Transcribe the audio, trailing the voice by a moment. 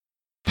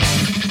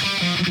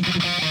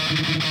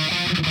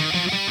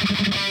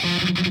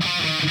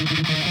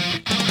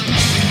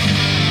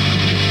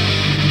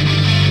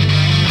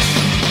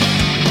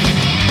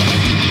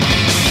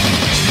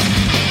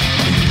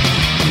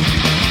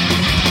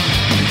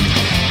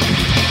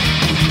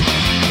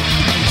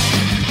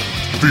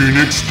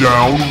Phoenix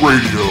Down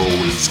Radio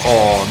is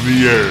on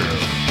the air.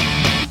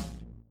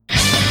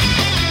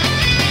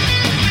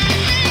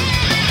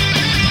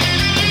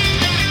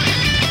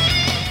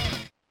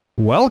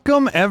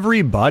 Welcome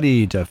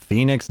everybody to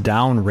Phoenix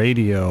Down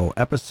Radio,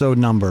 episode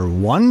number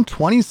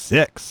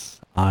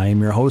 126. I'm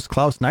your host,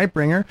 Klaus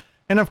Nightbringer,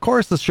 and of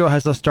course the show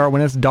has to start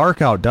when it's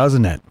dark out,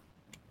 doesn't it?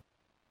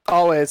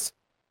 Always.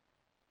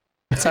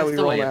 That's how we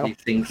roll now.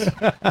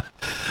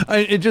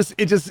 It just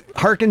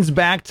harkens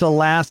back to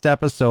last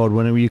episode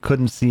when you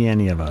couldn't see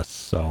any of us.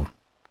 So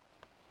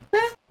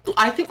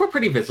I think we're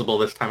pretty visible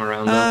this time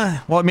around, though.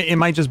 Well, it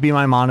might just be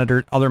my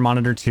other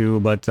monitor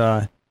too, but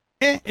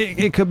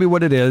it could be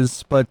what it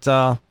is. But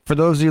for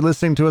those of you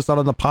listening to us out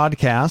on the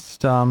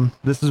podcast,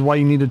 this is why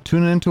you need to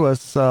tune into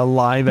us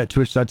live at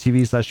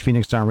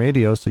twitch.tv/Phoenix Down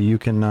Radio, so you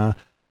can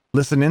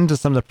listen into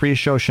some of the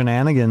pre-show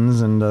shenanigans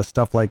and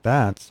stuff like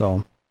that.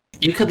 So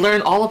you could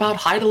learn all about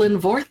Heidelin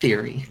Vor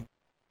theory.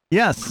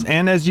 Yes,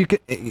 and as you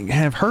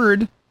have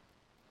heard,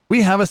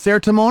 we have a Ser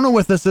Timona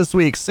with us this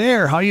week.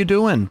 Ser, how you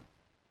doing?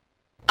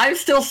 I'm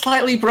still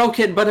slightly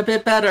broken, but a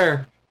bit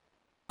better.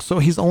 So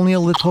he's only a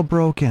little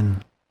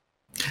broken.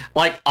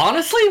 Like,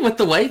 honestly, with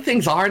the way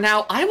things are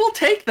now, I will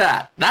take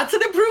that. That's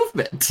an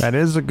improvement. That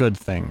is a good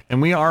thing.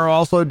 And we are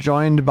also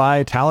joined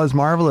by Talus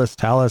Marvelous.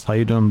 Talus, how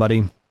you doing,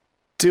 buddy?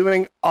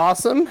 Doing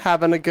awesome,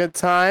 having a good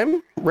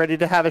time, ready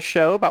to have a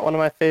show about one of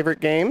my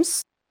favorite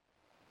games.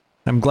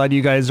 I'm glad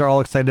you guys are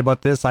all excited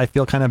about this. I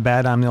feel kind of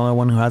bad I'm the only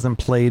one who hasn't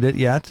played it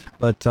yet.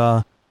 But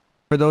for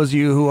those of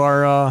you who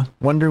are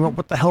wondering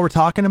what the hell we're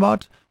talking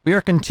about, we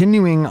are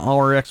continuing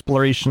our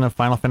exploration of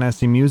Final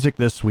Fantasy music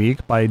this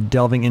week by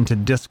delving into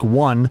Disc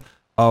 1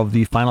 of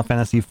the Final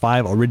Fantasy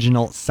V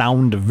original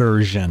sound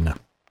version,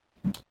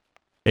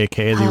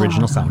 aka the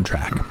original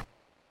soundtrack.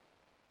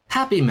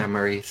 Happy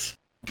memories.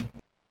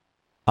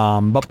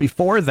 But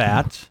before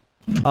that,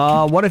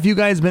 what have you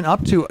guys been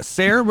up to?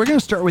 Sarah, we're going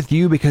to start with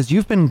you because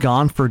you've been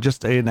gone for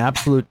just an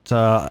absolute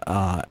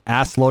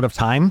ass load of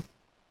time.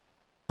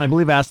 I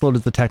believe ass load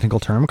is the technical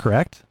term,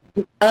 correct?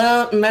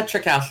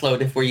 Metric ass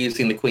load if we're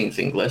using the Queen's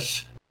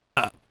English.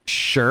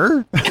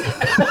 Sure.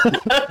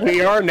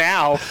 We are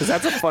now, because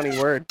that's a funny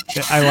word.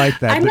 I like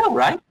that. I know,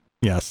 right?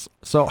 Yes.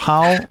 So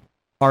how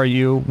are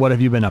you? What have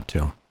you been up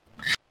to?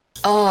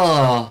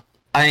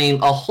 I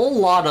mean, a whole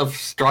lot of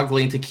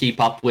struggling to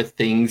keep up with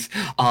things.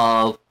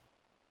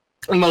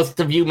 Most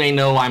of you may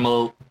know I'm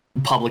a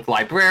public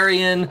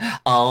librarian.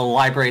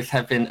 Libraries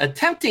have been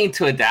attempting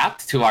to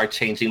adapt to our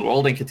changing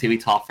world and continue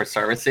to offer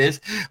services,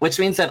 which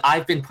means that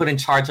I've been put in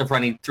charge of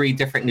running 3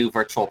 different new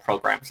virtual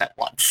programs at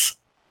once.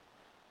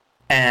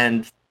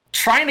 And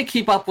trying to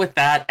keep up with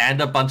that and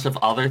a bunch of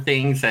other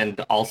things, and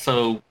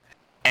also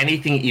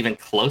anything even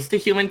close to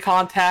human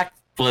contact,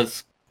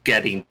 was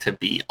getting to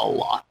be a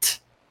lot.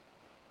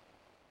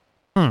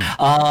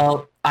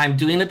 I'm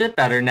doing a bit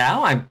better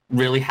now. I'm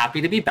really happy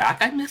to be back.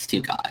 I missed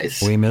you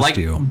guys. We missed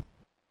you.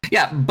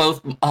 Yeah,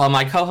 both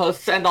my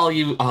co-hosts and all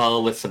you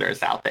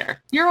listeners out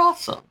there. You're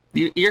awesome.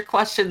 Your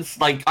questions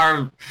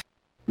they're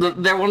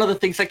one of the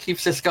things that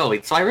keeps us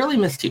going. So I really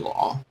missed you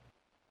all.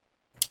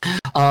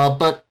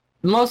 But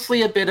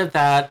mostly a bit of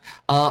that.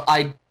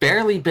 I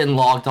barely been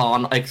logged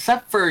on,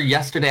 except for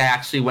yesterday. I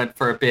actually went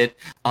for a bit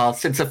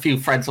since a few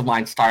friends of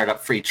mine started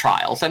up free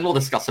trials, and we'll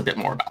discuss a bit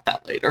more about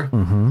that later.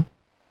 Mm-hmm.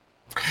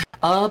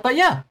 But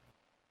yeah.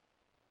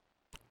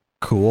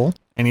 Cool.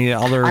 Any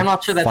other? I'm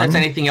not sure that there's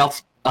anything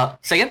else.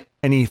 Say it?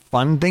 Any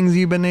fun things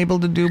you've been able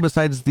to do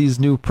besides these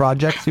new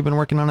projects you've been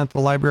working on at the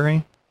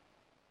library?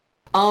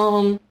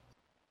 So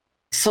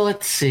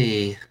let's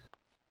see.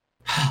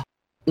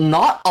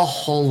 Not a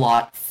whole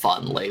lot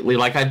fun lately.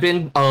 Like, I've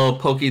been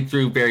poking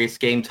through various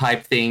game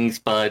type things,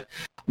 but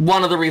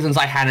one of the reasons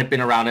I hadn't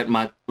been around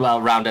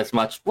as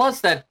much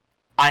was that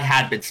I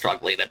had been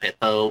struggling a bit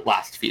the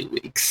last few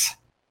weeks.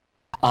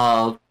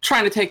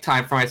 Trying to take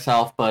time for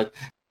myself, but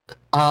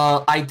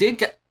I did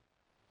get...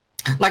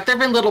 Like, there have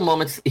been little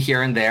moments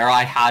here and there.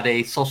 I had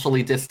a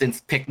socially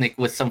distanced picnic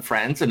with some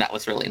friends, and that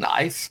was really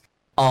nice.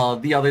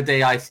 The other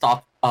day, I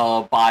stopped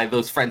by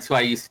those friends who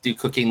I used to do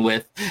cooking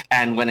with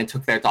and went and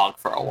took their dog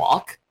for a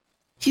walk.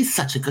 He's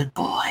such a good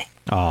boy.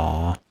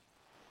 Aww.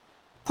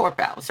 Poor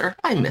Bowser.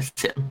 I missed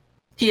him.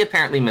 He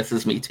apparently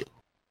misses me, too.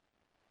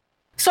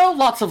 So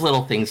lots of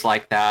little things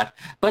like that,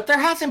 but there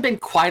hasn't been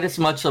quite as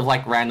much of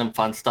like random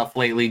fun stuff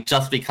lately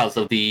just because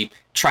of the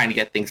trying to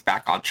get things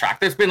back on track.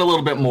 There's been a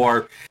little bit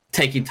more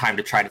taking time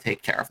to try to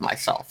take care of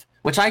myself,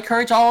 which I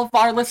encourage all of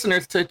our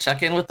listeners to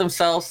check in with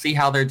themselves, see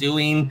how they're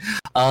doing.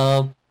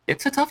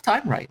 It's a tough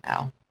time right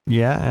now.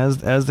 Yeah,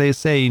 as they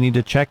say, you need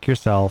to check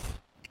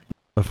yourself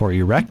before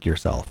you wreck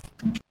yourself.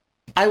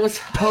 I was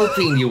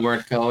hoping you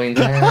weren't going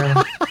there.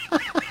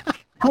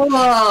 Come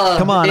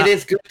on. It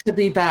is good to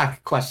be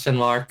back, question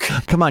mark.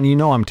 Come on, you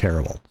know I'm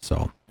terrible,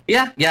 so.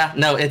 Yeah,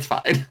 no, it's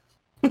fine.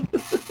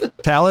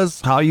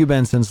 Talus, how you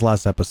been since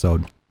last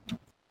episode?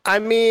 I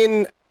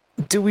mean,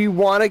 do we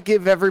want to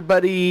give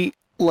everybody,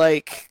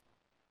 like,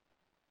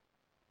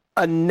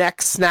 a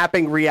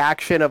neck-snapping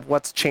reaction of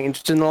what's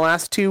changed in the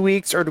last 2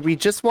 weeks, or do we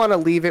just want to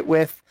leave it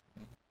with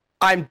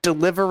I'm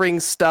delivering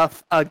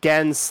stuff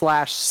again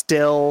 /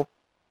 still.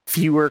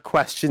 Fewer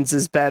questions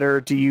is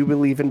better. Do you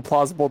believe in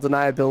plausible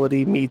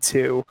deniability? Me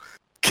too.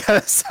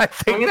 Because I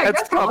think I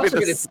that's guess probably most of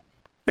the it is-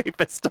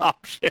 safest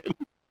option.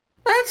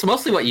 That's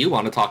mostly what you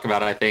want to talk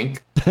about, I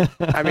think.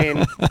 I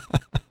mean,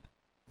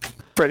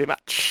 pretty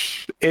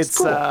much. It's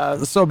Cool.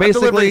 So I'm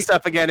delivering basically,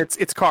 stuff again.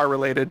 It's car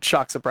related.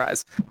 Shock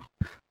surprise.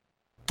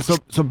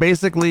 so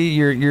basically,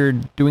 you're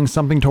doing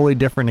something totally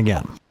different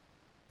again.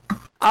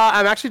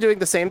 I'm actually doing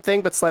the same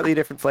thing, but slightly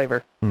different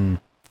flavor.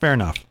 Fair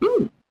enough.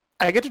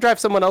 I get to drive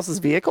someone else's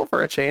vehicle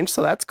for a change,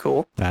 so that's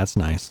cool. That's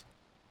nice.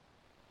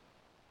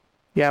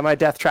 Yeah, my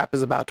death trap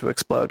is about to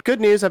explode.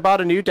 Good news, I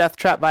bought a new death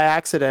trap by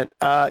accident.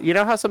 You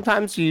know how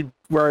sometimes you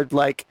were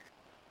like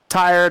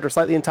tired or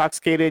slightly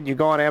intoxicated, you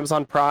go on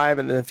Amazon Prime,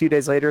 and then a few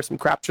days later some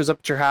crap shows up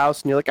at your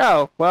house, and you're like,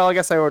 oh, well, I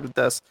guess I ordered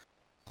this.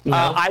 No.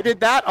 I did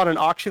that on an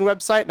auction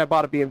website, and I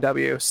bought a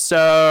BMW.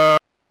 So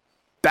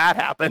that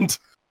happened.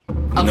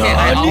 Okay,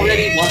 I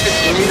already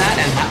wasn't doing that,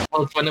 and that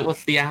was when it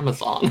was the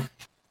Amazon.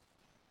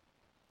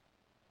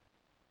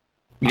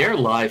 Your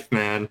life,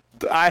 man.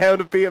 I own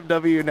a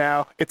BMW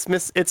now. It's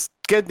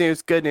good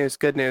news, good news,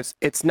 good news.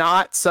 It's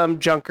not some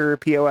junker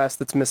POS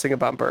that's missing a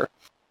bumper.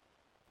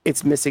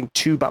 It's missing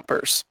 2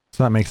 bumpers.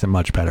 So that makes it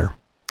much better.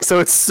 So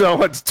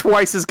it's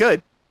twice as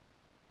good.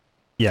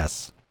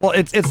 Yes. Well,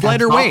 it's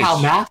lighter That's not weight.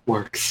 how math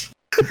works.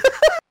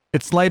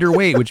 It's lighter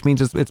weight, which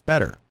means it's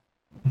better.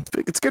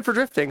 It's good for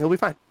drifting. He'll be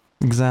fine.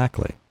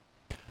 Exactly.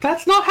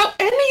 That's not how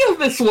any of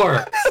this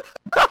works.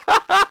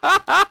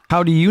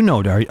 How do you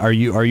know? Are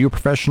you a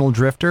professional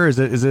drifter? Is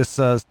this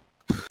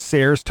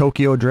Sayers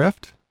Tokyo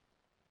Drift?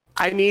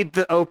 I need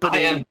the I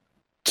opening am.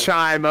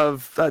 chime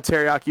of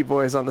Teriyaki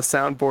Boys on the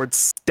soundboard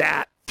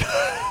stat.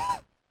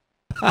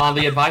 On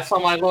the advice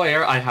of my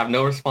lawyer, I have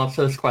no response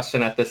to this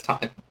question at this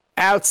time.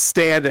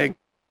 Outstanding.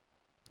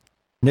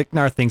 Nick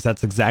Nar thinks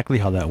that's exactly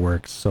how that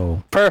works.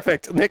 So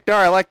Perfect. Nick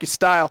Dar, I like your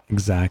style.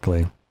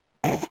 exactly.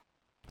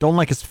 Don't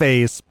like his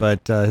face,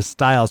 but his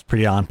style's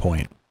pretty on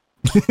point.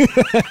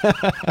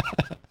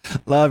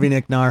 Love you,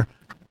 Nick Nar.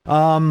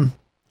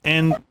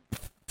 And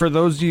for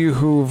those of you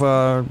who've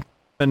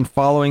been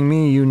following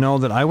me, you know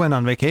that I went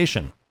on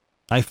vacation.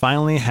 I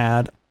finally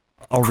had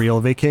a real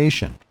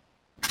vacation.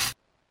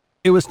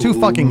 It was too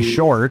fucking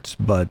short,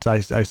 but I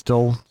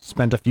still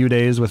spent a few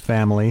days with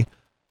family.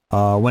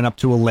 Went up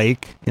to a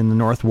lake in the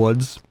North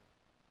Woods.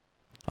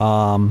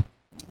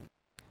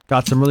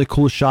 Got some really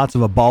cool shots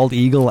of a bald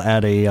eagle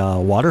at a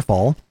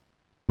waterfall,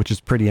 which is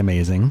pretty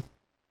amazing.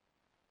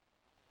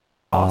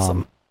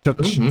 Awesome.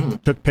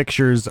 Took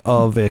pictures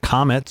of a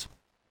comet.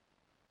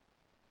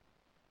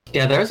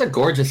 Yeah, there's a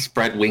gorgeous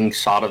spread wing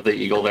shot of the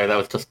eagle there that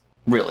was just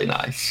really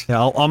nice.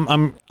 Yeah,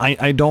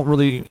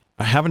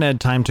 I haven't had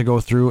time to go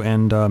through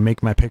and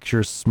make my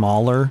pictures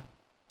smaller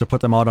to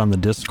put them out on the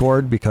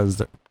Discord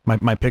because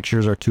my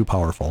pictures are too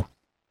powerful.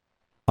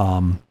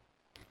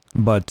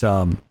 But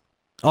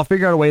I'll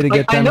figure out a way to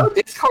get them. I know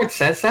Discord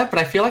says that, but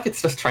I feel like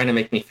it's just trying to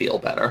make me feel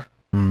better.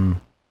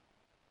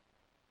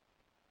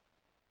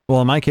 Well,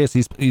 in my case,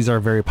 these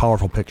are very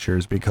powerful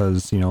pictures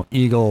because,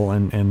 eagle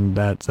and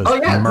that says Oh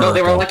yeah, no,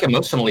 they were America. like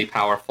emotionally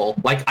powerful.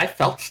 Like I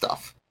felt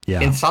stuff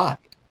inside.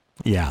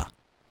 Yeah.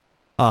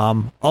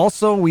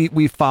 Also,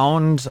 we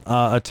found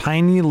a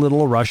tiny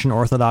little Russian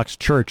Orthodox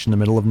church in the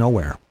middle of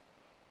nowhere.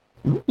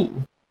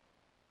 Ooh.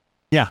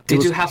 Yeah.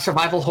 Did you have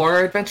survival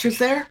horror adventures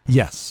there?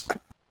 Yes.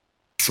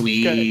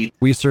 Sweet.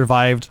 We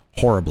survived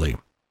horribly.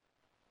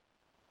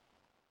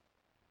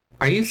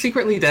 Are you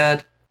secretly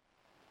dead?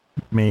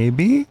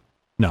 Maybe?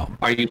 No.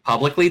 Are you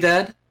publicly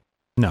dead?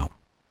 No.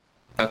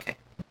 Okay.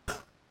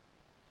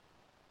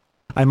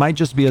 I might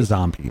just be a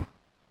zombie.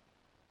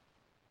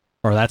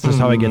 Or that's just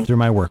how I get through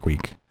my work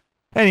week.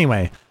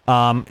 Anyway,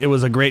 it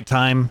was a great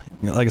time.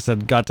 Like I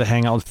said, got to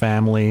hang out with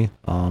family.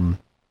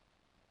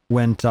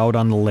 Went out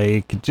on the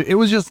lake. It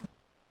was just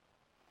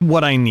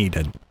what I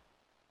needed.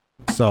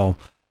 So,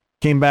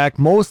 came back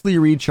mostly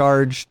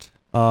recharged.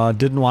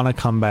 Didn't want to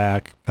come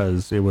back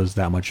because it was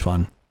that much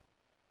fun.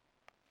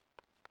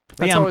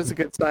 That's always a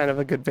good sign of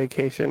a good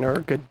vacation or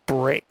a good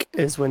break,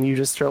 is when you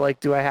just are like,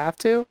 do I have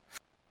to?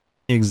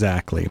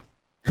 Exactly.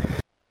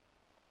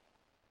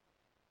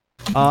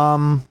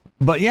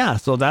 But yeah,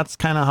 so that's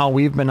kind of how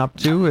we've been up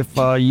to. If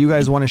you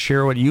guys want to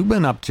share what you've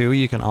been up to,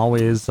 you can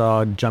always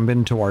jump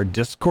into our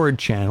Discord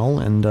channel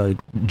and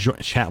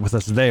chat with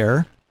us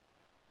there.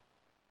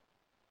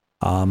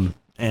 And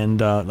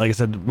like I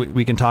said,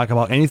 we can talk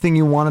about anything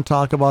you want to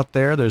talk about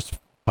there. There's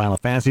Final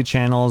Fantasy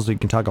channels. You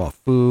can talk about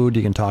food.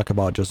 You can talk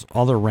about just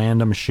all the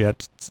random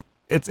shit.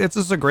 It's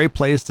just a great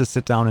place to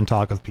sit down and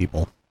talk with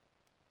people.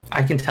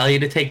 I can tell you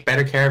to take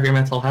better care of your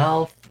mental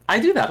health. I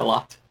do that a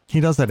lot. He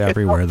does that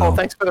everywhere, though.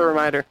 Thanks for the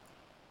reminder.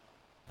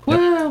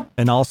 Well,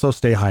 And also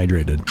stay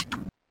hydrated.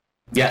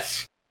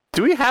 yes.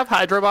 Do we have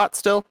Hydrobot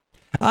still?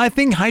 I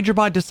think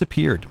Hydrobot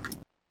disappeared.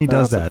 He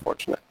does That's that.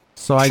 unfortunate.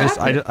 So I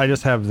Sadly.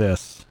 just have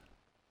this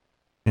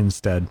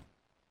instead.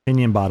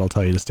 Opinion Bot will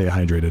tell you to stay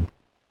hydrated.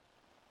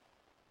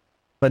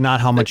 But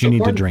not how much That's you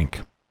need to important. drink.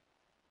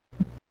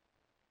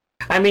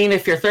 I mean,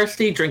 if you're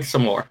thirsty, drink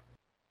some more.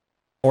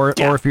 Or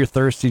Yeah. if you're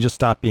thirsty, just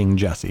stop being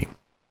Jesse.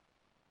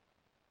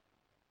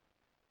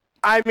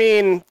 I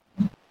mean,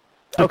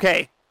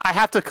 okay, I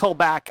have to call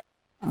back.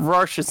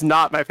 Rush is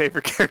not my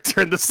favorite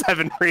character in the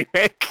 7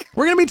 remake.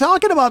 We're going to be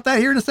talking about that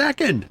here in a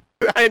second.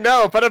 I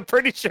know, but I'm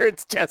pretty sure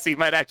it's Jesse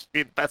might actually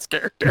be the best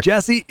character.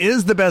 Jesse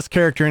is the best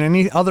character, and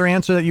any other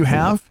answer that you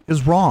have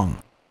is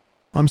wrong.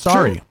 I'm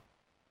sorry. True.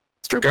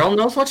 It's true. Girl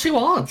knows what she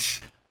wants.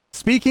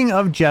 Speaking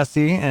of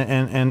Jesse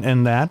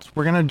and that,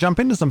 we're going to jump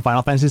into some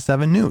Final Fantasy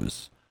VII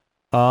news.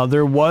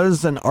 There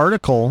was an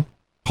article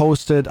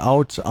posted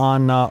out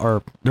on,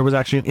 or there was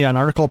actually an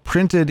article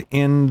printed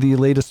in the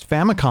latest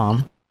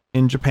Famicom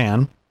in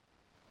Japan,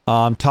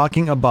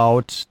 talking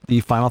about the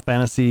Final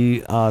Fantasy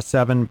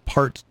VII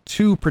Part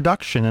 2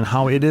 production and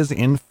how it is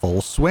in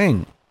full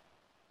swing.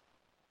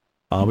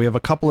 We have a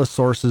couple of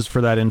sources for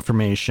that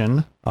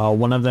information.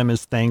 One of them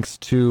is thanks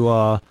to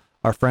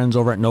our friends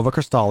over at Nova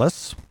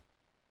Crystallis,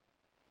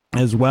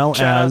 as well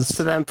Shout as outs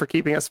to them for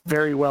keeping us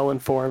very well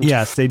informed.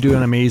 yes, they do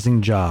an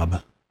amazing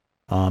job.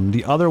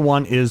 The other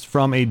one is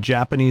from a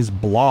Japanese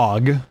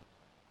blog,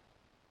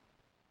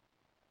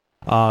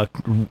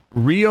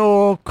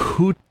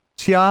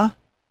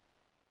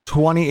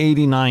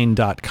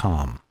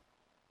 ryokutia2089.com.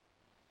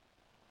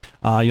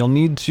 You'll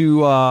need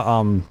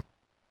to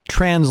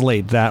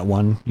translate that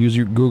one. Use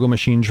your Google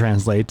Machine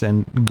Translate,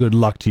 and good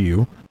luck to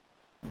you.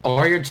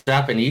 Or your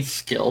Japanese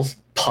skills,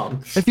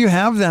 punks. If you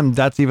have them,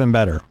 that's even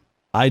better.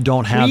 I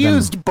don't have We them.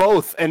 used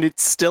both, and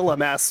it's still a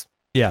mess.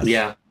 Yes.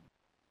 Yeah.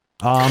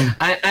 Um,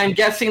 I'm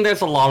guessing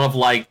there's a lot of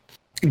like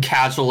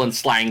casual and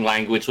slang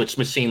language, which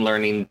machine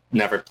learning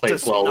never plays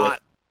Just well not.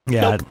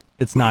 Yeah, Nope.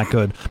 it's not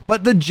good.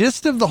 But the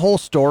gist of the whole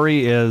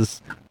story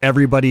is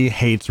everybody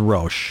hates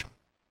Roche.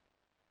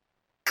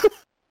 with.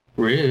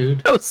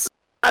 Rude. So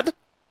sad.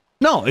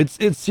 No, it's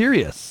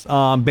serious.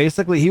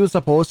 Basically, he was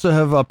supposed to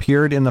have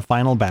appeared in the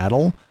final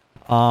battle,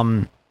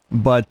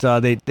 but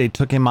they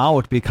took him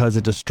out because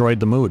it destroyed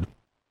the mood.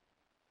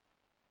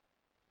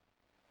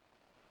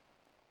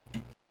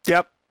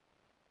 Yep.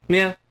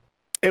 Yeah.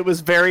 It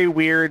was very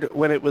weird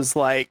when it was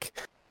like,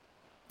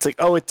 it's like,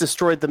 oh, it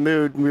destroyed the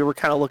mood. And we were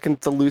kind of looking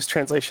at the loose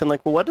translation,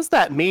 like, well, what does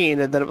that mean?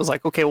 And then it was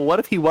like, okay, well, what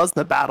if he was in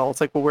the battle?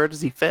 It's like, well, where does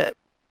he fit?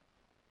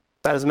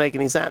 That doesn't make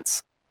any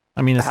sense.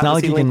 I mean, it's How not does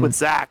like he he link can. with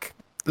Zack?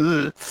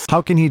 Ugh.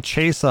 How can he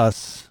chase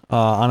us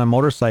on a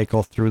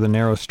motorcycle through the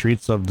narrow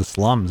streets of the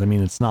slums? I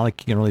mean, it's not like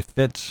he can really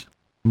fit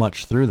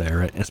much through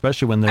there,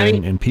 especially when they're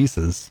in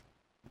pieces.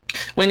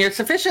 When you're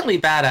sufficiently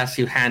badass,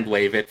 you hand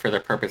wave it for the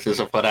purposes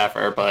of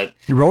whatever, but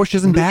Roche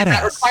isn't That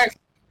badass.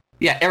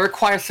 it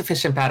requires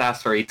sufficient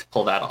badassery to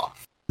pull that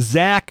off.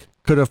 Zack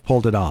could have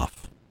pulled it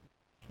off.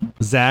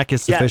 Zack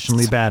is Yes.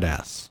 sufficiently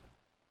badass.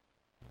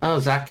 Oh,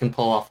 Zack can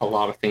pull off a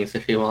lot of things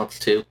if he wants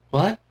to.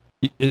 What?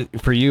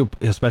 For you,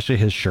 especially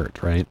his shirt,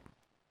 right?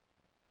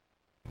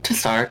 To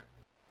start.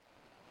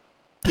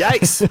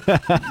 Yikes.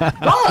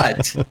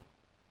 What?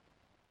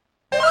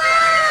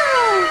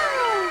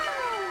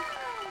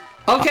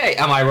 Okay,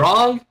 am I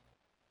wrong?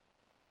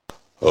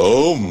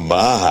 Oh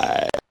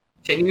my.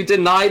 Can you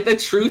deny the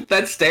truth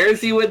that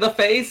stares you in the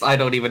face? I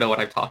don't even know what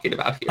I'm talking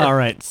about here. All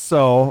right,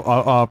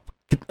 so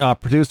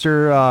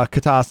producer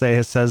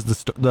Katase says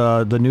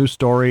the new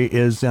story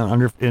is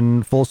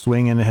in full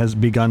swing and it has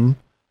begun.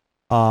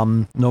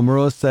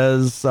 Nomura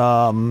says,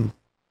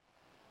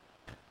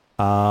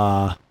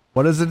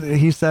 what is it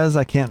he says?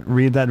 I can't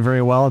read that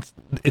very well.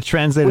 It's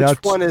translated Which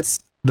out. one is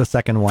The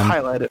second one.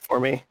 highlight it for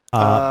me?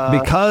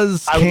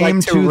 Because I would like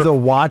came to to the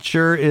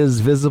Watcher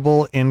is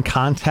visible in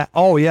contact.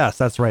 Oh yes,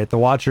 that's right. The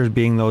Watchers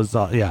being those,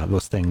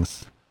 those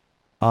things.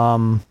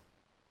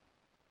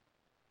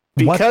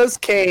 Because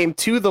came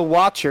to the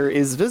Watcher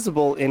is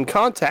visible in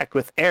contact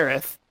with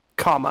Aerith,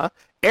 comma,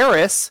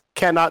 Eris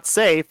cannot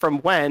say from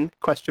when,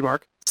 question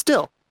mark,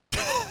 still.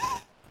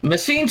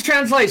 Machine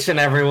translation,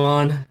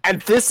 everyone.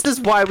 And this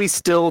is why we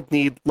still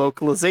need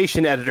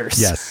localization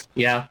editors. Yes.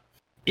 Yeah.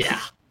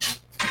 Yeah.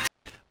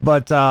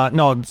 But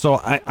no,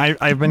 so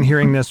I've been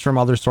hearing this from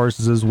other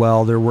sources as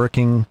well. They're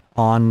working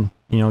on,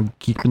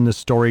 keeping the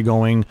story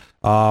going.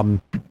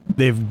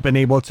 They've been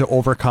able to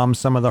overcome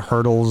some of the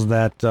hurdles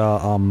that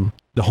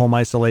the home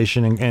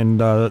isolation and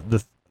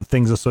the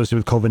things associated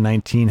with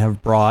COVID-19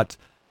 have brought,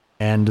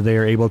 and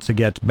they're able to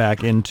get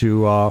back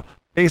into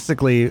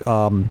basically,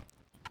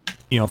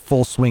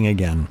 full swing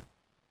again.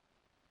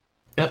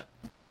 Yep.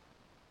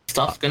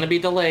 Stuff's gonna be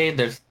delayed.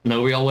 There's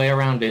no real way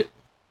around it.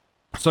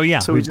 So yeah,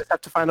 So we just have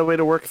to find a way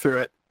to work through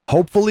it.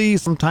 hopefully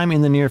sometime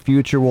in the near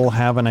future we'll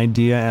have an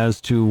idea as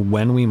to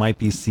when we might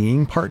be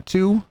seeing part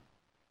 2.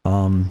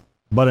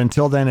 But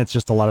until then, it's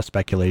just a lot of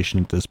speculation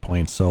at this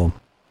point. So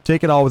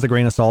take it all with a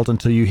grain of salt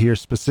until you hear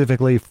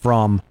specifically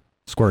from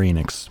Square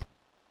Enix.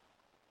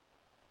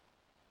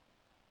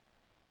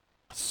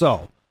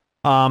 So,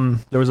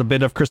 there was a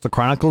bit of Crystal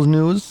Chronicles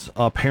news.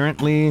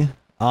 Apparently,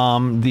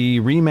 the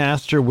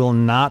remaster will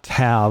not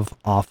have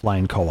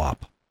offline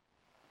co-op.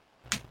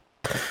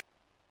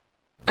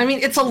 I mean,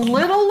 it's a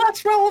little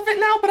less relevant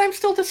now, but I'm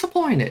still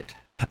disappointed.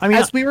 I mean,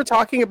 as we were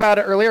talking about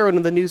it earlier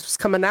when the news was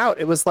coming out,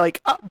 it was like,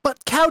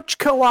 but couch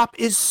co-op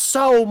is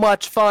so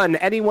much fun.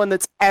 Anyone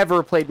that's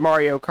ever played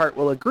Mario Kart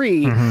will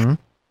agree. mhm,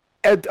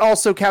 And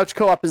also, couch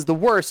co-op is the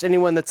worst.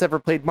 Anyone that's ever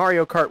played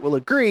Mario Kart will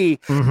agree.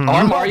 mhm.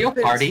 Or Mario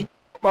Party.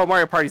 Well,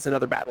 Mario Party's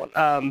another bad one.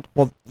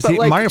 Well, but, see,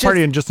 like, Mario just-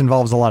 Party just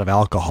involves a lot of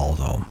alcohol,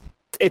 though.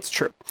 It's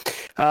true.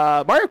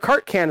 Mario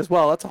Kart can as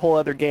well. That's a whole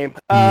other game.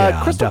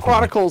 Yeah, Crystal definitely.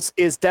 Chronicles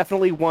is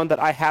definitely one that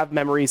I have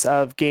memories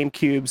of.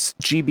 GameCubes,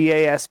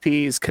 GBA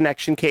SPs,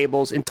 connection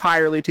cables,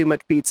 entirely too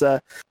much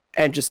pizza,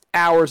 and just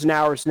hours and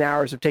hours and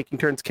hours of taking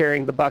turns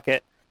carrying the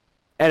bucket.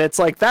 And it's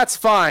like, that's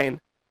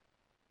fine.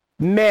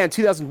 Man,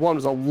 2001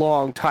 was a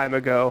long time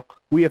ago.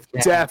 We have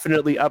Yeah.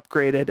 definitely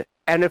upgraded.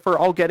 And if we're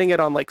all getting it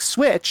on like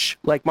Switch,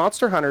 like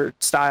Monster Hunter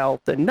style,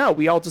 then no,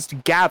 we all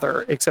just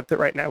gather, except that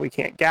right now we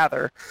can't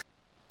gather.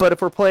 But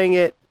if we're playing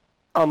it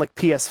on like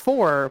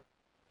PS4,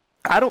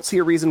 I don't see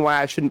a reason why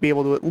I shouldn't be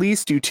able to at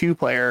least do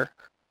 2-player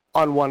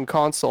on one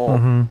console.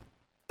 Mhm.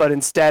 But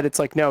instead, it's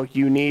like, no,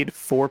 you need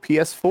 4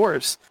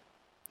 PS4s.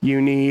 You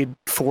need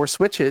 4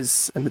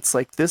 Switches. And it's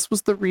like, this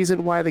was the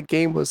reason why the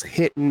game was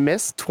hit and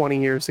miss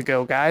 20 years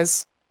ago,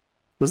 guys.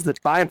 Was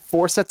that buying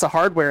 4 sets of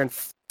hardware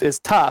is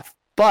tough,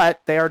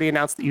 but they already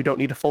announced that you don't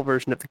need a full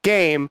version of the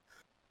game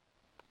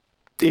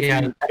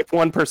if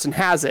one person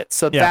has it.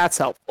 So Yeah. that's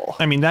helpful.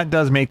 I mean, that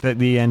does make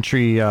the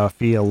entry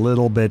fee a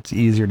little bit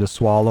easier to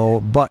swallow,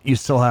 but you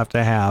still have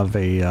to have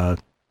a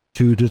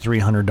 $200 to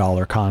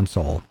 $300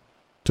 console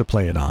to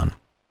play it on.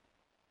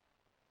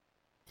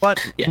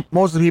 But Yeah.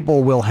 most of the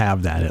people will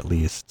have that at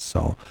least.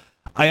 So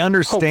I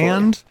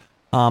understand.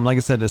 Like I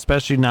said,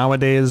 especially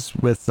nowadays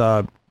with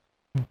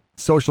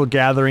social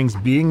gatherings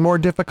being more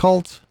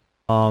difficult,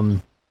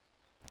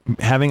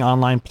 having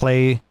online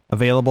play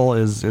available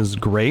is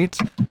great.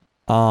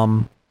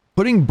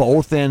 Putting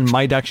both in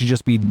might actually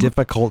just be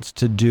difficult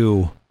to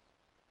do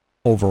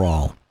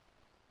overall.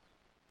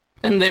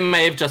 And they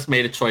may have just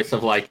made a choice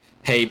of like,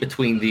 hey,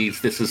 between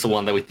these, this is the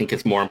one that we think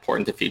is more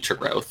important to future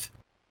growth.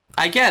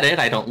 I get it.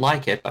 I don't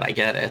like it, but I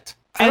get it.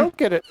 I don't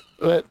get it.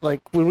 But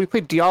like when we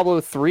played Diablo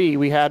 3,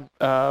 we had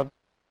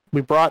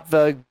we brought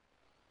the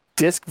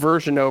disc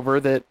version over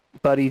that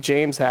Buddy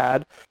James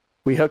had.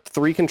 We hooked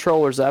 3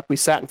 controllers up. We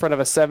sat in front of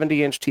a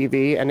 70-inch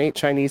TV and ate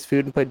Chinese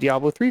food and played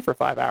Diablo 3 for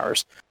 5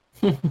 hours.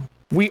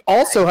 We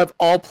also have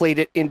all played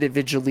it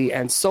individually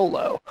and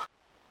solo.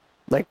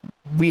 Like,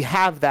 we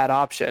have that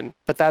option,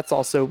 but that's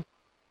also,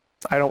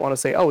 I don't want to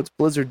say, oh, it's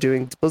Blizzard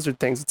doing Blizzard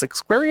things. It's like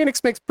Square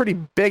Enix makes pretty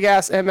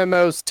big-ass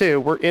MMOs too.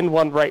 We're in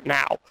one right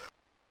now.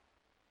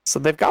 So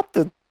they've got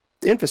the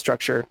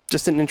infrastructure.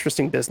 Just an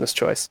interesting business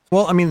choice.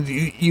 Well, I mean,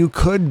 you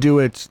could do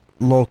it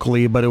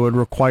locally, but it would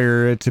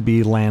require it to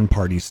be LAN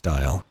party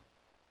style.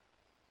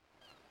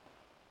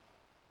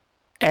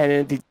 And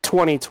in the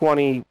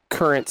 2020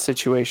 current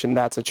situation,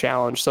 that's a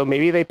challenge. So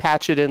maybe they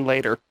patch it in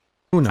later.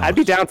 Who knows? I'd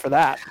be down for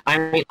that. I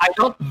mean, I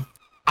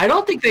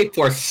don't think they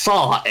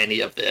foresaw any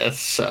of this.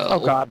 So Oh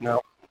God,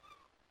 no.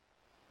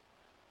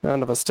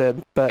 None of us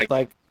did. But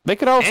like, they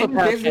could also any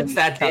patch business in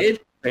that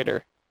did,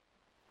 later.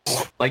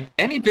 like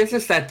any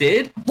business that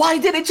did, why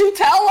didn't you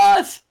tell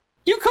us?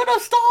 You could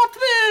have stopped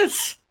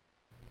this.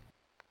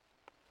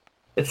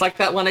 It's like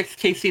that one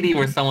XKCD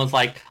where someone's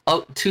like,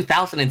 "Oh,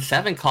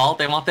 2007 called.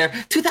 They want their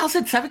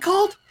 2007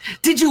 called.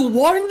 Did you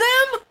warn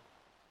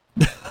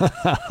them?"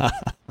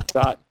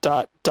 Dot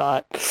dot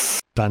dot.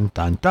 Dun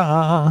dun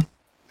dun.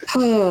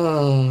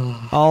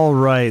 All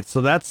right, so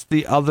that's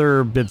the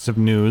other bits of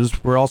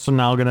news. We're also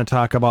now going to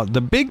talk about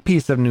the big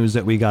piece of news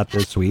that we got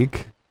this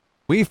week.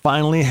 We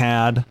finally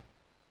had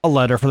a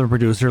letter from the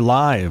producer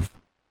live.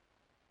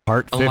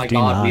 Part Oh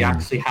 59. my god, we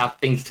actually have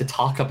things to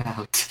talk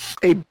about.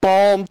 A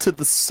balm to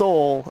the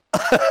soul,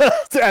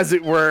 as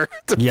it were,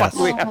 to Yes.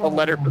 finally have a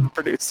letter from the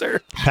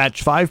producer.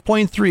 Patch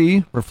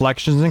 5.3,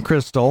 Reflections in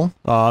Crystal,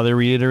 they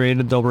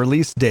reiterated the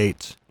release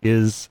date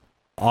is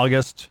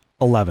August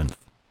 11th.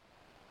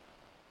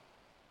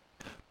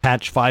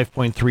 Patch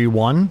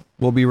 5.31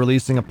 will be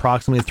releasing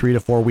approximately 3 to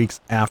 4 weeks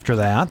after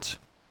that.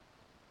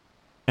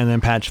 And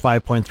then patch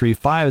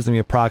 5.35 is going to be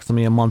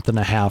approximately a month and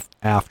a half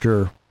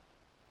after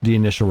the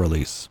initial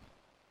release.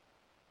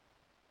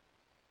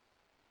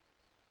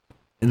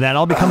 And that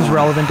all becomes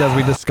relevant as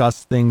we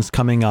discuss things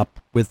coming up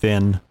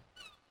within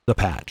the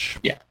patch.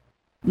 Yeah.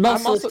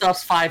 Most I'm of also- the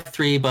stuff's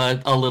 5.3,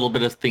 but a little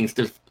bit of things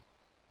to...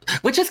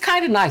 Which is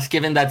kind of nice,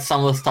 given that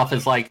some of the stuff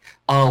is like,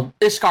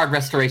 Ishgard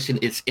Restoration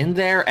is in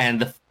there,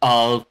 and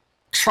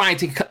trying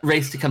to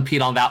race to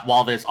compete on that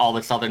while there's all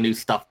this other new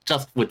stuff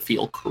just would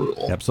feel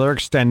cruel. Yep, so they're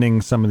extending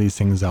some of these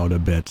things out a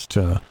bit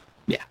to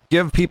Yeah.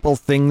 give people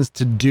things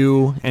to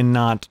do and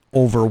not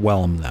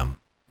overwhelm them.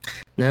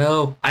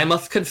 No, I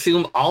must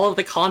consume all of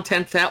the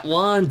content at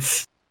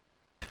once.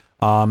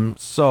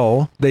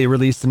 So they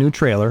released a new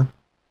trailer,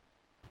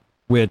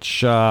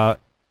 which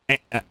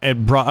it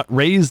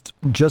raised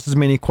just as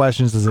many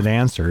questions as it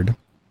answered.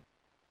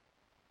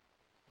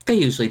 They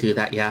usually do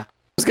that, yeah.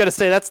 I was gonna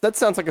say that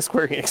sounds like a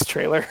Square Enix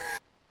trailer.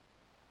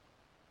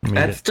 I mean,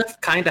 That's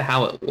just kind of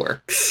how it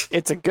works.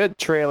 It's a good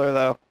trailer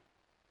though.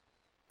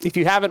 If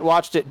you haven't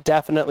watched it,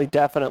 definitely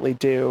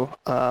do.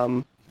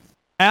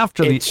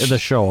 After the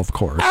show, of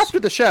course. After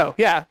the show,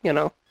 yeah, you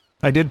know.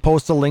 I did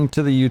post a link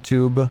to the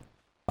YouTube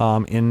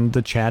in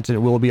the chat, and it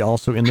will be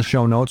also in the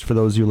show notes for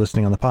those of you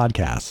listening on the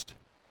podcast.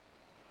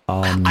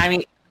 I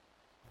mean,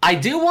 I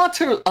do want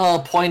to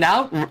point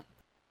out,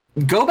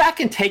 go back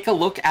and take a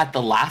look at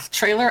the last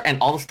trailer and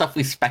all the stuff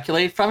we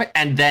speculated from it,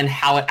 and then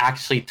how it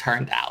actually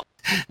turned out.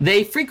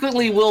 They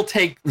frequently will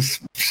take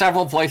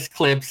several voice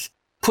clips,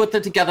 put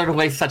them together in a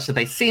way such that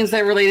they seem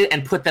they're related,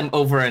 and put them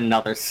over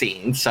another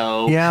scene.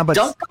 So yeah, but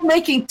don't go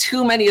making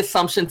too many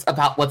assumptions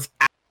about what's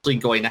actually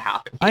going to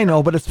happen. I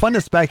know, but it's fun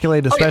to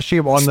speculate, especially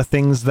on the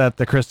things that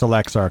the Crystal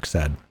Exarch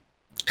said.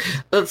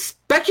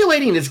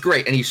 Speculating is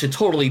great, and you should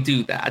totally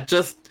do that.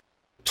 Just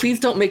please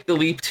don't make the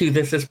leap to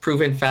this is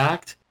proven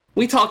fact.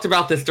 We talked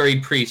about this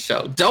during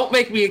pre-show. Don't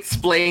make me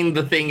explain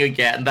the thing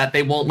again that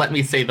they won't let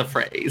me say the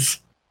phrase.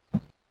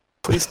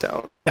 Please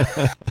don't.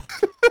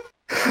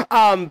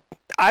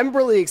 I'm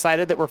really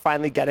excited that we're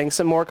finally getting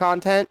some more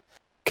content,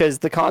 because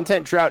the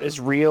content drought is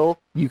real.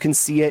 You can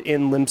see it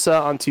in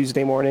Limsa on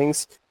Tuesday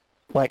mornings,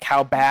 like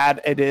how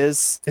bad it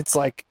is. It's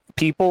like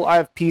people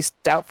I've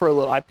pieced out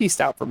for I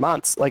pieced out for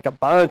months. Like a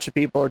bunch of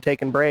people are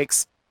taking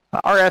breaks.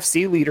 Our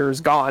FC leader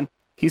is gone.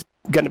 He's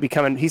going to be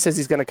coming. He says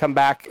he's going to come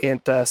back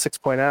at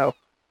 6.0.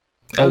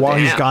 Oh, while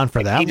he's gone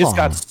for that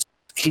long.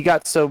 He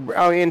got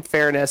so, in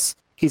fairness,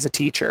 he's a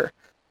teacher.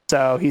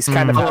 So he's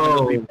kind of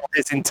having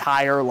his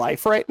entire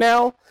life right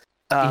now.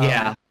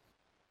 Yeah.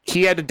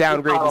 He had to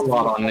downgrade a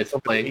lot on his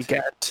plate.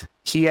 weekend.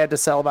 He had to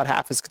sell about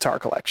half his guitar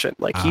collection.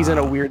 Like, he's in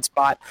a weird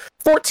spot.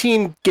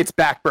 14 gets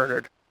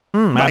backburnered.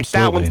 Like,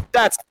 absolutely.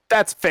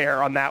 That's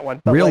fair on that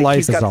one. But real like, life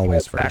he's is got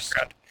always some first.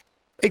 background.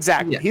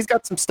 Exactly. Yeah. He's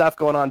got some stuff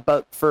going on,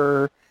 but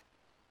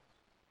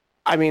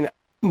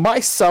my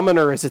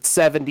summoner is at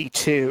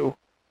 72.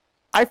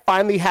 I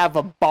finally have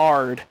a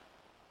bard.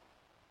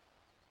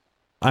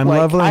 I'm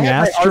leveling I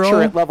had Astro. my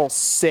archer at level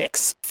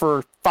 6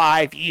 for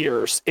 5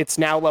 years. It's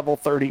now level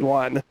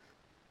 31.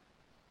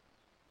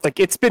 Like,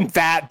 it's been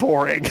that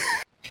boring.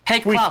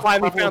 Hey, We Klaus,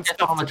 finally what level found is your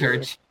stuff to do.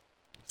 thaumaturge?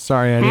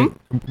 Sorry, I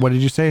didn't. What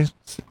did you say?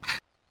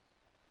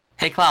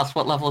 Hey, Klaus,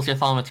 what level is your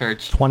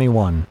thaumaturge?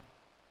 21.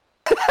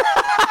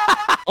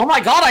 Oh my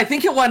god, I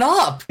think it went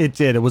up! It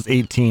did. It was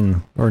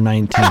 18 or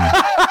 19.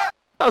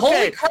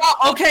 Holy crap!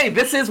 Okay,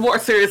 this is more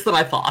serious than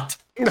I thought.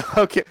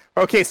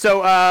 Okay.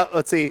 So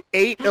let's see,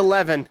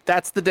 8/11.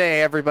 That's the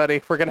day,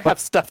 everybody. We're gonna have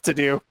stuff to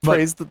do.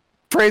 Praise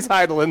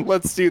Heidelin.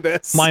 Let's do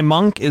this. My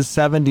monk is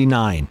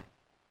 79.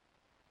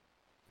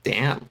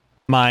 Damn.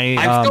 My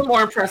I'm still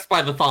more impressed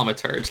by the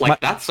thaumaturge. Like,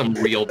 that's some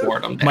real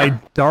boredom there. my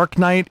Dark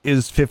Knight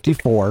is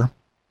 54.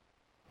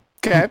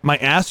 Okay. My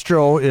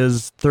Astro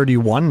is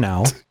 31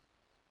 now.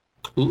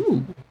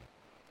 Ooh.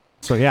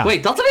 So yeah.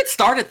 Wait, doesn't it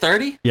start at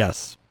 30?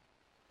 Yes.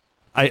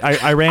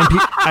 I ran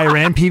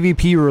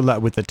PvP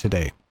roulette with it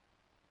today.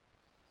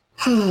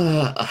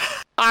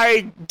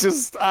 I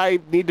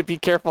need to be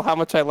careful how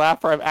much I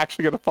laugh, or I'm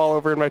actually gonna fall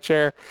over in my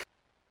chair.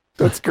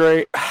 That's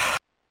great.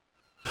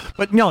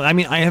 But no, I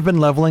mean, I have been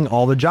leveling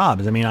all the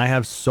jobs. I mean, I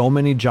have so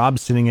many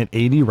jobs sitting at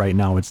 80 right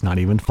now. It's not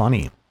even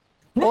funny.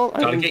 Well,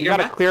 Gotta get you your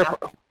gotta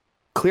map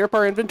clear up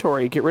our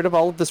inventory. Get rid of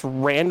all of this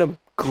random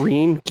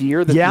green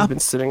gear that we've been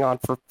sitting on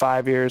for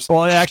 5 years.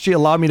 Well, it actually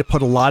allowed me to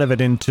put a lot of it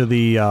into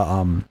the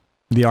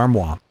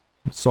armoire,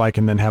 so I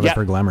can then have it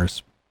for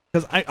glamours.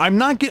 Because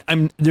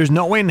there's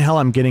no way in hell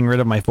I'm getting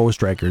rid of my Foe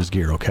Strikers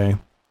gear. Okay.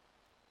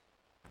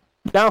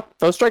 No,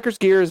 Foe Strikers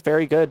gear is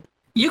very good.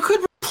 You could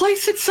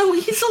replace it so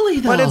easily,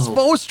 though. But it's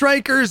Foe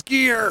Strikers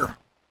gear.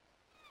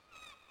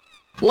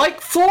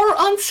 Like 4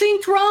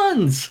 unsynced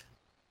runs.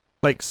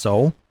 Like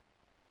so.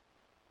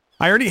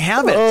 I already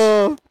have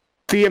it.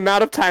 The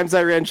amount of times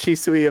I ran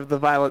Shisui of the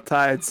Violent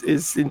Tides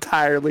is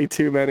entirely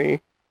too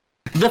many.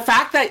 The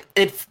fact that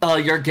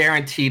you're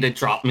guaranteed a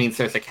drop means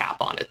there's a cap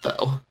on it,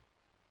 though.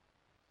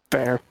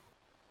 Fair.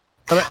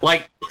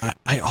 Like,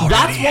 I already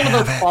that's one of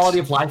have those it. quality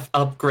of life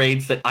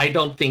upgrades that I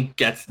don't think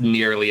gets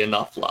nearly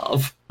enough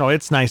love. No,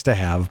 it's nice to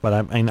have, but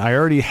I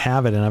already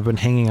have it and I've been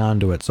hanging on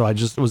to it. So I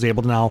just was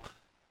able to now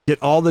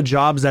get all the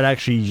jobs that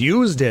actually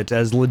used it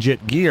as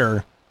legit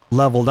gear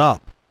leveled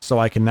up, so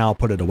I can now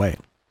put it away.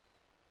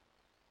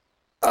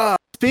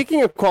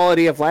 Speaking of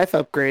quality of life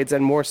upgrades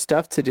and more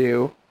stuff to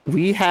do,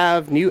 we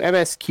have new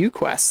MSQ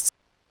quests.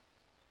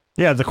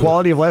 Yeah, the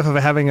quality of life of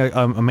having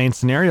a main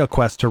scenario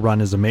quest to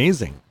run is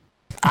amazing.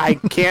 I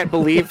can't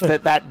believe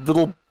that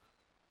little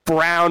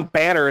brown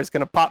banner is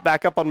going to pop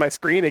back up on my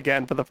screen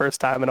again for the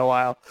first time in a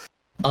while.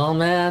 Oh,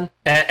 man.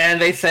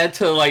 And they said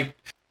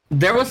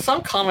there was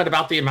some comment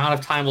about the amount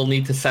of time we'll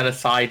need to set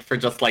aside for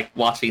just, like,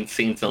 watching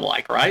scenes and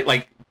right?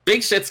 Like,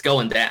 big shit's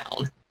going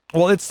down.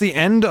 Well, it's the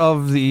end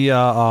of the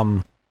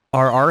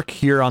our arc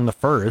here on the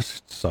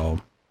 1st, so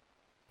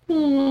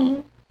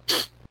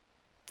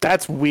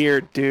That's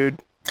weird, dude.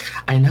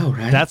 I know,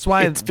 right? that's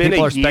why It's been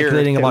people a are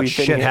speculating year that about we've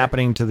been shit here.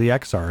 happening to the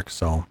Exarch.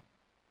 So,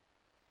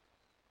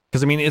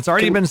 because I mean, it's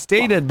already been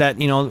stated that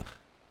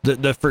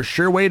the for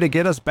sure way to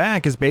get us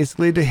back is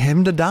basically to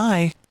him to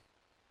die.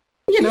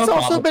 He's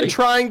also probably. been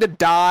trying to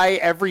dye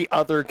every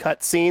other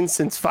cutscene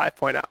since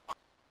 5.0.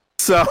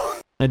 So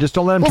I just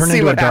don't let him We'll turn see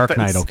into a what Dark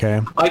happens. Knight, okay?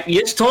 Like,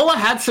 Y'shtola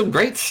had some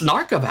great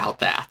snark about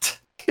that.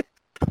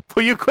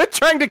 will you quit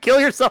trying to kill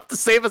yourself to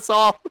save us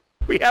all?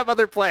 We have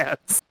other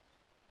plans.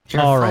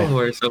 Your All right.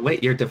 followers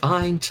await your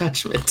divine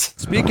judgment.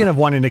 Speaking of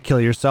wanting to kill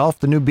yourself,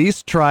 the new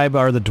beast tribe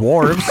are the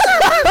dwarves.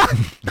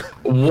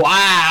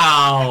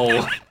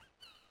 Wow.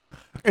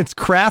 It's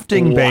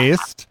crafting Wow.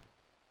 based.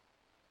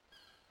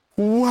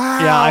 Wow.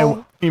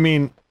 Yeah, I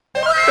mean,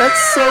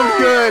 That's so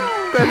good.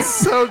 That's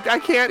so. I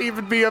can't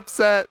even be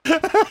upset.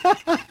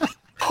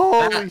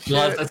 Holy That was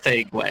shit. a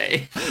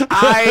segue.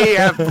 I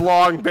have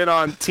long been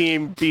on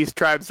team Beast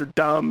Tribes are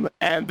dumb,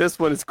 and this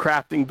one is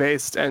crafting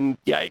based, and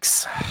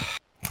yikes.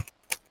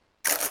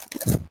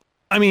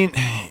 I mean,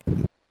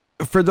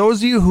 for those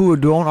of you who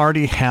don't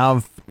already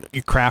have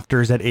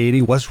crafters at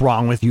 80, what's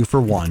wrong with you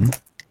for one?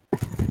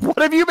 What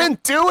have you been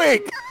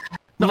doing?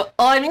 Well,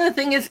 I mean, the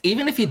thing is,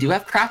 even if you do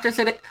have crafters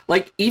in it,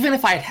 like, even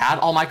if I had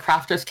all my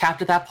crafters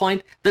capped at that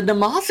point, the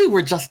Namazu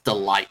were just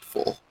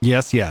delightful.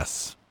 Yes,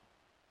 yes.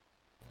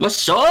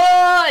 Washoy!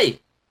 I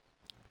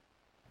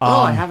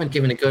Um, haven't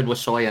given a good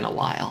Washoy in a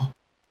while.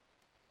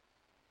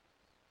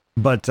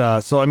 But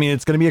so I mean,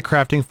 it's going to be a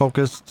crafting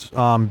focused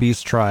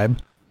beast tribe,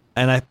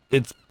 and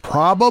it's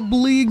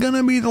probably going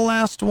to be the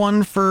last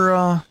one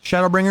for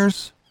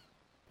Shadowbringers.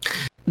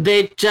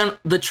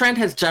 The trend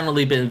has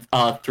generally been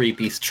 3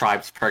 beast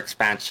tribes per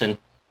expansion.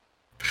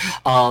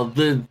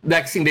 The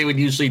next thing they would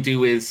usually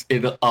do is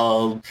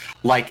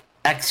like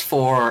X4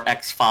 or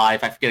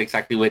X5, I forget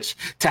exactly which,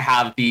 to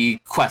have the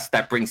quest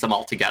that brings them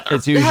all together.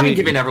 It's They haven't usually-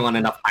 given everyone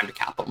enough time to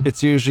cap them.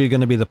 It's usually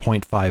going to be the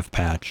 0.5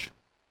 patch,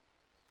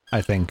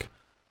 I think.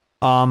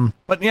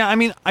 But yeah, I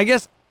mean, I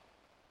guess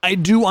I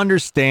do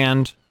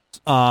understand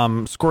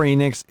Square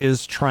Enix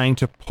is trying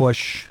to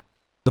push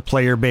the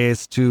player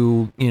base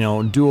to,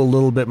 do a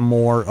little bit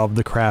more of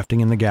the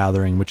crafting and the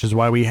gathering, which is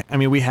why we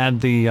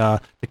had the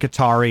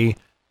Qatari,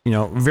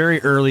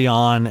 very early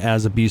on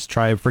as a beast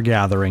tribe for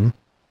gathering,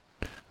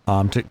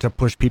 to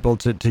push people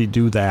to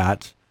do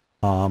that.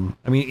 I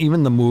mean,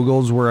 even the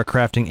Mughals were a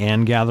crafting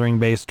and gathering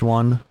based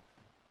one,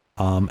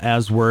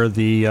 as were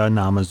the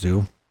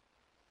Namazu.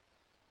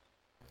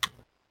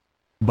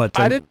 But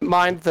I didn't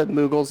mind the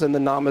Mughals and the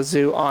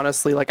Namazu,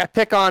 honestly. Like, I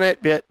pick on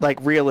it, but, like,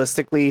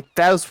 realistically,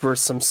 those were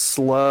some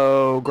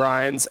slow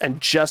grinds, and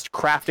just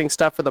crafting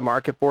stuff for the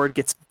market board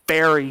gets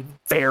very,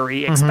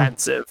 very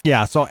expensive.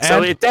 yeah, so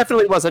So it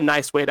definitely was a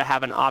nice way to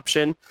have an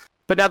option.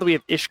 But now that we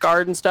have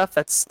Ishgard and stuff,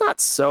 that's not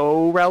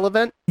so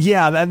relevant.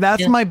 yeah,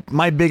 that's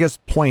my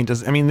biggest point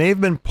is, I mean, they've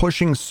been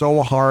pushing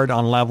so hard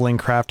on leveling,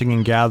 crafting,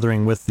 and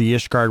gathering with the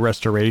Ishgard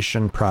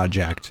Restoration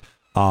project,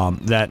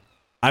 that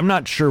I'm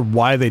not sure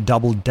why they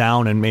doubled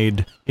down and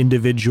made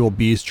individual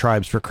beast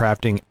tribes for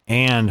crafting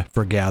and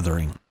for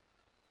gathering.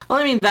 Well,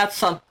 I mean, that's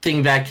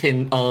something that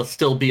can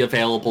still be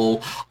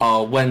available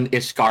when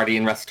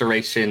Ishgardian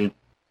Restoration...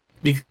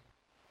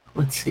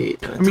 Let's see.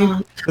 I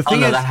mean, the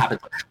thing is, that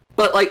happens.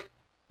 But, like...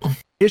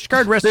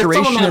 Ishgard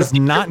Restoration someone is else-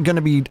 not going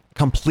to be a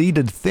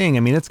completed thing. I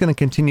mean, it's going to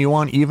continue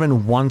on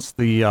even once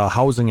the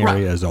housing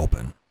area is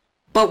open.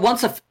 But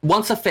once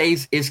a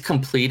phase is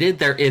completed,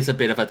 there is a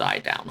bit of a die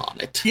down on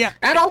it. Yeah.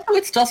 And also,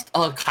 it's just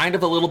a kind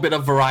of a little bit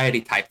of variety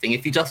type thing.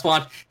 If you just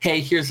want,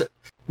 hey,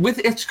 with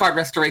Ishgard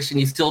Restoration,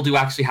 you still do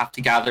actually have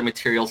to gather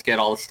materials, get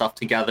all the stuff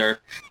together.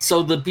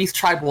 So the Beast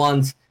Tribe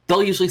ones,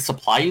 they'll usually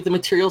supply you the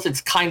materials.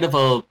 It's kind of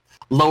a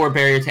lower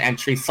barrier to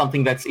entry,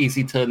 something that's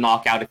easy to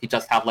knock out if you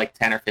just have like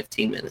 10 or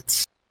 15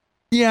 minutes.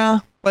 Yeah,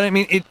 but I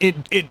mean,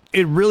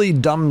 it really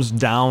dumbs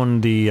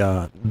down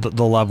the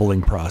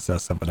leveling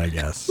process of it, I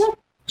guess.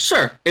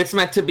 Sure, it's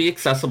meant to be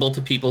accessible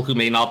to people who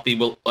may not be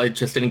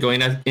interested in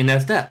going in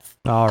as depth.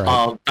 All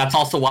right. That's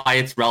also why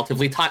it's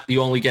relatively tight.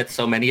 You only get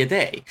so many a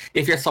day.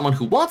 If you're someone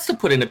who wants to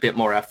put in a bit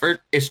more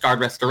effort, Ishgard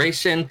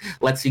Restoration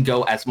lets you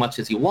go as much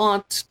as you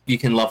want. You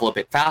can level a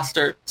bit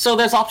faster. So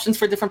there's options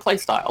for different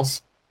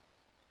playstyles.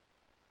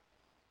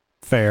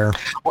 Fair.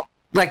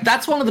 Like,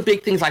 that's one of the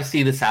big things I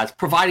see this as,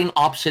 providing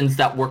options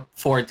that work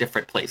for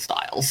different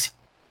playstyles.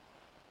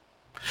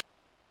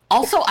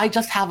 Also, I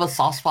just have a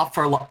soft spot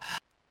for...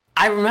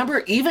 I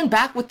remember even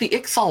back with the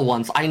Ixal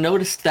ones, I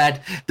noticed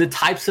that the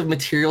types of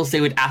materials they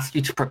would ask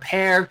you to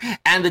prepare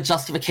and the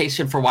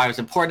justification for why it was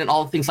important and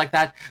all the things like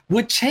that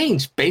would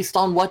change based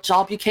on what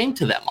job you came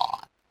to them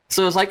on.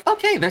 So it was like,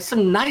 okay, there's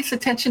some nice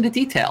attention to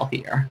detail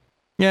here.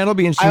 Yeah, it'll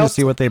be interesting to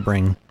see what they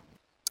bring.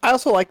 I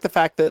also like the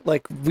fact that,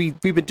 like, we've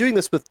been doing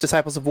this with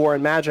Disciples of War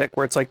and Magic,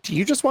 where it's like, do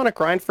you just want to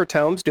grind for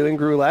tomes doing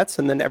grulettes,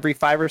 and then every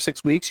 5 or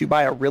 6 weeks you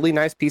buy a really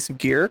nice piece of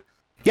gear?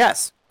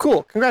 Yes,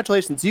 cool,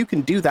 congratulations, you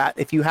can do that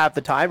if you have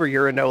the time or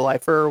you're a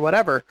no-lifer or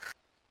whatever.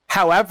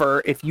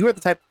 However, if you are the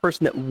type of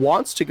person that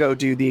wants to go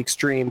do the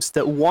extremes,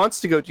 that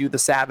wants to go do the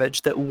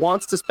savage, that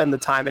wants to spend the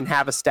time and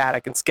have a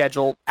static and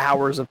schedule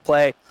hours of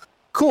play,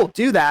 cool,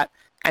 do that,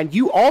 and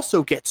you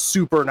also get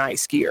super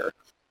nice gear.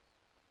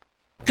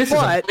 This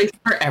is a place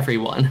for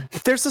everyone.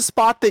 There's a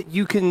spot that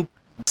you can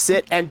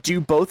sit and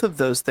do both of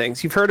those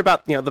things. You've heard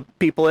about, the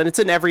people, and it's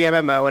in every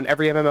MMO, and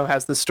every MMO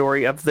has the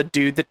story of the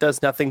dude that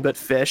does nothing but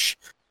fish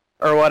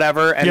or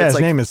whatever. And Yeah, it's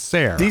his name is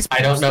Sarah.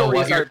 I don't know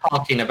what you're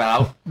talking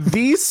about.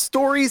 These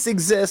stories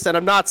exist, and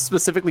I'm not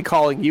specifically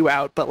calling you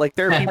out, but like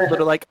there are people that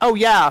are like, oh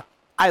yeah,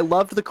 I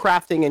loved the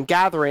crafting and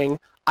gathering.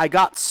 I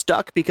got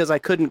stuck because I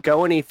couldn't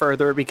go any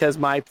further because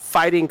my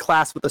fighting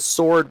class with a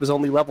sword was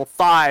only level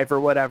 5 or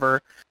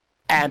whatever.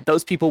 And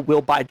those people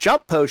will buy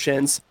jump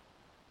potions,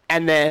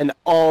 and then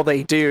all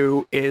they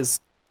do is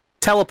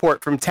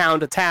teleport from town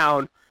to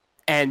town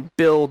and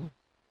build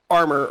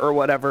armor or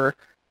whatever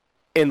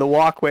in the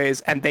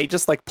walkways, and they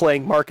just like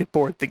playing market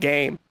board the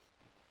game.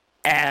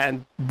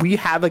 And we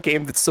have a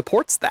game that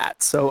supports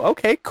that. So,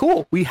 okay,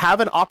 cool. We have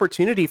an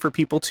opportunity for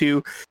people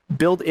to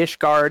build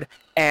Ishgard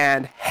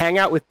and hang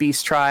out with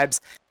beast tribes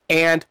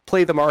and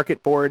play the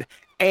market board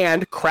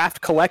and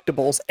craft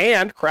collectibles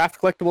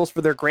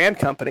for their grand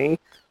company.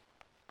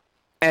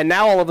 And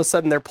now all of a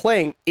sudden they're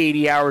playing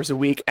 80 hours a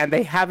week and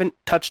they haven't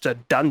touched a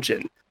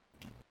dungeon.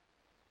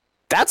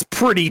 That's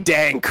pretty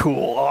dang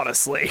cool,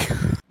 honestly.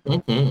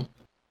 Mm-hmm.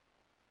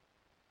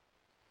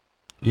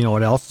 You know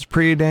what else is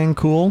pretty dang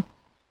cool?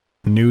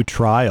 New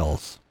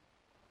trials.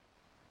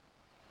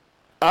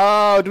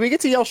 Oh, do we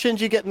get to yell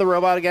Shinji getting the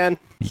robot again?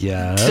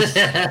 Yes.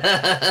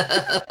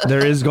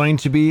 There is going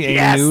to be a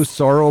Yes! new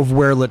Sorrow of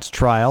Werelitz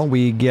trial.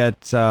 We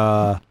get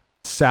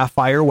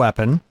Sapphire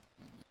Weapon.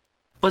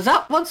 Was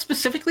that one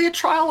specifically a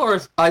trial, or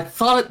I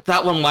thought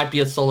that one might be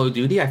a solo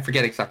duty? I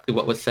forget exactly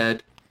what was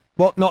said.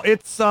 Well, no,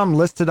 it's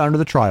listed under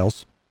the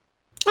trials.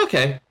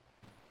 Okay.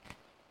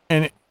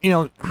 And,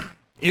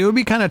 it would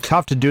be kind of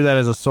tough to do that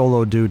as a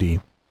solo duty.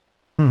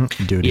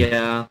 Duty.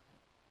 Yeah.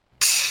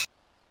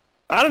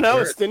 I don't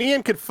know. Sure.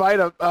 Estinian could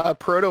fight a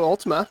Proto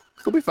Ultima.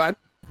 He'll be fine.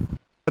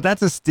 But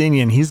that's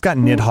Estinian. He's got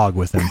Nidhogg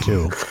with him,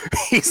 too.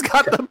 He's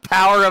got the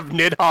power of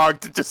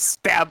Nidhogg to just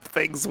stab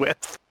things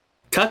with.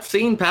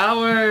 Cutscene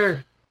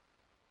power!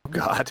 Oh,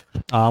 God.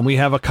 We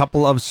have a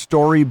couple of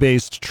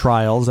story-based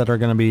trials that are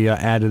going to be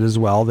added as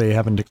well. They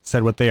haven't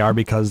said what they are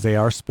because they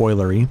are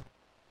spoilery.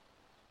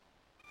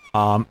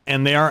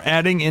 And they are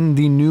adding in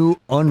the new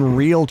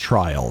Unreal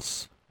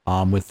trials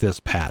with this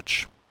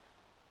patch.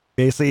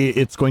 Basically,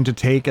 it's going to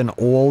take an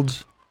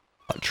old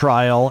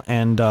trial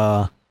and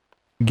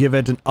give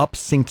it an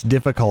up-synced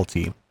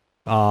difficulty.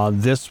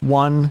 This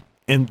one,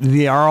 and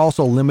they are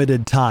also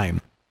limited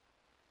time.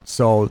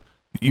 So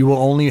you will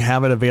only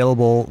have it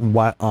available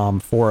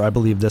for, I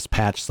believe, this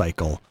patch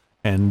cycle.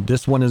 And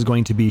this one is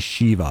going to be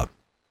Shiva.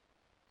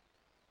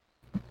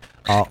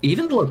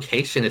 Even the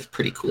location is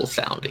pretty cool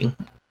sounding.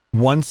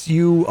 Once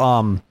you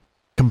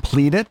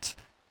complete it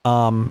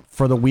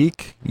for the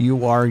week,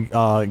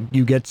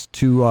 you get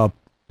to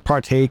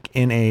partake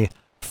in a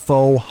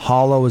Faux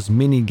Hollows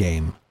mini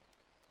game.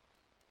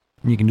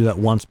 You can do that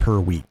once per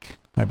week,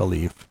 I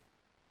believe.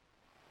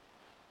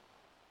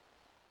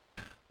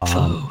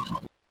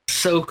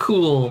 So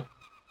cool.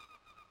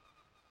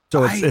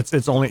 So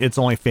it's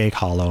only fake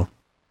hollow.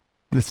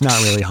 It's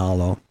not really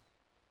hollow.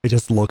 It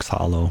just looks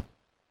hollow.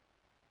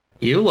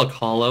 You look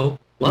hollow.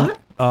 What?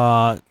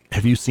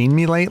 Have you seen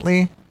me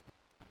lately?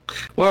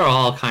 We're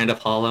all kind of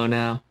hollow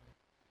now.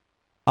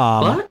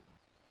 What?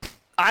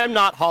 I'm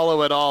not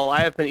hollow at all. I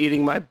have been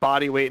eating my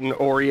body weight in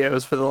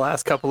Oreos for the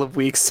last couple of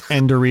weeks.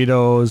 And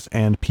Doritos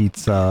and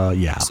pizza,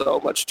 yeah. So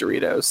much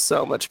Doritos,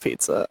 so much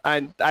pizza.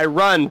 I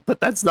run,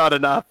 but that's not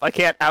enough. I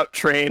can't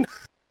out-train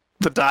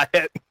the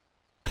diet.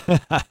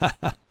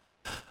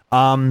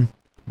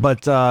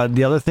 But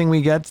the other thing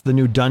we get, the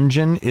new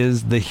dungeon,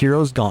 is the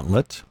Hero's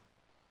Gauntlet.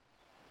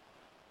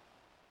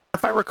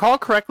 If I recall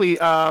correctly,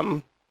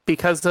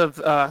 because of,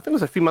 I think it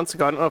was a few months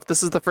ago, I don't know if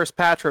this is the first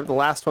patch or if the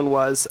last one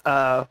was,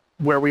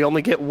 where we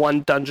only get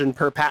one dungeon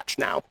per patch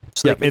now.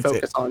 So Yep, they can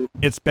focus on...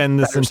 It's been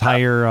this better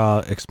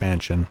entire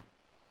expansion.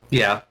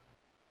 Yeah.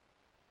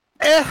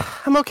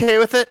 I'm okay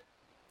with it.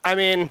 I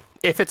mean,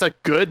 if it's a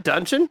good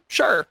dungeon,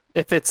 sure.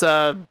 If it's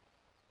a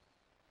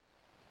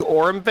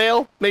Aurum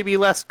Vale, maybe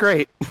less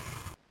great.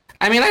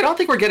 I mean, I don't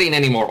think we're getting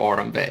any more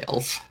Aurum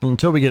Vales.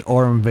 Until we get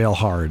Aurum Vale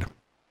Hard.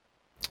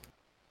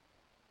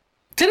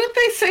 Didn't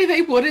they say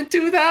they wouldn't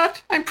do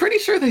that? I'm pretty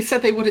sure they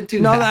said they wouldn't do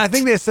that. No, I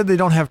think they said they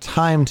don't have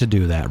time to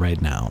do that right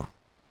now.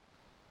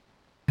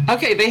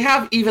 Okay, they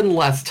have even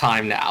less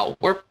time now.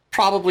 We're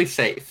probably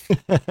safe.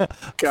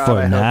 God, For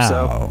I now. hope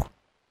so.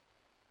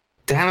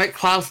 Damn it,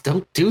 Klaus,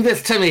 don't do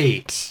this to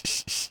me.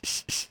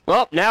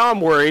 Well, now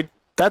I'm worried.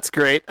 That's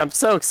great. I'm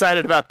so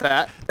excited about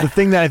that. The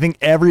thing that I think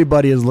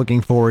everybody is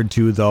looking forward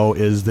to, though,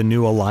 is the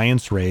new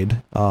Alliance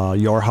raid,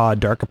 Yorha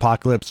Dark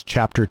Apocalypse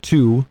Chapter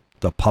 2,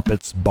 The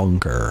Puppet's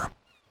Bunker.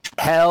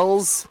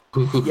 Hells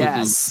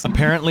yes.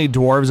 Apparently,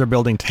 dwarves are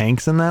building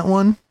tanks in that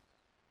one.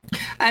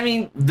 I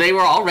mean, they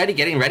were already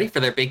getting ready for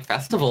their big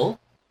festival.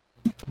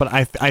 But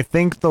I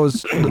think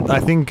those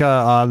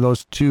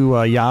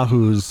two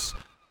yahoos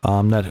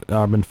that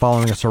have been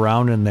following us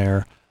around in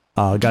there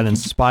got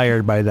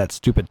inspired by that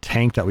stupid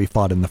tank that we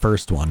fought in the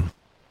first one.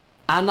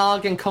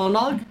 Anog and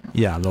Konog?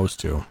 Yeah, those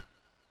two.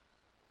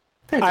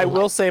 I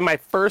will say my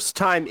first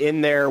time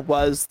in there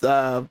was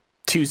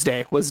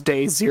Tuesday, was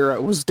day 0,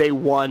 it was day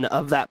 1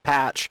 of that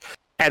patch,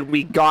 and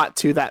we got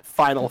to that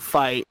final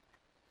fight,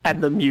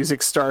 and the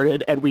music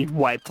started, and we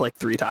wiped like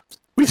 3 times.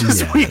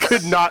 We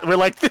could not. We're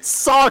like, this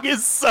song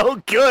is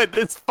so good.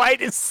 This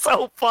fight is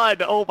so fun.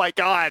 Oh my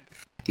god.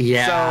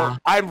 Yeah. So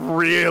I'm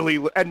really,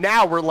 and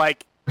now we're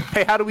like,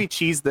 hey, how do we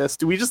cheese this?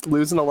 Do we just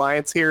lose an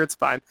alliance here? It's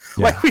fine.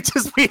 Yeah. Like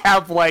we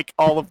have like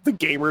all of the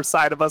gamer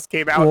side of us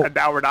came out, Well, and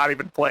now we're not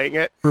even playing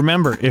it.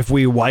 Remember, if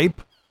we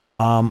wipe,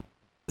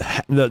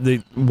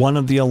 the one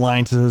of the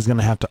alliances is going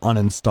to have to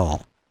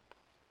uninstall.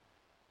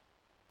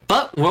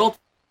 But world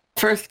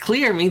first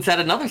clear means that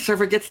another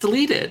server gets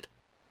deleted.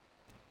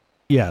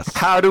 Yes.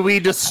 How do we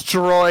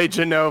destroy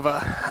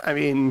Genova? I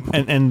mean,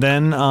 And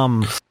then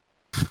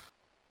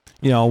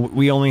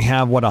we only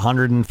have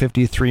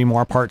 153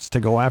 more parts to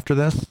go after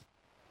this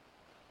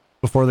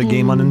before the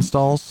game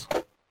uninstalls.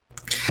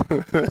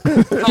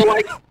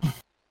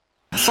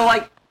 So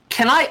like,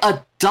 can I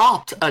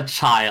adopt a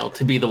child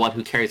to be the one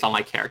who carries on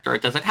my character? Or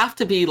does it have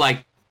to be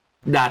like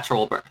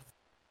natural birth?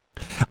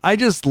 I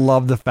just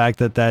love the fact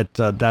that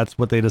that's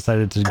what they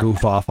decided to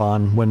goof off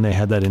on when they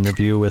had that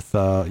interview with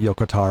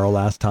Yoko Taro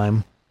last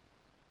time.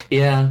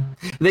 Yeah,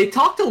 they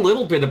talked a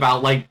little bit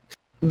about like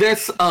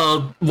this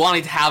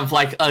wanting to have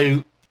like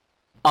a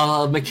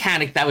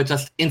mechanic that would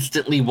just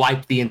instantly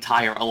wipe the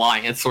entire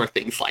alliance or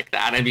things like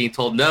that, and being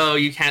told no,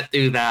 you can't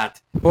do that.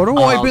 Or to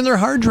wipe in their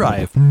hard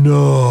drive.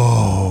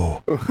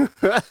 No.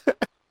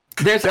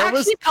 There's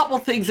actually a couple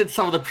things in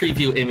some of the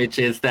preview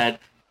images that.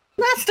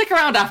 Stick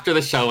around after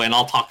the show and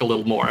I'll talk a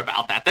little more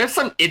about that. There's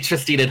some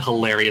interesting and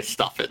hilarious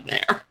stuff in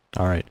there.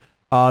 All right.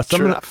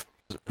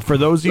 For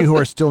those of you who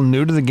are still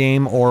new to the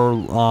game or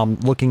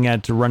looking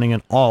at running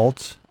an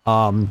alt,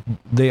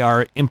 they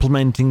are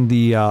implementing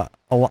the A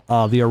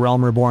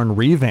Realm Reborn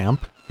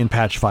revamp in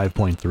patch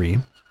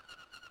 5.3.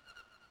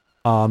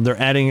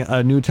 They're adding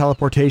a new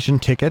teleportation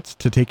ticket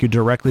to take you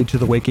directly to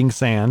the Waking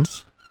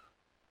Sands.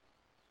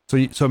 So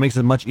it makes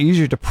it much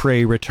easier to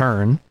pray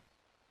return.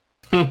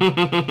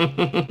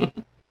 They're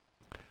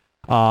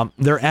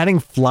adding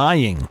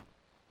flying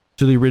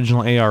to the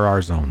original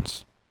ARR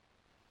zones.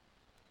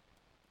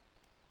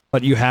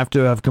 But you have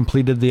to have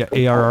completed the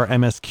ARR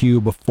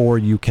MSQ before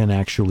you can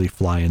actually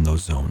fly in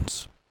those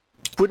zones.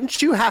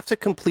 Wouldn't you have to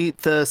complete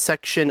the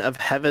section of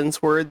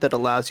Heaven's Word that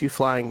allows you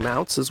flying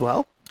mounts as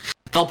well?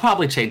 They'll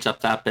probably change up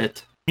that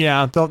bit.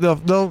 Yeah,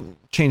 they'll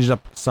change it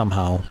up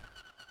somehow.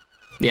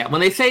 Yeah,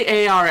 when they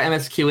say AR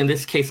MSQ, in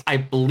this case, I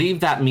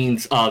believe that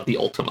means the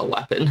Ultima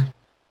weapon.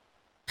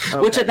 Okay.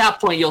 Which at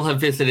that point, you'll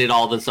have visited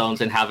all the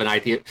zones and have an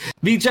idea.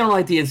 The general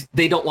idea is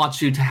they don't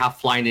want you to have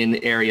flying in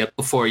the area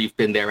before you've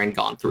been there and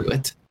gone through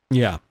it.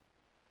 Yeah.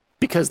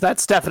 Because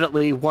that's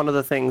definitely one of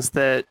the things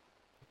that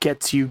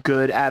gets you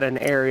good at an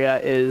area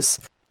is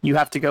you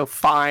have to go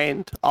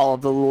find all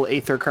of the little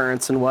aether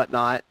currents and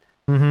whatnot.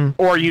 Mm-hmm.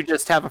 Or you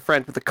just have a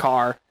friend with a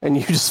car and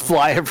you just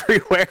fly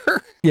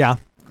everywhere. Yeah.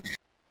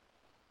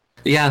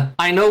 Yeah,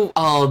 I know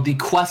the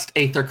quest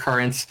aether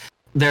currents,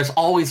 there's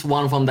always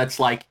one of them that's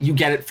like, you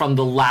get it from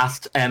the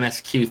last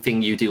MSQ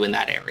thing you do in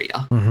that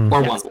area. Mm-hmm.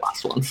 Or one of the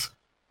last ones.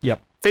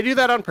 Yep. They do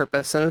that on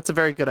purpose, and it's a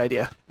very good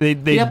idea. They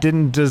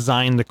didn't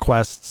design the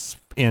quests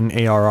in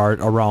ARR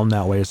around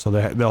that way, so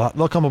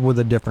they'll come up with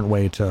a different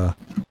way to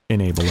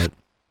enable it.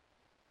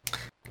 I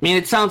mean,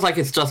 it sounds like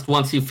it's just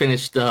once you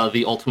finish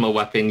the Ultima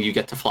weapon, you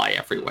get to fly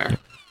everywhere.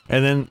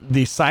 And then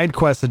the side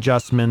quest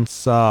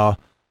adjustments,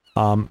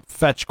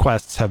 fetch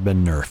quests have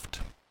been nerfed.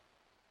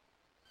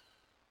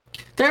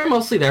 They're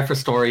mostly there for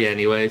story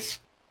anyways.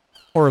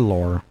 Or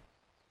lore.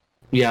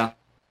 Yeah.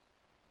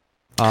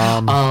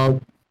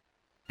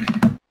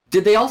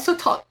 Did they also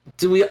talk?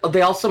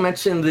 They also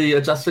mention the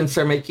adjustments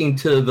they're making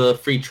to the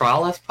free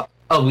trial?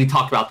 We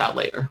talked about that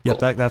later. Yep,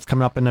 Cool. that's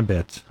coming up in a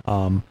bit.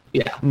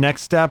 Yeah.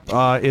 Next step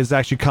is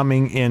actually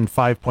coming in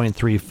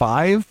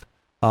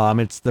 5.35.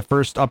 It's the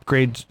first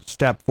upgrade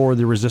step for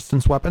the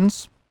resistance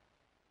weapons.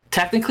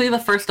 Technically, the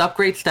first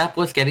upgrade step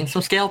was getting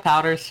some scale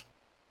powders.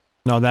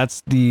 No,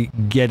 that's the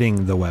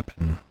getting the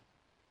weapon.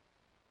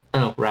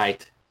 Oh,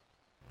 right.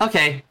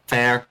 Okay,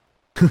 fair.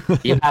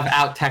 You have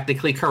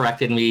out-technically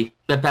corrected me.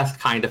 The best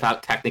kind of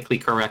out-technically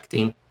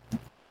correcting.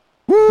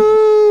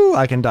 Woo!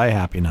 I can die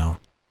happy now.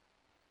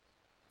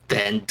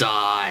 Then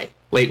die.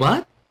 Wait,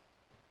 what?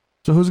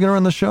 So who's gonna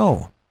run the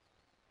show?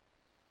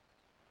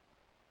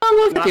 I'm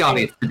looking at the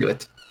audience to do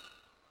it.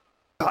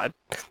 God.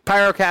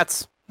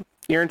 Pyrocats,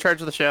 you're in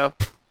charge of the show.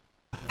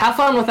 Have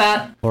fun with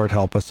that. Lord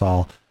help us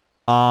all.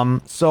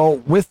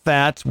 So with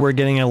that, we're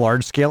getting a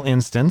large-scale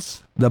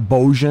instance, the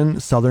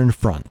Bojin Southern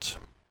Front.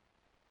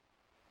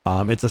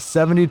 It's a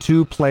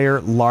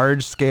 72-player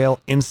large-scale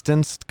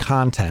instanced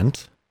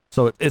content,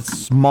 so it's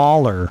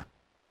smaller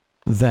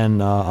than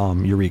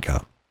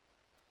Eureka.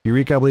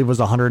 Eureka, I believe, was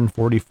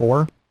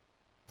 144.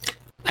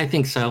 I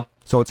think so.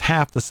 So it's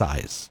half the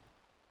size.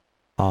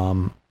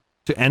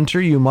 To enter,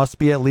 you must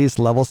be at least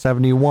level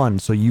 71,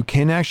 so you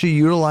can actually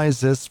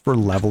utilize this for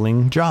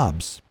leveling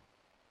jobs.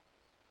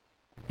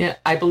 Yeah,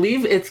 I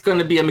believe it's going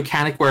to be a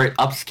mechanic where it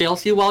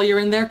upscales you while you're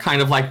in there,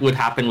 kind of like would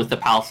happen with the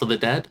Palace of the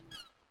Dead.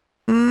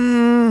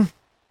 I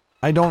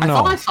don't know. I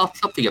thought I saw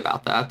something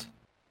about that.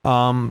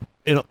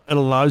 It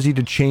allows you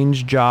to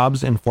change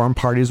jobs and form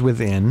parties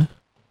within.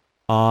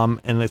 And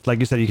it's like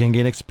you said, you can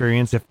gain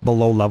experience if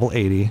below level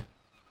 80.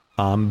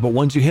 But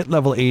once you hit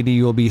level 80,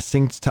 you'll be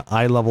synced to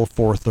eye level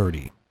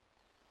 430.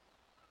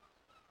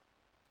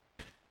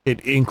 It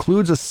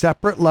includes a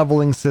separate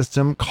leveling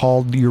system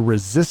called your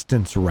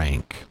resistance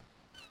rank.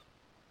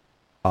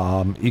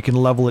 You can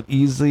level it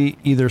easily,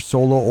 either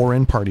solo or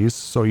in parties,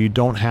 so you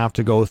don't have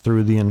to go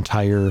through the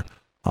entire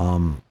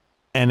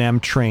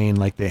NM train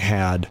like they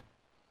had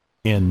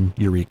in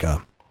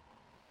Eureka.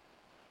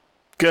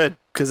 Good,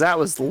 because that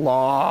was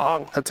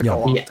long. That took a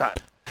long time.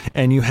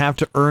 And you have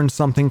to earn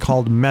something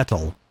called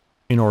metal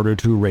in order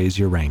to raise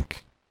your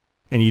rank.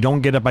 And you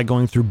don't get it by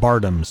going through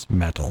Bardam's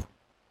metal.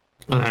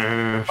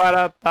 Ba-da-ba-ba-da-ba.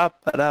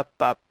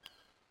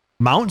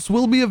 Mounts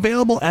will be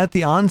available at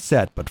the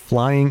onset, but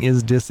flying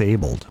is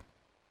disabled.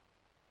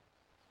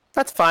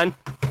 That's fine.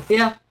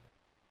 Yeah.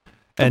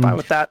 I'm fine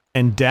with that.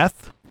 And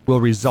death will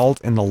result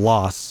in the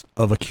loss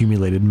of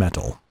accumulated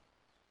metal.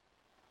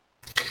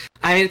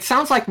 I mean, it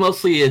sounds like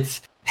mostly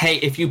it's, hey,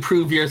 if you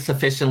prove you're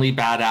sufficiently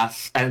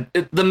badass, and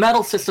the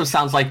metal system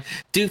sounds like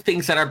do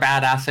things that are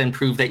badass and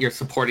prove that you're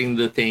supporting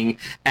the thing,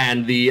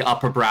 and the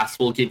upper brass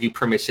will give you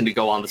permission to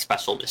go on the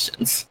special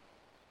missions.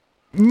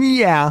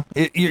 Yeah,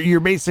 you're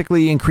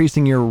basically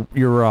increasing your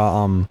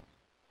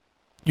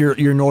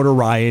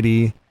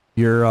notoriety,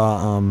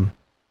 your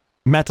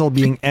metal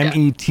being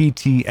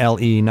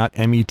METTLE, not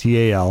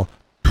METAL.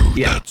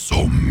 Dude, that's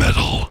so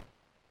metal.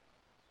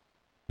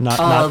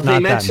 Not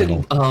that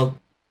metal.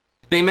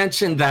 They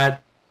mentioned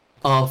that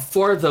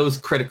for those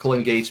critical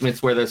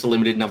engagements where there's a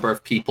limited number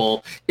of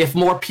people, if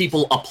more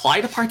people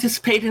apply to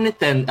participate in it,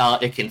 then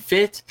it can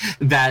fit.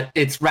 That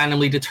it's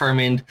randomly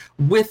determined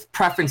with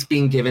preference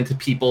being given to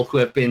people who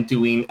have been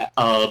doing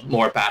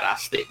more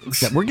badass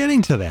things. Yeah, we're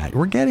getting to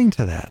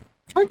that.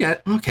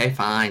 Okay,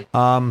 fine.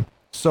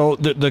 So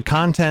the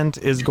content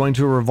is going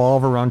to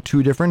revolve around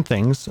two different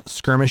things: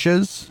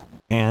 skirmishes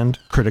and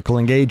critical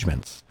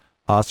engagements.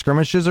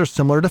 Skirmishes are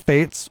similar to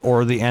Fates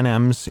or the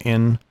NMs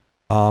in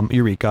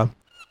Eureka,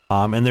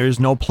 and there is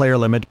no player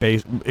limit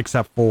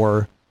except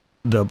for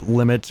the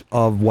limit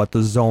of what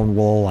the zone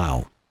will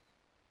allow.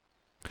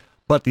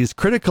 But these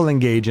critical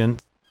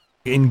engagements,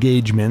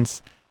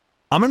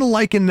 I'm going to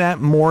liken that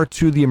more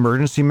to the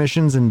emergency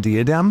missions in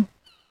Diadem.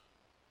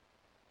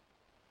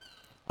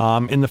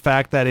 In the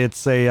fact that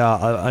it's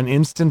an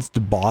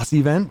instanced boss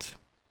event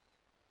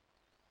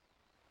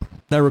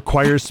that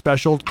requires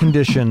special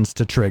conditions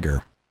to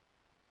trigger.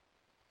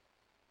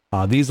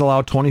 These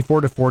allow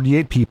 24 to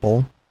 48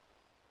 people,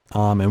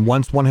 and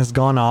once one has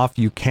gone off,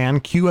 you can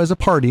queue as a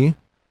party.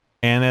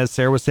 And as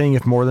Sarah was saying,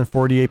 if more than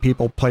 48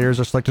 players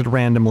are selected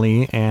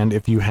randomly, and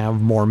if you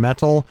have more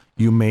metal,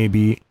 you may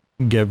be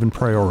given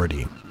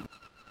priority.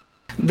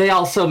 They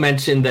also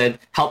mentioned that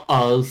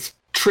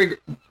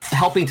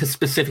helping to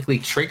specifically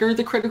trigger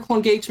the critical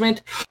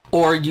engagement,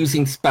 or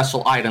using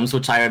special items,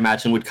 which I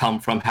imagine would come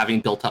from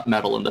having built up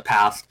metal in the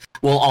past,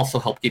 will also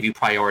help give you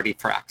priority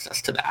for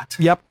access to that.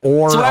 Yep.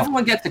 Or so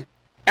everyone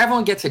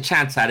gets a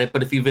chance at it,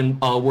 but if you've been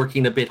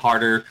working a bit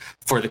harder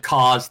for the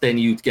cause, then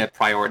you get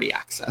priority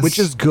access, which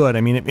is good.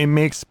 I mean, it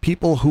makes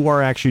people who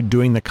are actually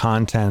doing the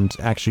content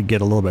actually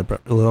get a little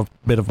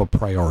bit of a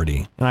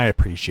priority, and I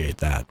appreciate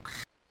that.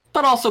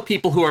 But also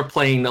people who are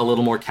playing a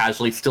little more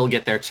casually still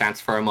get their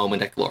chance for a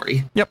moment at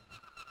glory. Yep.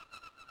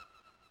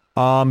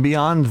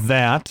 Beyond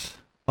that,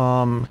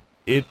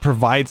 it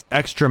provides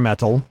extra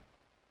metal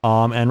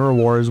and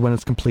rewards when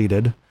it's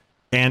completed.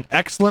 And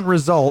excellent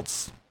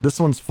results, this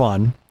one's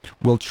fun,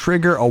 will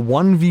trigger a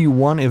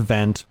 1v1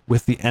 event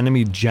with the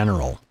enemy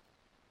general,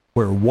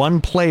 where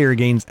one player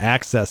gains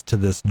access to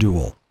this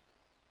duel.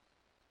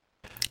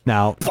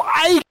 Now,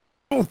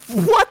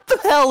 What the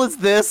hell is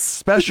this?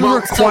 special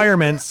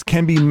requirements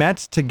can be met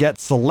to get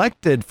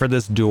selected for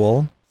this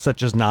duel,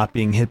 such as not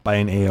being hit by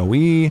an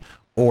AoE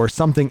or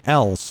something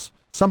else.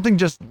 Something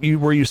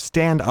where you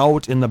stand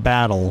out in the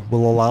battle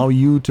will allow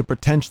you to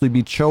potentially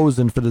be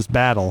chosen for this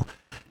battle.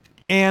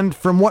 And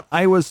from what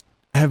I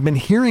have been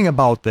hearing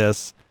about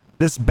this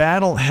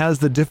battle has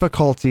the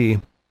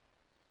difficulty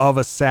of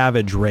a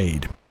savage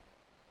raid.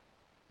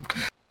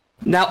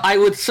 Now, I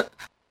would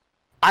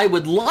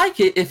like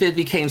it if it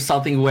became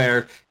something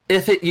where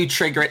if you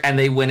trigger it and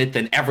they win it,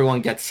 then everyone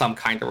gets some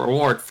kind of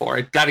reward for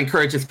it. That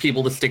encourages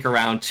people to stick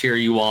around, cheer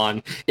you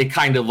on. It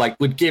kind of like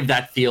would give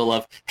that feel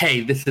of,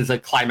 hey, this is a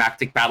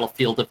climactic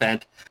battlefield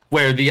event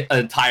where the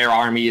entire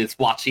army is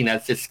watching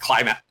as this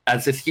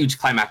huge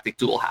climactic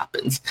duel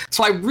happens.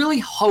 So I really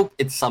hope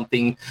it's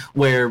something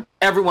where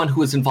everyone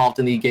who is involved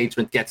in the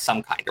engagement gets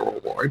some kind of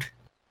reward.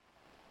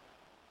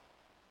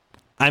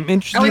 I'm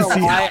interested to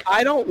see.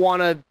 I don't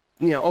want to,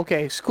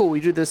 okay, it's cool.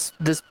 We do this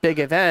big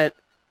event,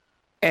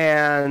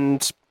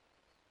 and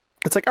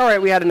it's like, all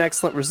right, we had an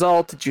excellent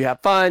result. Did you have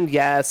fun?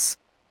 Yes.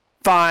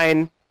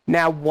 Fine.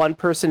 now one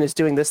person is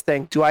doing this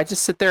thing. Do I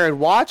just sit there and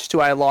watch?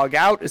 Do I log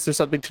out? Is there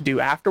something to do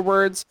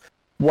afterwards?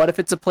 What if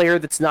it's a player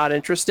that's not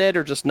interested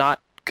or just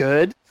not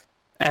good?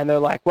 And they're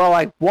like, well,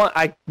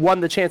 I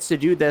won the chance to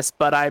do this,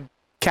 but I'm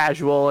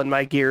casual and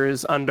my gear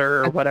is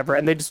under or whatever.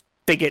 And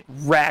they get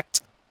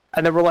wrecked.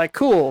 And then we're like,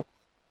 cool,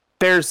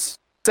 there's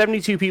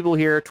 72 people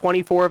here.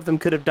 24 of them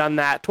could have done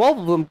that.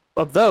 12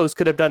 of those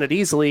could have done it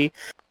easily.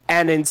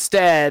 And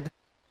instead,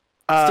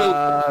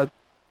 Balls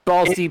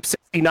Deep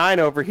 69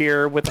 over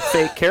here with a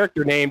fake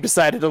character name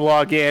decided to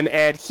log in,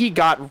 and he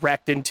got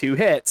wrecked in 2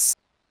 hits.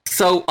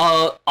 So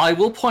I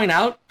will point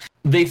out,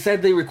 they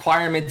said the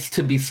requirements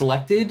to be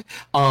selected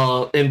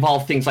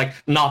involve things like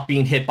not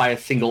being hit by a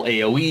single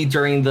AoE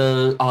during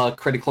the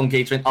critical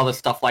engagement, other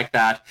stuff like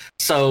that.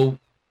 So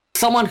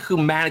someone who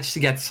managed to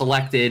get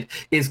selected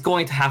is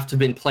going to have to have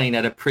been playing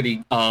at a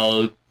pretty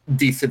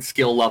decent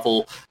skill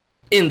level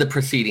in the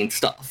preceding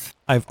stuff.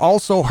 I've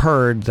also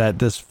heard that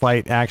this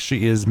fight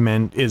actually is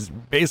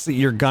basically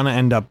you're gonna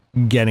end up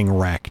getting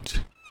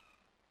wrecked.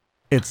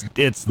 It's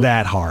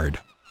that hard.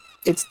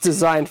 It's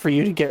designed for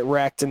you to get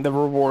wrecked, and the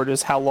reward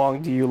is how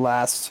long do you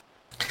last.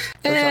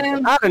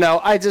 And I don't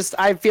know.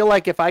 I feel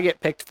like if I get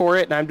picked for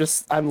it, and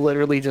I'm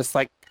literally just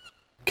like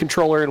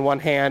controller in one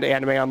hand,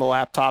 anime on the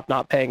laptop,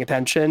 not paying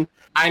attention.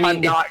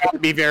 I'm not going to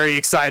be very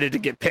excited to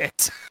get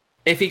picked.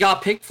 If you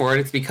got picked for it,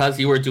 it's because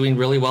you were doing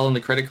really well in the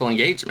critical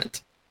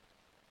engagement.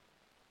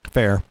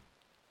 Fair.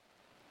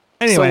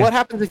 Anyway, so what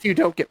happens if you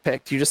don't get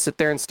picked? You just sit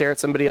there and stare at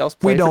somebody else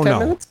play we don't for 10 know.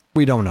 minutes?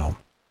 We don't know.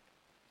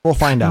 We'll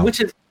find out.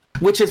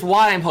 Which is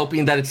why I'm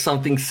hoping that it's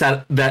something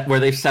where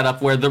they've set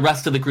up where the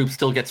rest of the group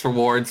still gets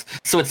rewards.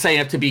 So it's setting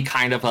up to be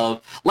kind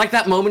of like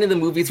that moment in the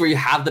movies where you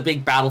have the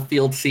big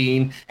battlefield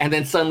scene, and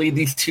then suddenly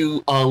these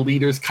two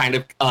leaders kind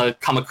of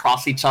come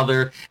across each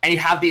other, and you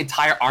have the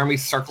entire army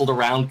circled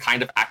around,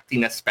 kind of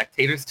acting as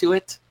spectators to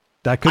it.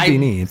 That could be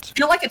neat. I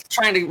feel like it's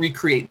trying to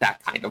recreate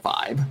that kind of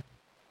vibe.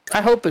 I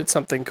hope it's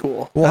something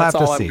cool. We'll That's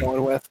have to all see. I'm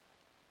going with.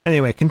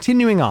 Anyway,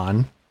 continuing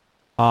on,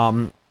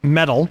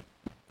 metal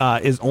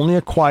is only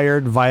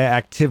acquired via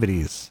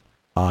activities.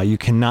 You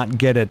cannot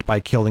get it by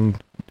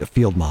killing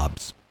field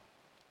mobs.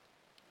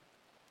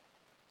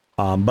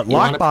 But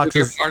lockboxes,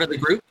 you're part of the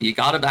group. You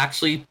got to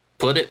actually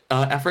put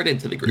effort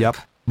into the group. Yep.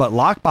 But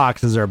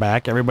lockboxes are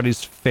back.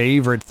 Everybody's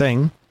favorite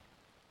thing.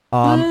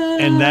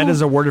 And that is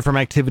awarded from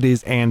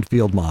activities and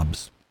field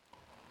mobs.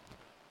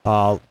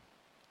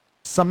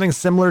 Something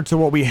similar to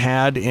what we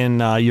had in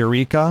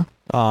Eureka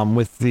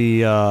with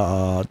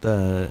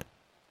the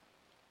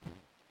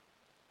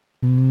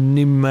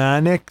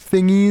mnemonic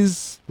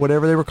thingies,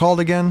 whatever they were called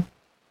again.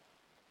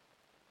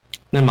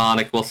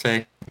 Mnemonic, we'll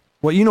say.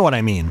 Well, you know what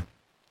I mean.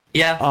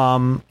 Yeah.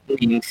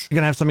 You're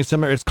gonna have something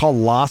similar. It's called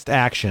Lost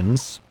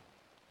Actions.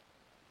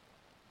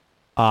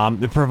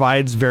 It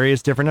provides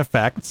various different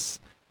effects.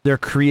 They're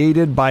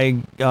created by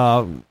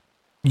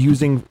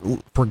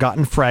using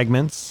forgotten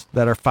fragments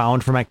that are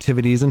found from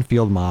activities and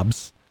field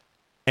mobs,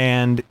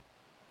 and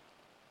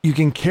you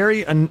can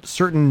carry a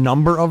certain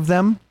number of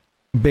them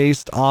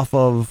based off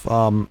of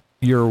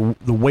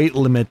the weight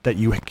limit that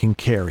you can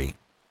carry.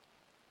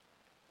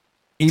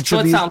 So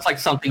it sounds like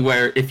something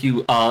where if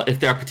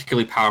they're a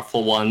particularly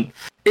powerful one,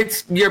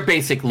 it's your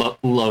basic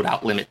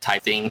loadout limit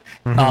type thing.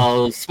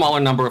 Smaller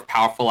number of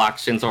powerful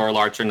actions or a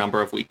larger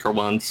number of weaker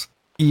ones.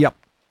 Yep.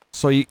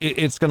 So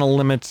it's going to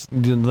limit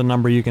the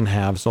number you can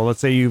have. So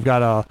let's say you've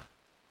got a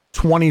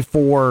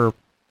 24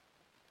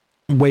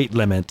 weight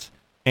limit,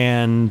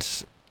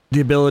 and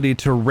the ability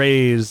to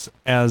raise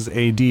as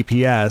a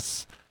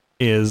DPS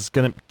is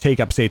going to take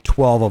up, say,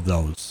 12 of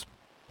those.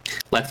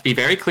 Let's be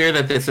very clear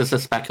that this is a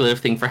speculative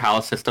thing for how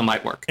a system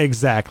might work.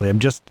 Exactly. I'm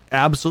just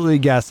absolutely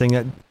guessing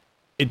it.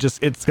 It's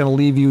going to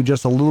leave you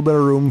just a little bit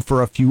of room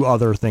for a few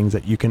other things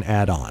that you can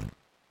add on.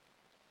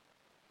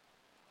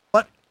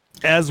 But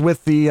as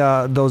with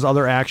the those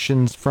other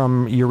actions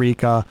from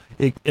Eureka,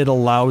 it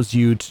allows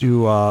you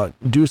to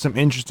do some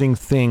interesting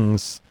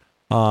things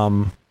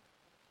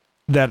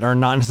that are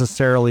not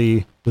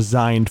necessarily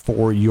designed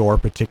for your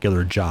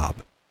particular job.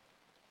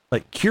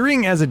 Like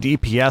curing as a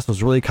DPS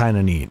was really kind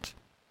of neat.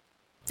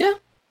 Yeah.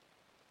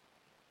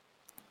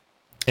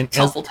 And it's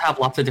helpful to have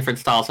lots of different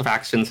styles of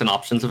actions and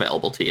options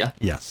available to you.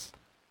 Yes.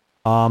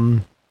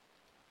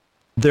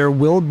 There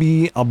will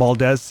be a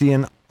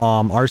Baldesion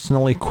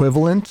Arsenal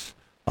equivalent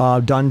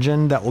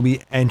dungeon that will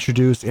be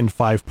introduced in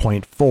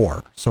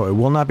 5.4. So it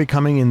will not be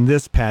coming in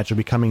this patch, it'll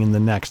be coming in the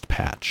next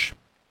patch.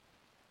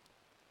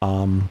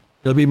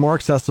 It'll be more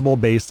accessible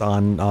based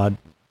on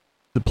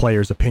the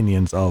players'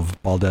 opinions of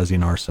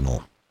Baldesion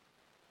Arsenal.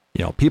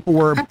 You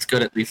know, that's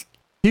good at least.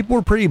 People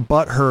were pretty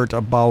butthurt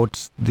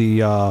about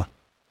the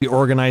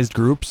organized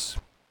groups.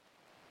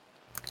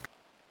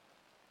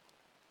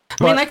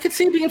 I mean, I could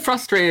see being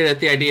frustrated at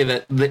the idea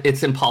that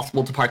it's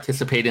impossible to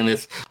participate in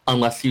this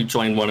unless you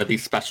join one of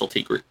these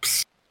specialty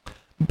groups.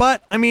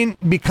 But, I mean,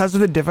 because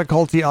of the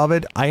difficulty of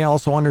it, I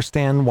also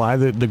understand why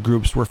the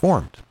groups were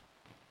formed.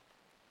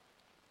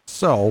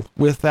 So,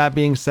 with that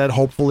being said,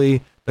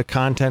 hopefully the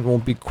content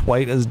won't be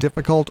quite as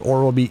difficult,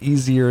 or will be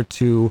easier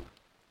to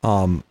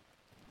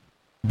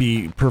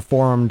be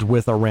performed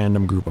with a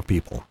random group of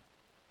people.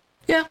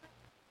 Yeah.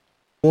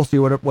 We'll see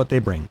what they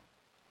bring.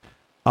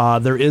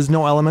 There is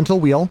no elemental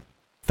wheel,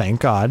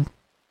 thank God.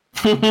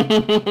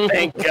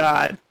 Thank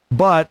God.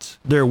 But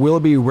there will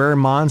be rare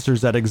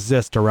monsters that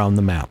exist around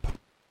the map.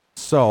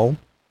 So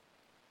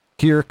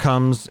here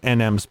comes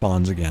NM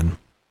spawns again.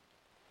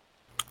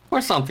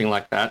 Or something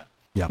like that.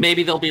 Yeah.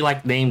 Maybe they'll be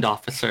like named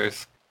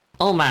officers.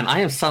 Oh man, I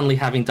am suddenly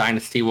having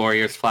Dynasty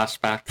Warriors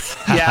flashbacks.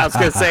 Yeah, I was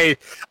gonna say,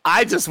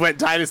 I just went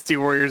Dynasty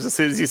Warriors as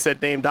soon as you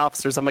said named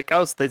officers. I'm like,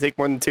 oh, so they take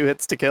more than 2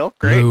 hits to kill?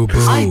 Great. Boo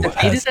I Boo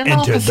defeated has an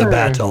entered officer. the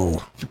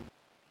battle.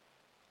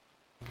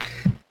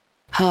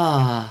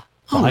 Oh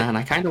Well, man,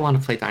 I kind of want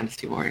to play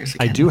Dynasty Warriors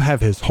I again. do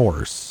have his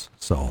horse,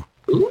 so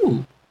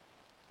Ooh.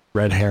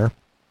 red hair.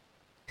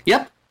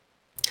 Yep.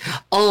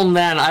 Oh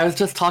man, I was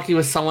just talking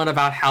with someone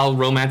about how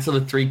Romance of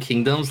the Three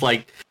Kingdoms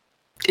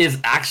is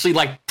actually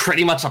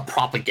pretty much a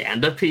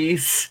propaganda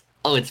piece.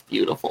 Oh, it's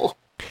beautiful.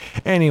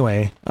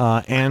 Anyway,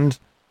 and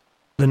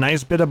the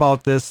nice bit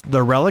about this,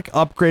 the relic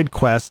upgrade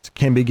quest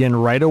can begin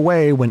right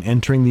away when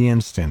entering the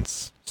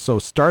instance. So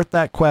start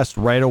that quest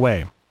right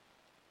away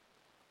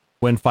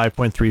when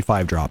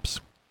 5.35 drops.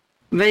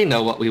 They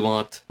know what we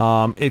want.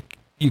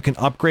 You can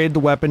upgrade the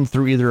weapon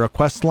through either a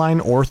quest line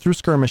or through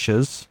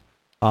skirmishes.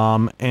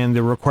 And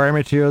the required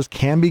materials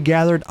can be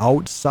gathered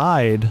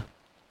outside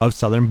of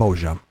Southern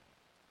Boja.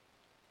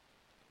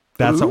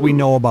 That's what we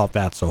know about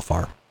that so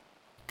far.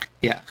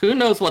 Yeah, who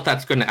knows what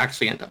that's going to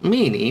actually end up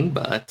meaning,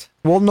 but...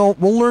 We'll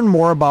learn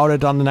more about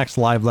it on the next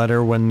live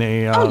letter when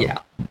they,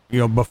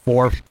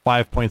 before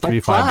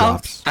 5.35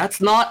 drops.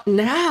 That's not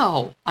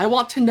now. I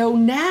want to know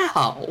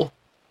now.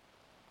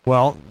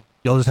 Well,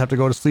 you'll just have to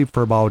go to sleep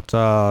for about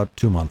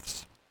 2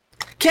 months.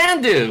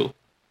 Can do.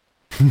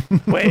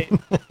 Wait.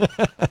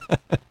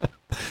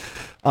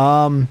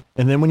 And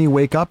then when you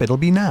wake up, it'll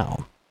be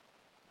now.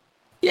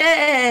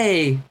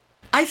 Yay!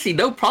 I see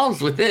no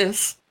problems with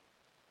this.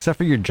 Except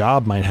for your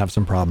job might have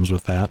some problems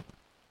with that.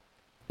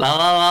 La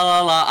la la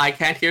la la, I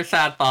can't hear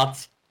sad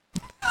thoughts.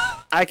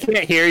 I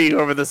can't hear you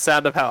over the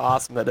sound of how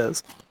awesome it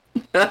is.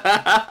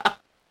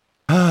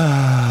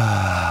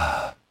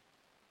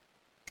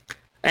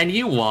 And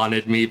you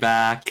wanted me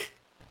back.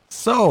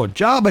 So,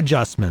 job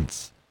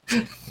adjustments.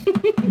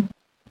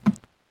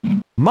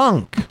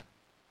 Monk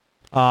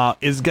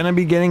is going to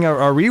be getting a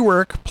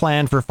rework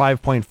planned for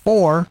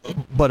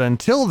 5.4, but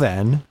until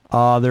then,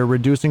 they're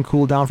reducing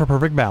cooldown for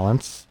perfect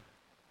balance.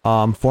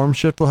 Form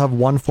shift will have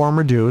 1 form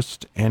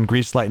reduced, and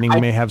grease lightning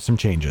may have some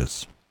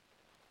changes.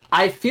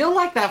 I feel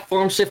like that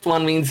form shift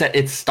one means that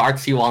it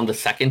starts you on the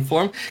second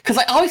form, because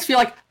I always feel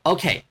like,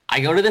 okay, I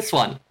go to this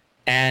one,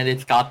 and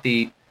it's got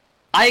the...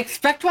 I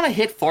expect when I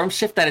hit form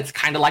shift that it's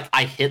kind of like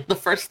I hit the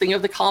first thing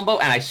of the combo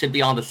and I should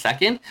be on the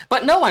second,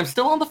 but no, I'm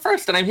still on the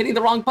first and I'm hitting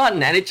the wrong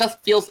button, and it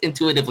just feels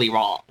intuitively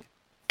wrong.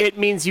 It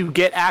means you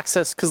get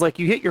access, because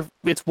you hit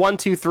it's 1,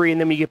 2, 3,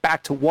 and then when you get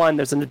back to 1,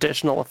 there's an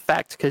additional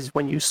effect, because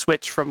when you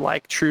switch from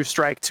True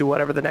Strike to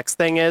whatever the next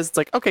thing is, it's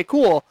like, okay,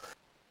 cool.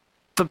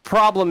 The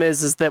problem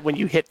is that when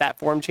you hit that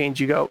form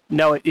change, you go,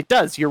 no, it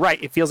does. You're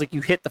right. It feels like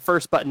you hit the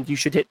first button. You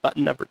should hit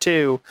button number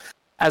 2,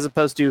 as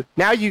opposed to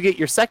now you get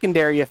your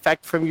secondary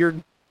effect from your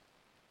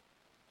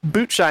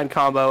boot shine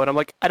combo. And I'm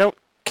like, I don't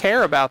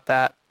care about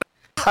that.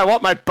 I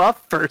want my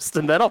buff first,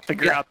 and then I'll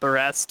figure out the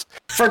rest.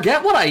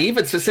 Forget what I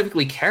even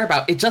specifically care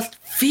about. It just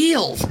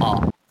feels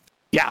off.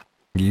 Yeah.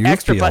 You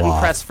Extra feel button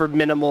off. press for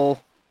minimal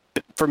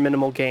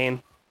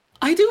gain.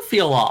 I do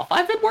feel off.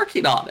 I've been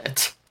working on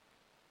it.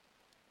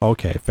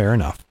 Okay, fair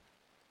enough.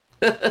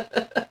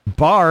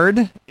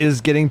 Bard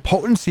is getting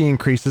potency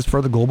increases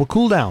for the global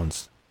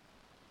cooldowns.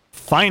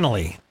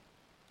 Finally.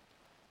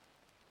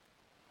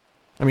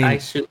 I mean, I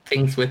shoot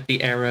things with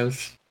the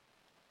arrows.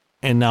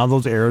 and now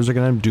those arrows are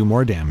going to do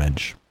more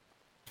damage.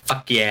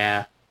 Fuck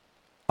yeah.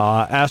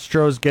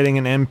 Astro's getting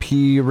an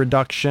MP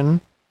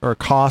reduction, or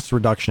cost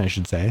reduction, I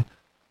should say.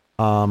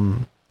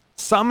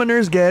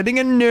 Summoner's getting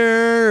a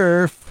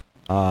nerf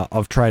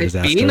of Try It'd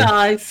Disaster. be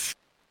nice.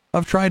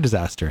 Of Try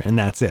Disaster, and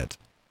that's it.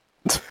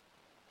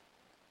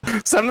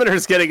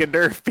 Summoner's getting a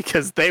nerf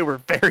because they were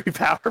very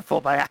powerful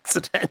by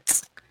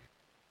accident.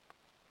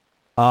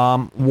 It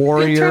turns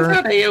Warrior.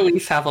 out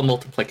AoEs have a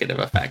multiplicative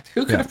effect.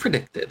 Who could have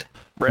predicted?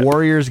 Rip.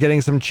 Warrior's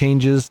getting some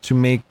changes to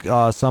make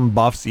some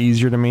buffs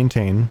easier to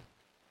maintain.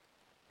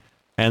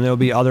 And there'll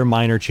be other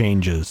minor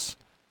changes.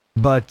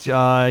 But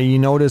you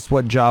notice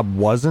what job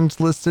wasn't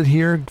listed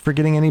here for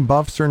getting any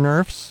buffs or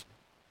nerfs?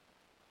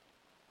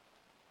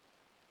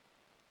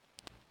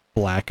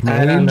 Black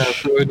Mage. I don't know.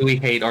 Who do we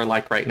hate or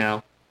like right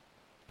now?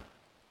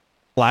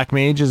 Black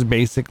Mage is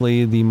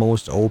basically the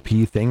most OP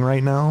thing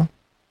right now.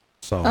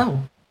 So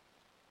Oh.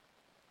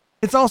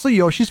 it's also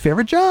Yoshi's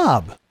favorite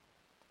job.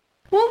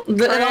 Well,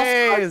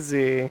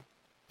 Crazy.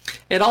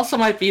 it also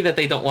might be that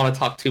they don't want to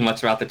talk too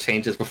much about the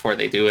changes before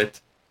they do it.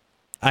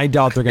 I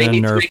doubt they're They going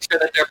to need to nerf. make sure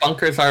that their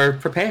bunkers are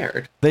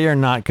prepared. They are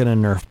not going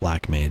to nerf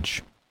Black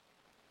Mage.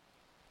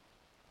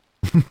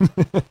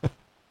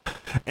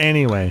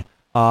 Anyway,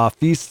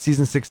 Feast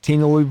Season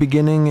 16 will be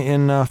beginning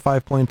in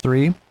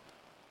 5.3.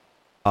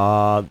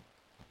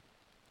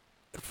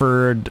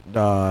 for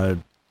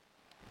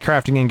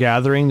crafting and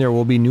gathering, there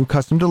will be new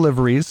custom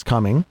deliveries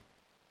coming.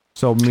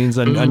 So it means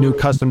a new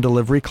custom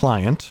delivery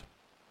client.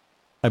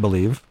 I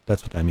believe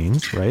that's what that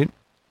means, right?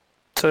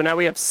 So now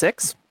we have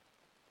 6?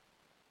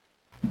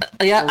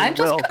 Yeah, I'm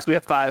just... because we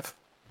have 5.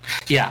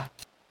 Yeah.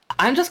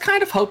 I'm just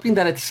kind of hoping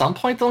that at some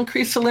point they'll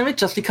increase the limit,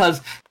 just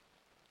because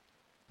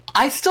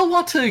I still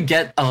want to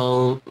get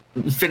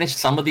finish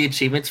some of the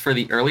achievements for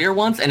the earlier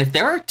ones, and if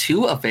there are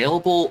 2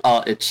 available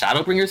at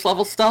Shadowbringers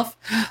level stuff,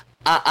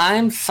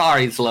 I'm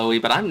sorry,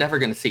 Zloey, but I'm never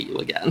going to see you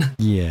again.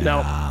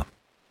 Yeah.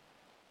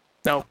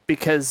 No,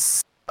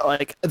 because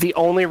like the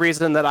only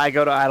reason that I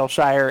go to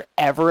Idleshire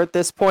ever at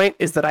this point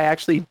is that I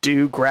actually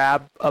do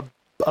grab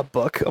a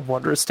book of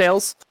Wondrous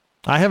Tales.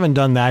 I haven't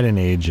done that in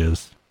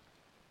ages.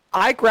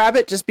 I grab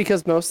it just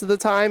because most of the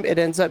time it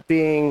ends up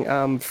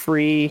being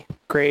free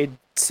grade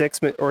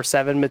 6 or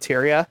 7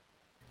 materia.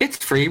 It's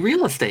free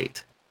real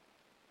estate.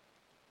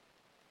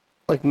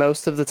 Like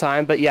most of the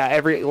time, but yeah,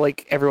 every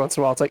once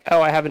in a while it's like,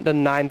 oh, I haven't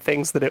done 9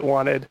 things that it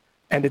wanted,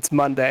 and it's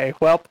Monday.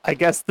 Well, I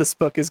guess this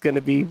book is going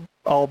to be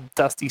all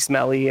dusty,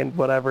 smelly, and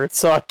whatever.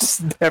 So I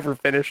just never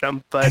finish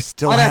them. But I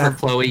still whatever, have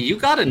Chloe. You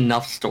got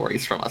enough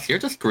stories from us. You're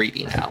just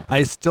greedy now.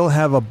 I still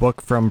have a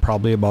book from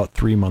probably about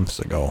 3 months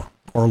ago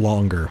or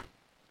longer.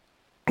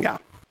 yeah,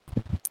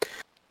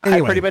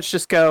 Anyway. I pretty much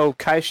just go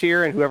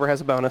Kaishir and whoever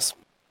has a bonus.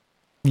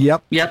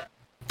 Yep. Yep,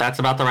 that's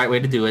about the right way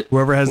to do it.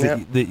 Whoever has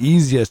Yep. the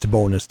easiest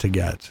bonus to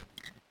get.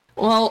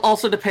 Well,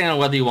 also depending on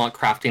whether you want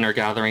crafting or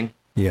gathering.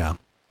 Yeah.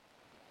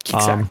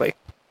 Exactly.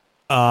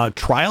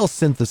 Trial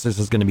synthesis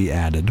is going to be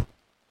added.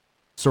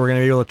 So we're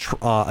going to be able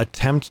to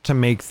attempt to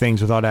make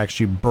things without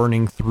actually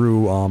burning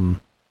through,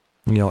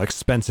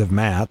 expensive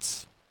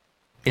mats.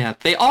 Yeah,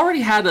 they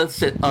already had a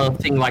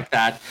thing like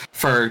that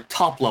for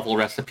top level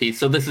recipes,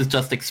 so this is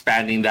just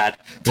expanding that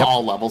to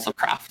all levels of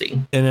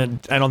crafting. And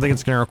I don't think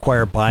it's going to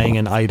require buying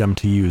an item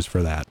to use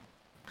for that.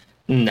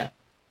 No.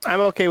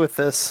 I'm okay with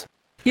this.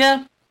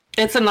 Yeah,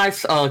 it's a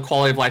nice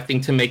quality of life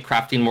thing to make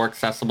crafting more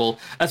accessible,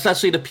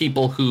 especially to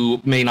people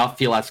who may not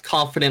feel as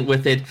confident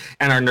with it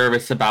and are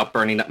nervous about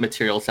burning up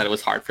materials that it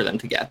was hard for them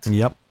to get.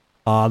 Yep.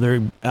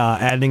 They're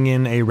adding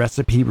in a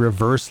recipe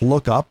reverse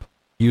lookup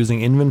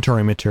using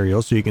inventory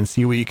materials so you can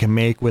see what you can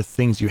make with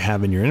things you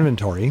have in your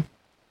inventory.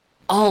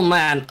 Oh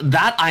man,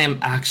 that I am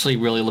actually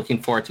really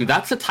looking forward to.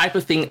 That's the type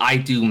of thing I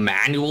do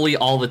manually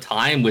all the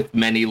time with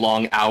many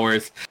long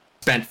hours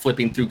spent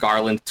flipping through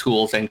Garland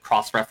tools and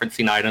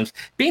cross-referencing items.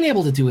 Being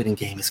able to do it in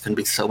game is going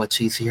to be so much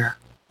easier.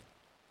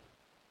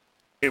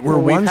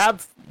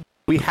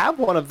 We have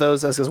one of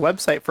those as his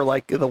website for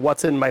like the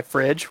what's in my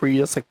fridge, where you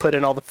just like put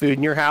in all the food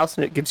in your house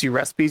and it gives you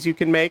recipes you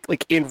can make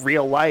like in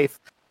real life.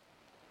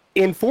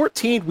 In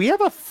 14, we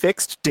have a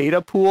fixed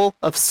data pool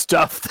of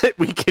stuff that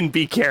we can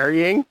be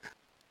carrying.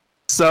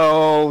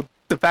 So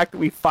the fact that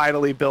we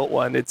finally built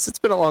one, it's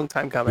been a long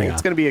time coming. Yeah.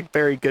 It's going to be a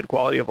very good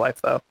quality of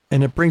life, though.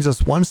 And it brings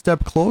us one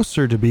step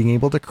closer to being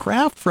able to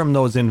craft from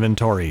those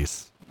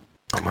inventories.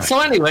 So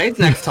anyways,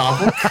 next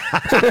topic.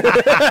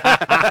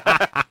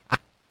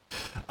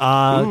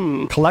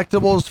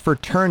 Collectibles for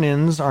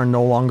turn-ins are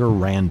no longer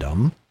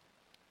random.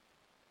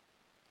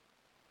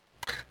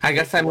 I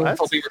guess that means What?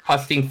 we'll be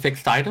requesting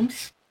fixed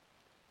items.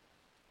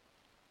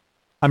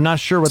 I'm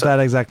not sure what that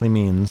exactly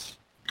means.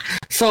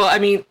 So, I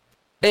mean,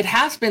 it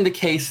has been the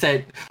case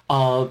that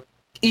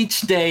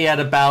each day at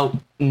about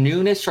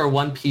noonish or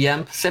 1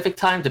 p.m. Pacific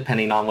time,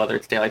 depending on whether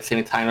it's daylight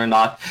saving time or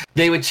not,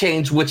 they would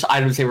change which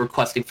items they were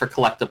requesting for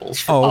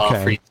collectibles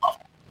for each level.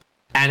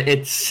 And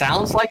it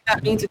sounds like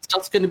that means it's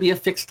just going to be a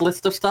fixed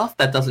list of stuff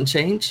that doesn't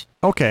change.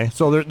 Okay,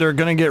 so they're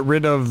going to get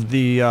rid of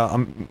the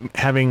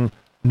having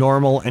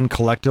normal and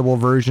collectible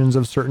versions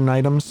of certain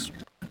items?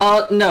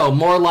 No,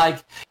 more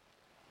like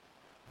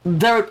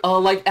there.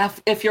 Like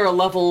if you're a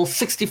level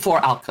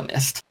 64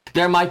 alchemist,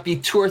 there might be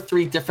 2 or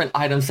 3 different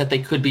items that they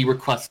could be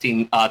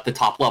requesting at the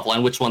top level,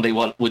 and which one they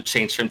want would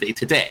change from day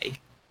to day.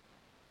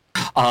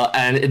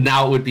 And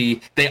now it would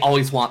be they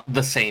always want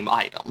the same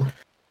item.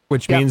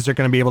 Which means they're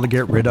going to be able to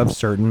get rid of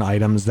certain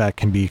items that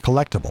can be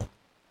collectible.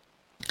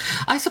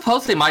 I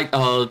suppose they might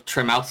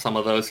trim out some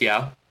of those,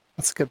 yeah.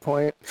 That's a good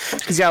point.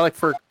 Because, yeah, like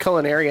for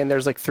Culinarian,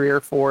 there's like 3 or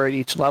 4 at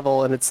each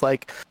level, and it's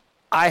like,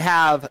 I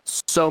have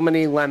so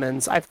many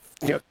lemons. I've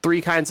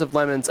 3 kinds of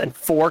lemons and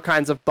 4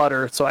 kinds of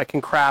butter, so I can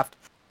craft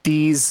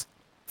these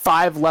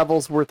 5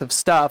 levels worth of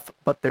stuff,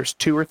 but there's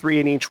 2 or 3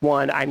 in each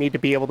one. I need to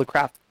be able to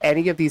craft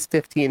any of these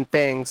 15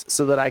 things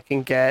so that I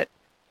can get...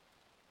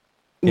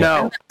 Yeah.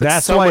 No,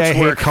 That's so why much I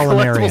hate work.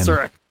 Culinarian. Collectibles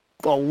are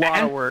a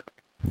lot of work.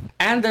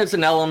 And there's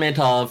an element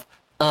of,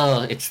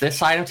 it's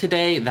this item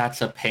today,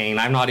 that's a pain.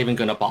 I'm not even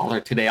going to bother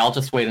today. I'll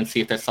just wait and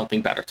see if there's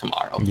something better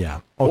tomorrow.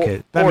 Yeah,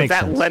 okay, Or makes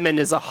that sense. lemon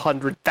is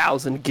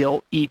 100,000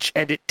 gil each,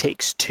 and it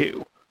takes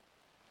 2.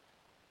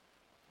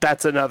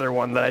 That's another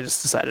one that I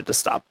just decided to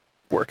stop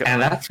working on.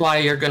 And that's why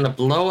you're going to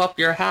blow up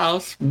your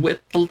house with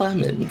the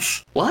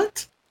lemons.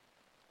 What?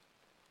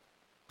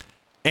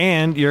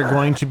 And you're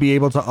going to be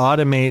able to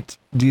automate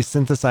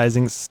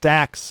desynthesizing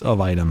stacks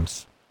of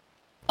items.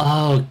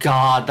 Oh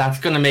god, that's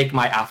gonna make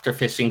my after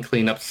fishing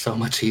cleanup so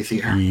much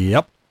easier.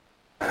 Yep.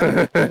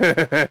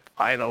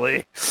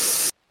 Finally.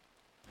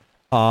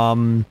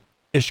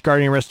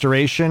 Ishgardian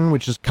Restoration,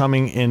 which is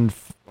coming in,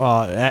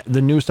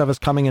 the new stuff is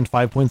coming in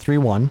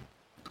 5.31.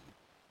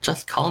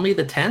 Just call me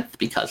the 10th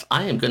because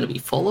I am gonna be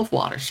full of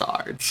water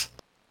shards.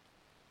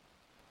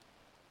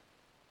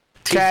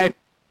 Okay.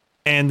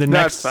 And the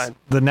That's fine.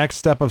 next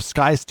step of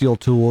Skysteel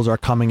tools are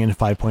coming in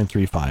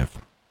 5.35.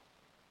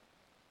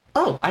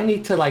 Oh, I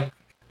need to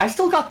I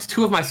still got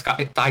 2 of my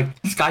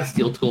sky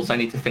steel tools I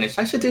need to finish.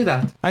 I should do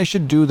that. I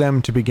should do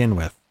them to begin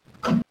with.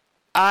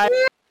 I'm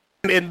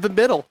in the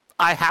middle.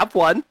 I have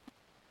one.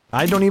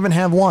 I don't even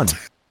have one.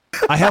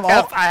 I have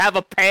all. I have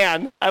a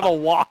pan. I have a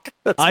wok.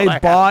 That's what I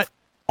bought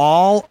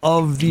all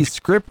of the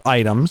script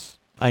items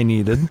I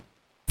needed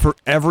for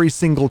every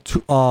single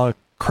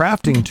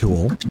crafting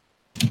tool,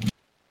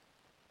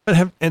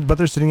 but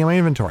they're sitting in my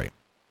inventory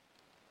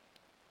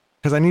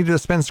because I needed to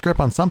spend script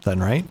on something,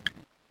 right?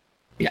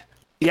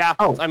 Yeah.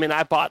 Oh, I mean,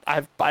 I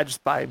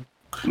just buy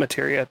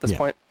materia at this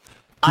point.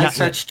 I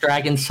searched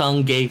Dragon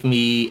Song, gave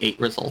me 8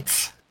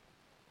 results.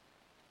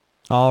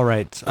 All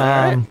right.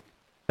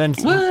 Then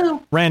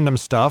some random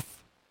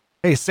stuff.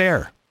 Hey,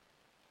 Sarah.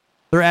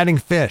 They're adding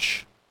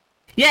fish.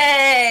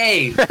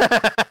 Yay!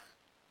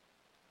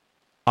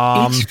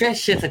 Each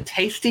fish is a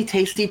tasty,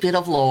 tasty bit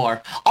of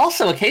lore.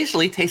 Also,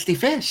 occasionally, tasty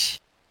fish.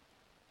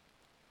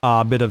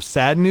 A bit of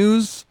sad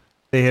news.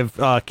 They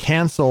have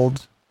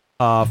canceled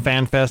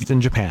FanFest in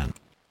Japan.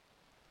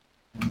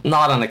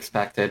 Not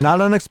unexpected.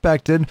 Not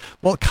unexpected.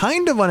 Well,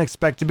 kind of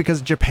unexpected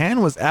because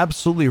Japan was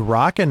absolutely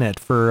rocking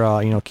it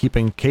for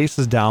keeping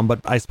cases down.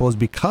 But I suppose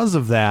because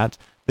of that,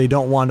 they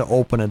don't want to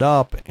open it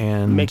up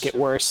and make it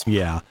worse.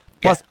 Yeah.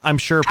 Plus, I'm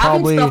sure Having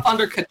probably stuff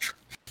under control.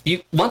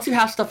 Once you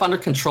have stuff under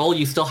control,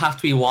 you still have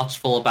to be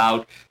watchful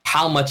about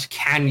how much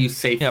can you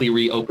safely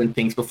reopen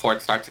things before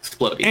it starts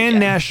exploding. And again.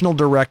 national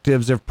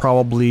directives have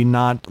probably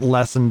not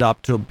lessened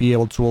up to be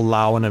able to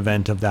allow an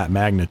event of that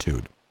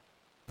magnitude.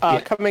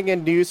 Coming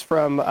in news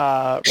from Ruby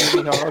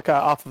Noroka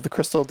off of the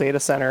Crystal Data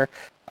Center.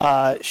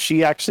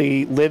 She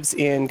actually lives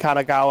in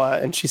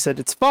Kanagawa, and she said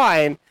it's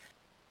fine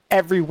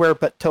everywhere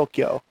but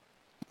Tokyo.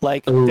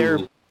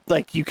 They're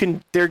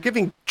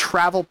giving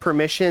travel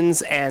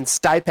permissions and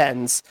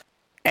stipends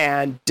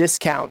and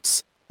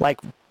discounts.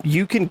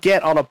 You can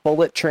get on a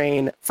bullet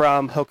train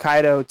from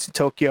Hokkaido to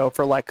Tokyo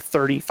for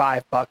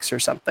 $35 or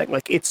something.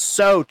 It's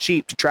so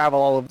cheap to travel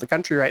all over the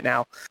country right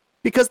now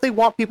because they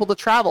want people to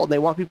travel and they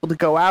want people to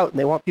go out and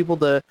they want people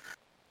to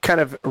kind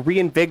of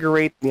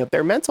reinvigorate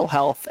their mental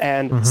health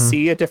and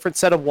see a different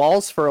set of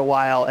walls for a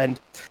while. And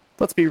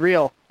let's be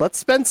real, let's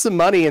spend some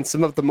money in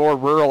some of the more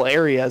rural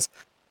areas.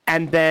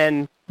 And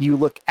then you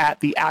look at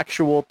the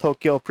actual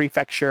Tokyo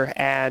prefecture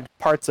and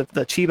parts of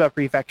the Chiba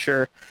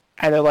prefecture,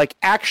 and they're like,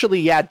 actually,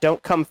 yeah,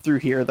 don't come through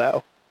here,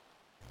 though.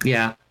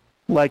 Yeah.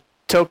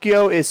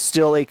 Tokyo is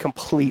still a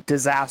complete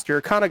disaster.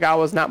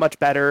 Kanagawa's not much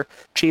better.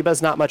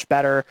 Chiba's not much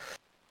better.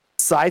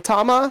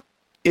 Saitama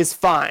is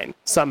fine,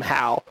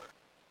 somehow.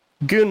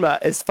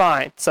 Gunma is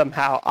fine,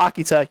 somehow.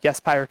 Akita, yes,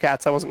 Pirate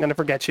Cats, I wasn't going to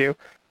forget you.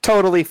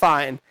 Totally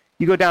fine.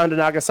 You go down to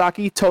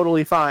Nagasaki,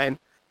 totally fine.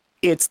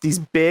 It's these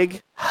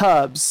big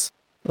hubs.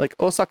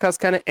 Osaka's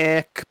kind of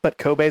but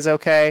Kobe's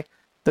okay.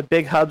 The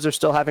big hubs are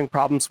still having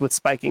problems with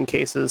spiking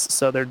cases,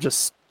 so they're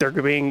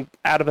being,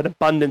 out of an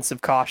abundance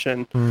of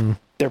caution,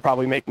 they're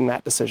probably making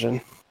that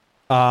decision.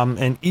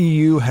 And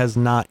EU has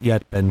not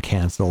yet been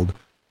canceled.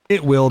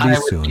 It will be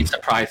soon. I would be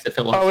surprised if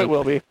it was. Oh, it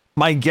will be.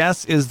 My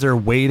guess is they're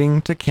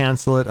waiting to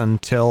cancel it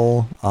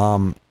until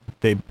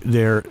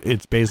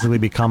it's basically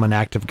become an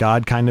act of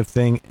God kind of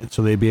thing,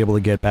 so they'd be able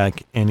to get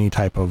back any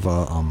type of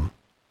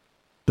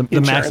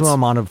the maximum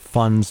amount of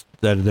funds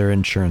that their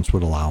insurance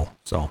would allow.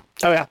 So.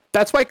 Oh yeah,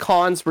 that's why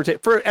cons were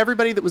for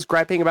everybody that was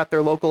griping about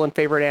their local and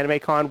favorite anime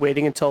con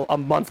waiting until a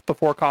month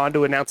before con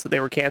to announce that they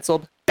were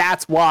canceled.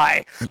 That's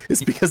why.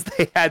 It's because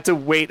they had to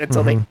wait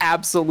until they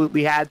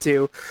absolutely had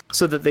to,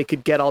 so that they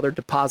could get all their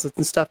deposits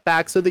and stuff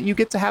back, so that you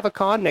get to have a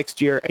con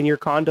next year and your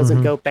con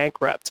doesn't go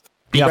bankrupt.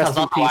 Rest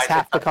in peace,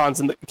 half the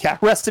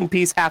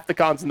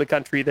cons in the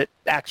country that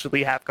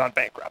actually have gone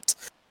bankrupt.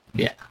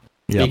 Yeah.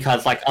 Yep.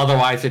 Because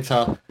otherwise it's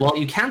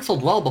you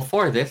canceled well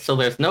before this, so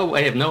there's no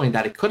way of knowing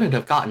that it couldn't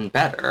have gotten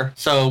better.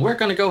 So we're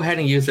going to go ahead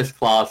and use this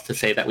clause to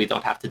say that we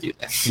don't have to do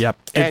this. Yep.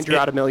 And you're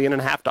out $1.5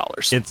 million.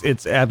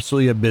 It's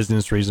absolutely a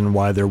business reason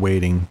why they're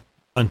waiting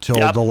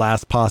until the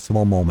last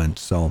possible moment.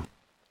 So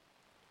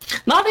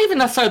not even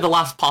necessarily the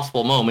last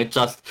possible moment,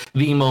 just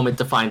the moment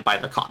defined by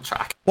the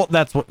contract. Well,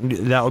 that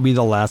would be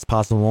the last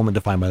possible moment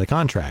defined by the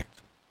contract.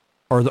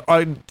 Or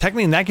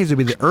technically, in that case, it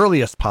would be the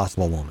earliest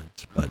possible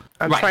moment. But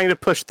I'm trying to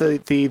push the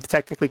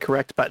technically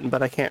correct button,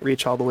 but I can't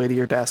reach all the way to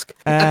your desk.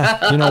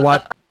 You know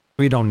what?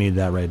 We don't need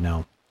that right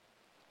now.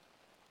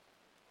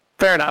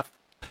 Fair enough.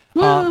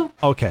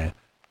 Okay.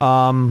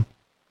 And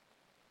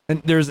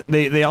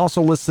they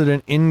also listed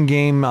an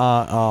in-game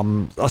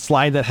a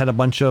slide that had a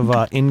bunch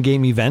of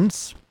in-game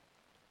events.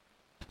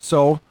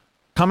 So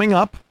coming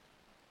up,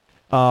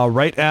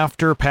 Right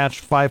after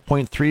patch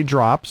 5.3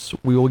 drops,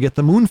 we will get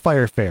the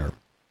Moonfire Fair,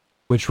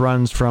 which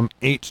runs from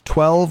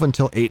 8/12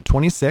 until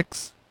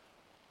 8/26.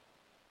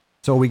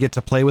 So we get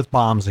to play with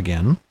bombs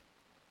again.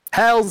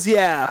 Hells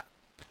yeah.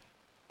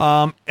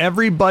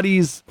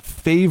 Everybody's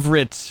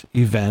favorite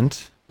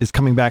event is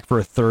coming back for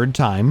a third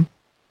time.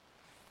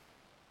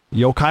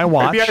 Yokai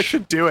Watch. Maybe I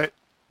should do it.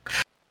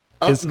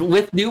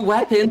 With new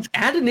weapons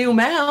and a new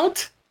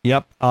mount.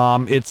 Yep.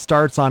 It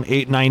starts on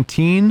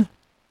 8/19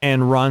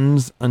 and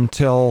runs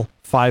until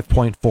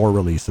 5.4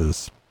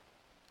 releases.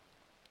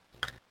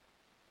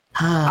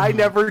 I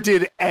never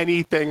did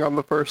anything on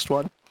the first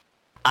one.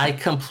 I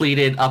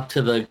completed up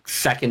to the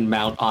second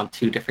mount on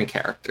 2 different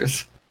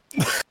characters.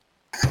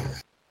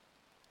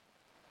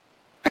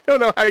 I don't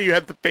know how you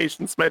had the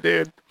patience, my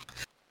dude.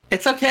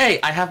 It's okay.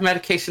 I have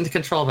medication to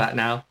control that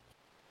now.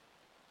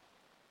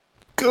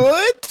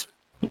 Good?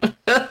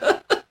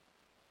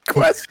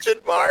 Question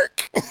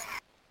mark.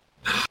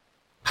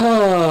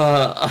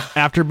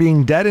 After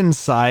being dead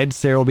inside,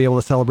 Sarah will be able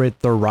to celebrate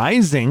the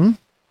Rising,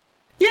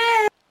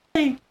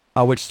 Yay!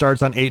 which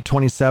starts on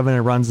 8/27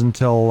 and runs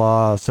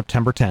until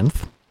September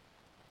 10th.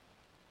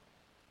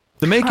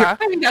 To make it, I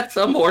think that's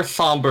a more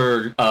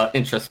somber,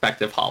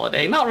 introspective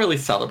holiday. Not really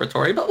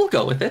celebratory, but we'll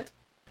go with it.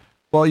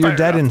 well, you're Fair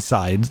dead enough.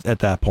 inside at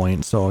that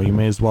point, so you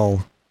may as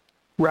well.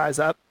 Rise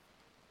up.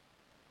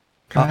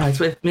 Rise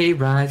with me,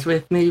 rise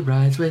with me,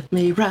 rise with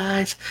me,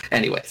 rise.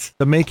 Anyways.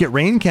 The Make It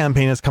Rain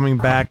campaign is coming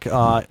back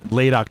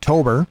late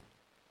October.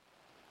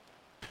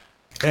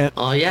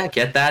 Oh yeah,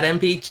 get that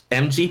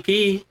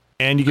MGP.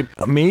 And you can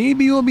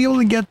maybe you'll be able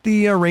to get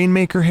the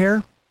Rainmaker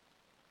hair.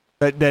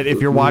 That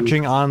if you're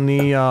watching on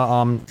the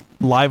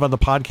live on the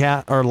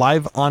podcast or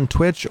live on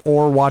Twitch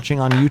or watching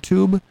on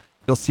YouTube,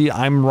 you'll see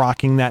I'm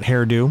rocking that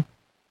hairdo.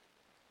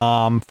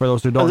 For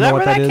those who don't Is know that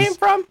what where that that is, came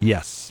from?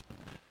 yes,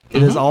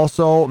 it is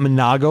also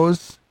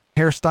Minago's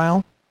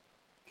hairstyle.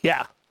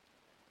 Yeah.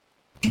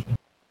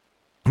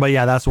 But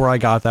yeah, that's where I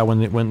got that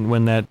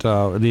when that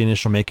the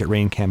initial Make It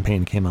Rain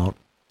campaign came out,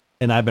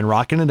 and I've been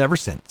rocking it ever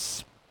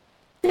since.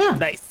 Yeah.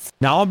 Nice.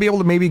 Now I'll be able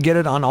to maybe get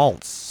it on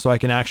alts, so I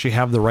can actually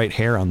have the right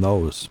hair on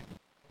those.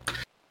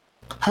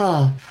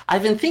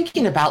 I've been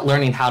thinking about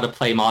learning how to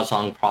play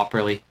Mahjong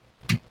properly.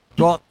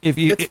 Well, if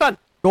you It's fun.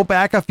 go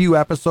back a few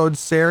episodes,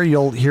 Sarah,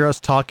 you'll hear us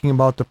talking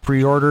about the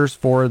pre-orders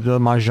for the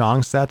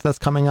Mahjong set that's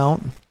coming out.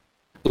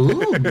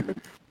 Ooh.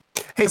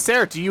 Hey,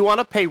 Sarah, do you want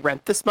to pay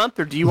rent this month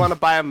or do you want to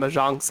buy a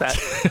Mahjong set?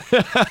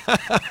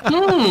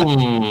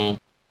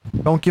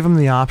 Don't give him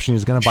the option.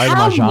 He's going to buy the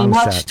How Mahjong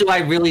much set. do I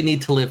really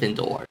need to live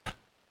indoors?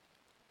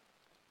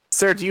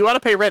 Sarah, do you want to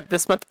pay rent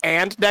this month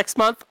and next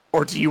month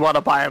or do you want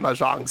to buy a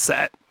Mahjong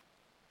set?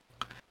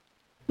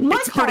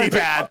 It's pretty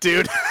bad,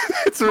 dude.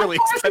 It's really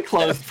expensive.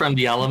 Closed from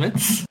the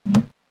elements.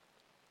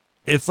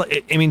 It's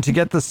like, I mean, to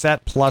get the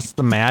set plus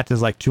the mat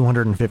is like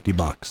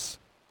 $250.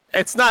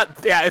 It's not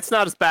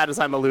as bad as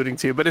I'm alluding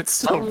to, but it's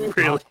still Oh,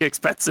 really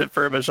expensive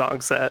for a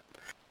Mahjong set.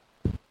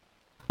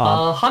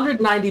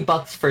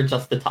 $190 for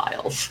just the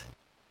tiles.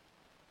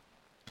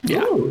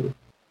 Yeah. Ooh.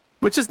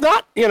 Which is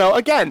not,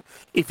 again,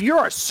 if you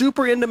are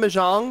super into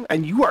Mahjong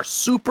and you are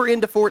super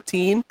into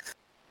 14,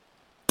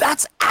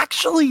 that's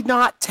actually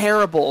not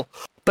terrible.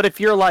 But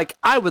if you're like,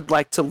 I would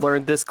like to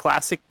learn this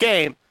classic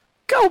game,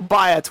 go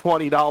buy a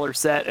 $20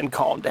 set and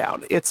calm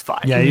down. It's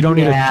fine. Yeah, you don't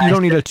need Yeah, a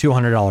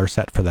 $200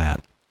 set for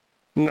that.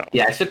 No.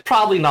 Yeah, I should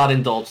probably not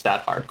indulge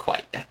that hard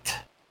quite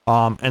yet.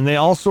 And they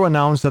also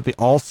announced that the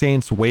All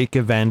Saints Wake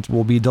event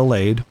will be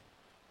delayed,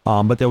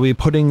 but they'll be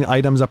putting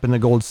items up in the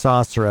gold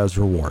saucer as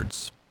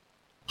rewards.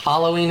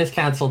 Halloween is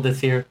canceled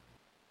this year.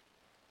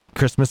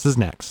 Christmas is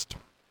next.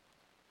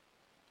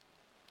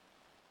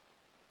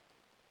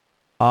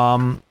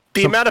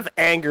 The amount of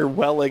anger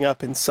welling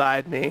up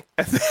inside me.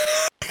 Because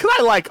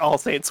I like All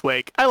Saints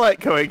Wake. I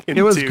like going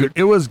into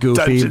It was goofy,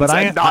 dungeons but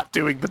and not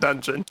doing the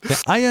dungeon.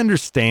 I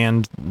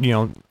understand, Oh,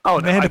 no,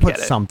 they had I to put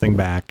get it. something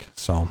back,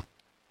 so.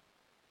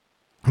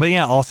 But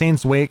yeah, All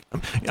Saints Wake.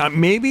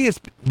 Maybe they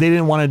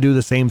didn't want to do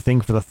the same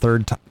thing for the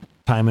third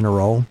time in a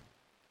row.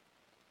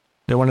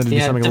 They wanted to do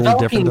something a little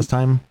different this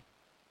time.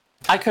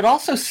 I could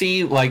also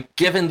see,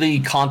 given the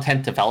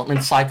content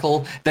development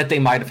cycle, that they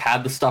might have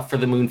had the stuff for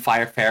the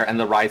Moonfire Fair and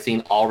the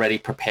Rising already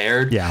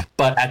prepared. Yeah.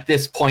 But at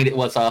this point, it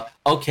was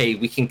okay,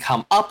 we can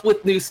come up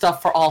with new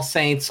stuff for All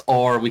Saints,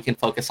 or we can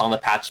focus on the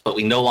patch, but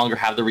we no longer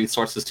have the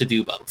resources to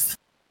do both.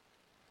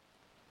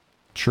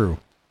 True.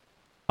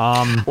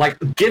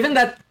 Given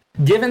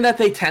that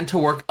they tend to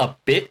work a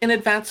bit in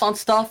advance on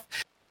stuff,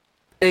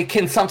 it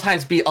can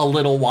sometimes be a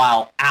little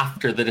while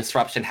after the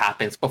disruption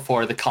happens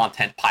before the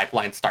content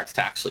pipeline starts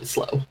to actually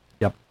slow.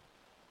 Yep.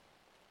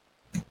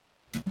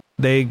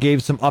 They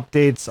gave some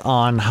updates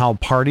on how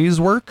parties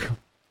work.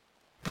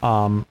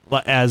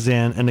 As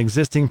in, an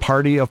existing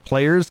party of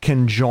players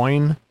can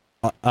join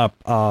a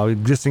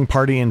existing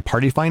party in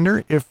Party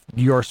Finder if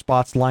your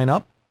spots line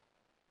up.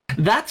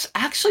 That's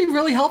actually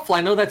really helpful.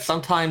 I know that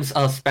sometimes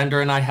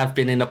Spender and I have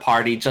been in a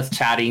party just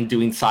chatting,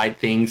 doing side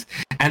things,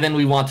 and then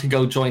we want to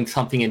go join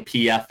something in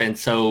PF, and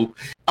so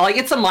like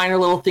it's a minor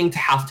little thing to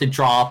have to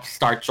drop,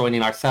 start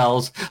joining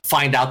ourselves,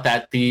 find out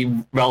that the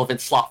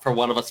relevant slot for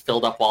one of us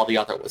filled up while the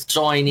other was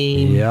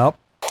joining. Yep.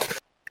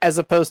 As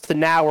opposed to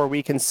now where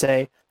we can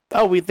say,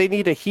 oh, they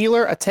need a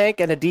healer, a tank,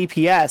 and a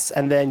DPS,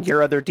 and then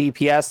your other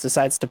DPS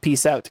decides to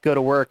peace out to go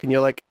to work, and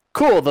you're like,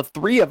 cool, the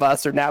 3 of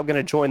us are now going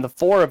to join the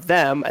 4 of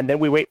them, and then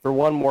we wait for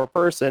one more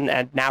person,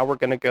 and now we're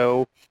going to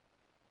go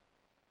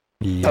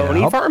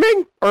pony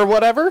farming or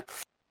whatever.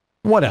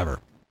 Whatever.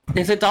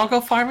 Is it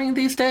doggo farming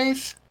these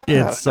days?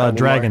 It's not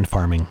dragon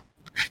farming.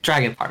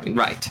 Dragon farming,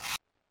 right.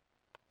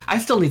 I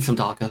still need some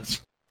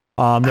doggos.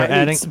 They're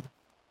adding...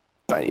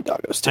 I need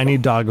doggos too. I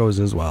need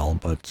doggos as well,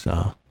 but...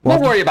 we'll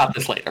worry about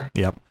this later.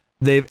 Yep.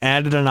 They've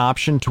added an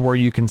option to where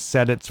you can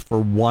set it for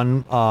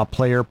 1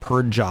 player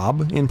per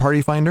job in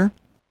Party Finder.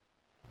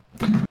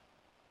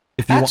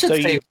 If you That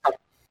should save.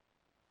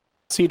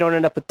 So you don't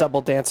end up with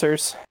double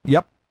dancers?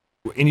 Yep.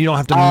 And you don't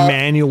have to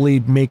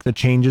manually make the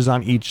changes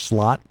on each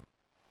slot.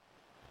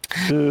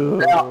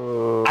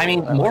 Well, I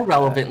mean, more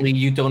relevantly,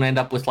 you don't end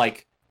up with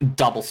like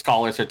double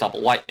scholars or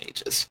double white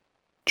mages.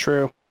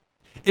 True.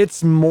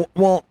 It's more...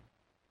 Well,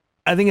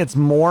 I think it's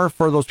more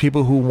for those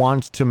people who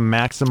want to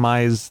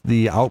maximize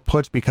the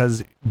output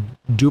because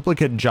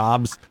duplicate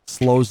jobs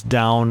slows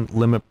down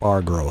limit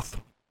bar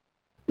growth.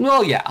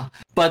 Well, yeah,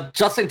 but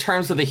just in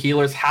terms of the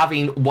healers,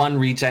 having 1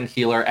 regen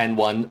healer and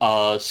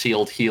 1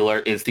 shield healer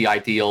is the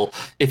ideal.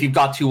 If you've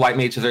got 2 white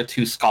mages or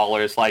 2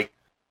 scholars, like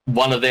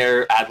one of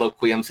their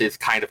adloquiums is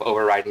kind of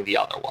overriding the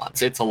other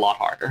ones. It's a lot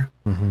harder.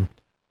 Mm-hmm.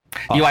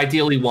 You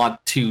ideally want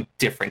 2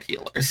 different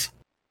healers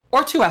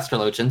or 2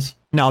 astrologians.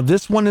 Now,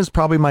 this one is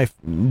probably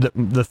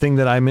the thing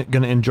that I'm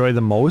going to enjoy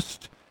the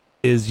most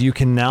is you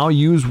can now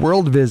use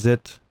World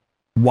Visit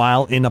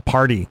while in a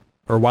party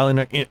or while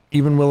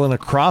even in a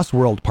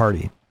cross-world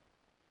party.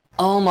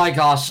 Oh my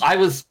gosh, I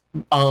was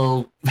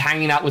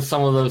hanging out with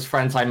some of those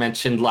friends I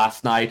mentioned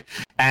last night,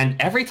 and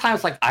every time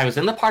it's like I was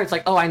in the party, it's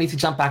like, oh, I need to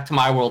jump back to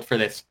my world for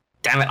this.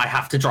 Damn it, I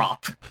have to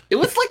drop. It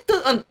was like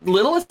the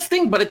littlest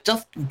thing, but it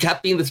just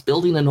kept being this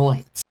building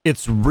annoyance.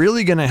 It's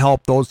really going to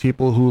help those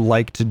people who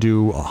like to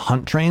do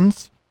hunt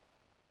trains.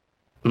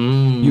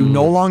 You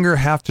no longer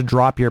have to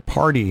drop your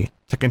party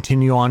to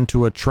continue on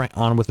to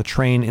on with a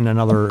train in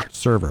another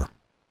server.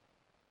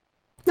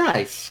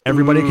 Nice.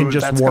 Everybody can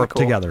just that's warp kinda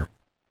cool. together.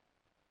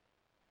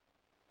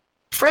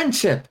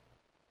 Friendship.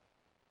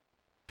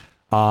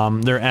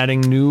 They're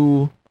adding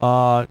new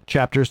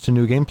chapters to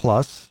New Game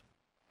Plus.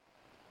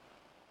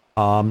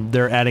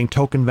 They're adding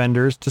token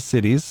vendors to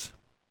cities.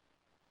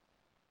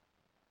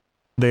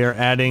 They are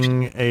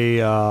adding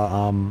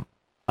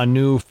a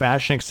new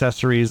fashion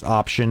accessories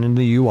option in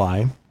the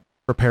UI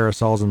for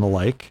parasols and the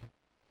like.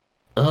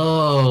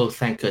 Oh,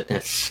 thank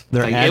goodness.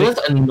 It was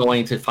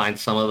annoying to find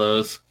some of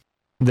those.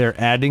 They're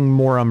adding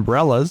more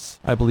umbrellas.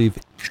 I believe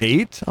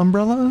 8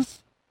 umbrellas.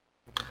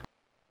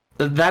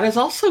 That is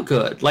also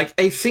good. Like,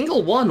 a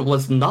single one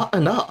was not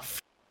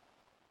enough.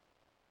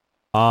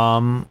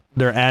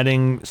 They're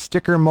adding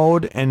sticker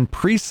mode and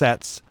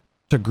presets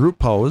to group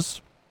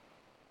pose.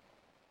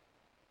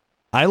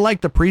 I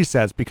like the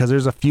presets because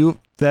there's a few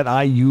that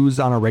I use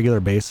on a regular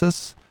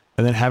basis,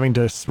 and then having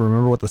to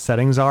remember what the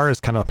settings are is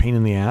kind of a pain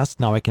in the ass.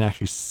 Now I can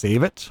actually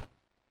save it.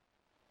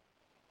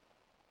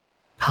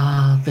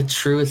 The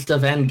truest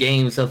of end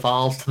games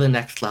evolves to the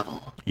next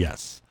level.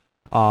 Yes.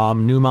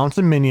 New mounts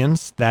and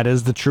minions. That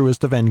is the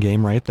truest of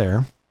endgame right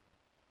there.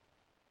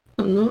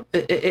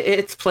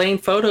 It's playing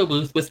photo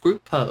booth with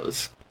group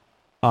pose.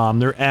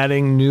 They're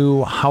adding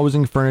new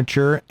housing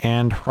furniture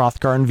and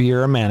Hrothgar and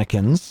Vieira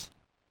mannequins.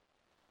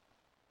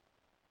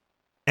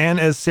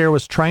 And as Sarah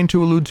was trying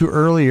to allude to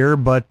earlier,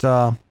 but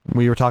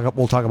we'll talk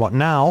about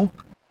now,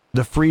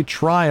 the free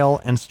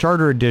trial and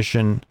starter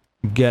edition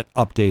get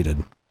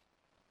updated.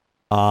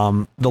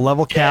 The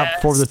level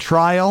cap for the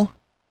trial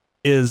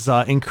is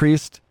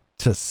increased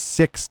to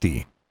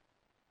 60.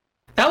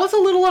 That was a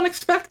little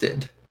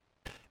unexpected.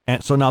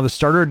 And so now the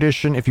starter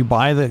edition, if you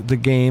buy the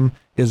game,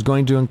 is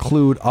going to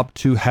include up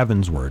to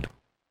Heavensward.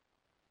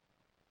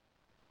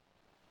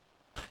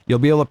 You'll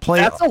be able to play...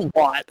 That's a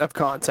lot of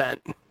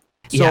content. So,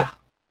 yeah.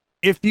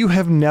 If you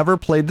have never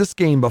played this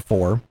game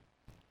before,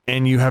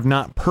 and you have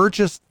not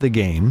purchased the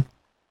game,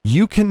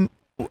 you can,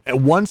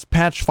 once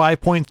patch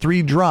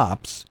 5.3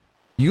 drops,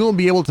 you'll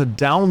be able to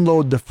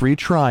download the free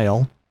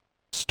trial,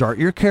 start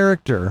your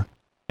character,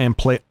 and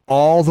play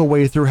all the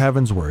way through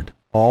Heavensward,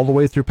 all the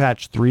way through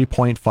patch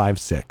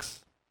 3.56.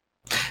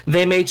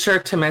 They made sure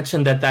to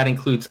mention that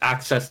includes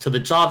access to the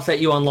jobs that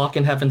you unlock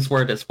in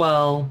Heavensward as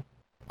well.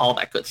 All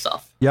that good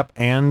stuff. Yep,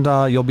 and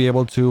you'll be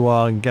able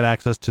to get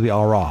access to the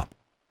Aura.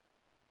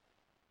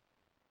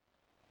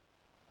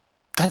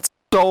 That's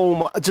so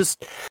much.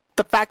 Just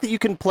the fact that you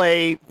can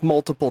play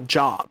multiple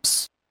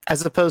jobs,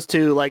 as opposed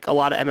to like a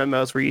lot of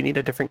MMOs where you need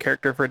a different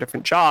character for a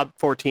different job.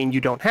 14,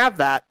 you don't have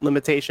that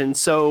limitation,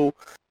 so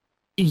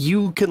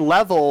you can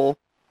level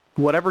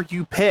whatever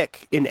you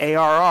pick in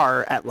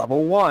ARR at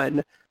level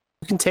 1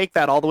 You can take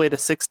that all the way to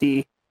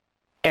 60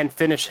 and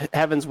finish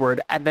Heavensward,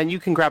 and then you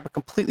can grab a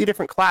completely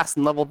different class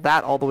and level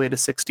that all the way to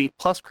 60,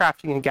 plus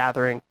crafting and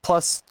gathering,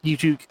 plus you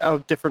do a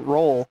different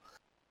role.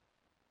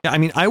 Yeah, I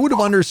mean, I would have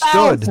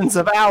understood. Thousands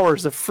of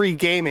hours of free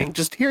gaming.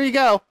 Just here you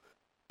go.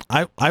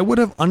 I would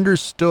have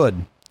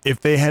understood if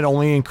they had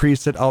only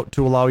increased it out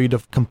to allow you to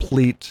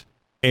complete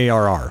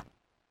ARR.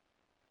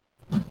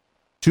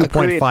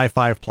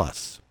 2.55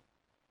 plus.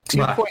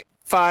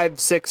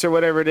 2.56 or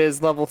whatever it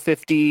is, level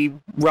 50,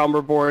 Realm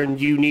Reborn,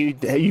 you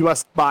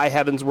must buy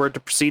Heavensward to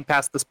proceed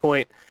past this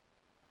point.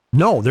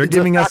 No, they're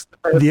giving us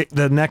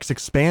the next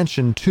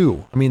expansion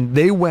too. I mean,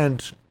 they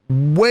went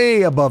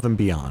way above and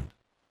beyond.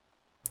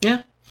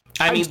 Yeah.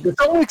 I mean, I'm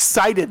so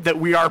excited that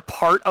we are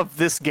part of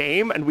this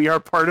game and we are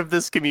part of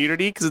this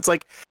community, because it's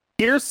like,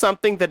 here's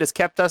something that has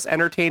kept us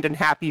entertained and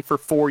happy for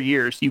 4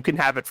 years. You can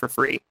have it for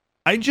free.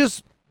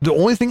 The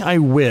only thing I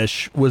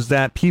wish was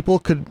that people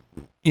could,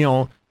 it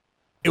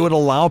would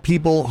allow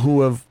people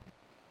who have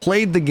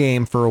played the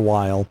game for a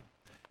while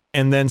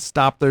and then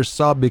stop their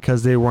sub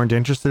because they weren't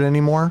interested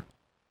anymore.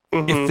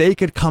 If they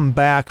could come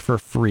back for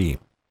free.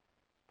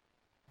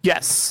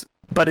 Yes,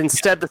 but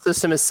instead the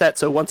system is set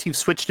so once you've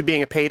switched to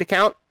being a paid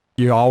account,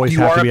 you always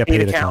have to be a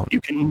paid account.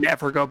 You can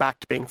never go back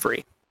to being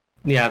free.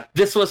 yeah,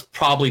 this was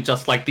probably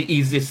just like the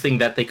easiest thing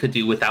that they could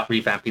do without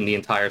revamping the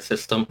entire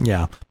system.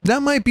 Yeah,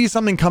 that might be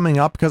something coming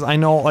up, because I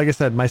know, like I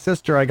said, my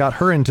sister, I got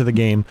her into the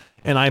game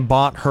and I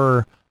bought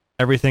her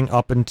everything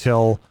up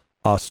until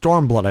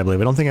Stormblood, I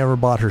believe. I don't think I ever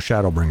bought her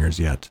Shadowbringers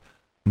yet,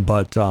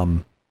 but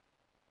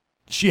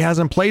she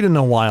hasn't played in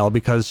a while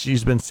because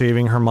she's been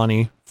saving her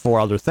money for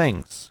other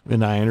things,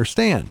 and I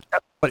understand.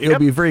 But it would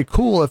be very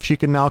cool if she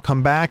could now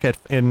come back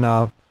in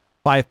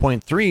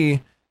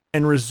 5.3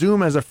 and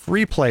resume as a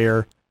free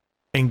player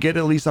and get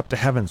at least up to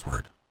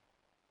Heavensward.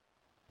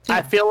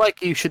 I feel like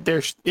you should.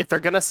 If they're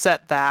gonna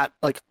set that,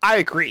 like, I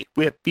agree.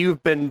 If you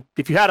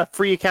had a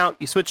free account,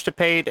 you switched to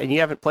paid, and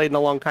you haven't played in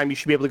a long time, you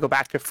should be able to go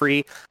back to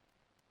free.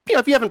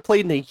 If you haven't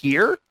played in a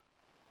year,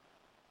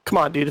 come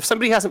on, dude. If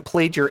somebody hasn't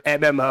played your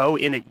MMO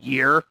in a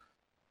year,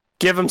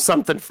 give them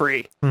something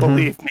free.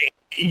 Believe me,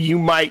 you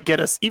might get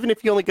us. Even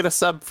if you only get a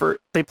sub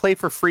they play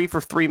for free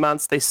for 3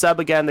 months. They sub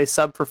again. They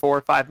sub for 4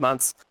 or 5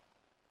 months.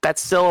 That's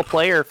still a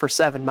player for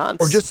 7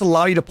 months. Or just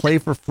allow you to play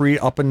for free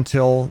up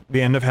until the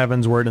end of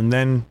Heavensward, and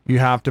then you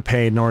have to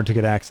pay in order to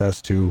get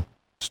access to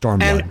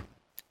Stormblood.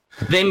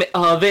 And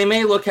they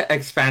may look at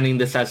expanding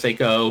this as they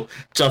go.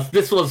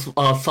 This was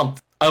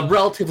a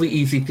relatively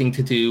easy thing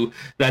to do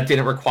that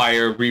didn't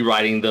require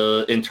rewriting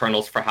the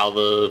internals for how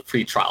the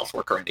free trials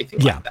work or anything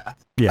like that.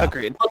 Yeah,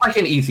 agreed. But like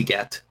an easy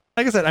get.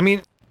 Like I said, I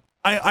mean,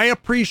 I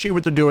appreciate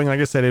what they're doing.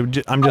 Like I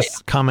said, I'm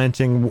just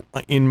commenting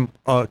in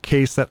a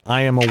case that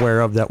I am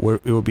aware of that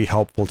it would be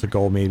helpful to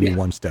go maybe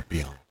one step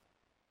beyond.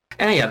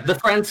 And yeah, the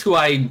friends who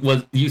I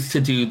was used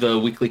to do the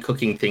weekly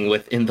cooking thing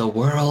with in the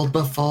world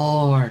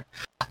before,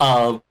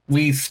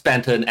 we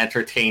spent an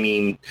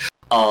entertaining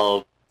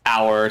hour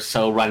or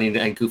so running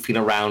and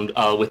goofing around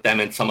with them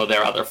and some of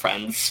their other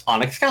friends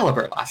on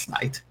Excalibur last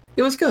night.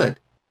 It was good.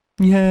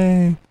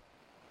 Yay.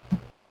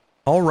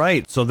 All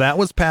right, so that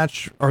was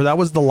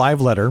the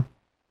live letter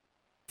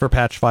for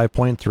patch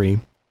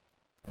 5.3,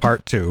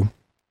 part 2.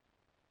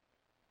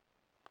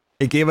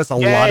 It gave us a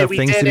lot of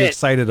things to be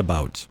excited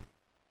about.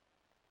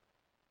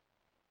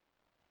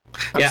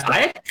 Yeah,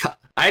 I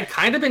had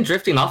kind of been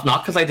drifting off,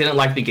 not because I didn't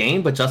like the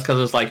game, but just because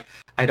it was like,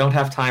 I don't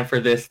have time for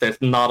this.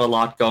 There's not a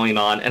lot going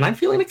on, and I'm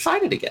feeling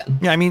excited again.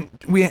 Yeah, I mean,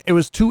 it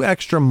was 2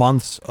 extra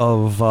months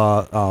of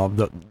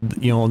the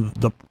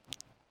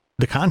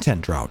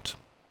content drought.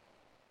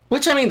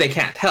 Which, I mean, they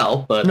can't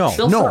help, but no.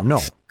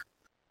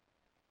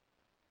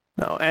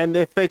 And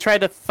if they try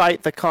to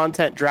fight the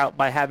content drought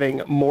by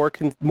having more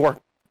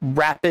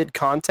rapid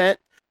content,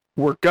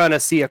 we're gonna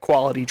see a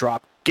quality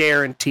drop,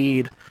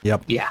 guaranteed.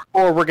 Yep. Yeah.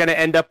 Or we're gonna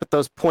end up with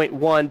those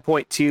 0.1,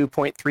 0.2,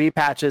 0.3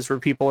 patches where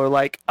people are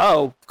like,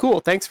 "Oh, cool,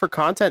 thanks for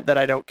content that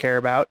I don't care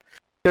about."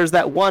 There's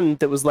that one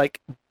that was like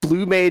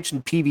Blue Mage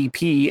and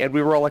PvP, and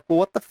we were all like, "Well,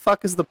 what the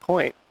fuck is the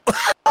point?"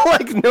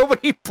 Like,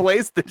 nobody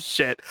plays this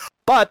shit.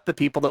 But the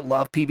people that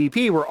love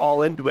PvP were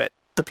all into it.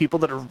 The people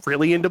that are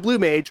really into Blue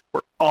Mage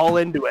were all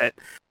into it.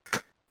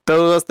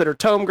 Those that are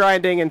tome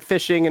grinding and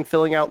fishing and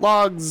filling out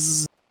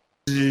logs,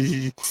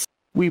 we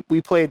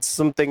played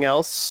something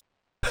else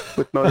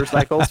with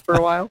motorcycles for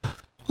a while.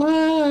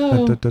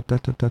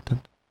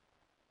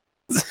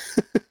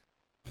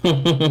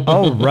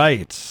 All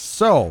right,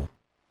 so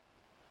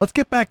let's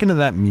get back into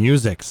that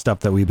music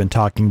stuff that we've been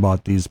talking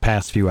about these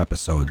past few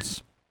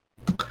episodes.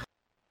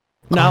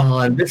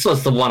 Now, this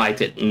was the one I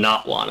did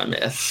not want to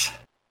miss.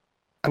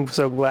 I'm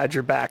so glad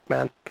you're back,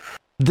 man.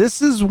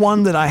 This is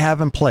one that I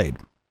haven't played.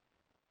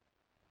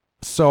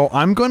 So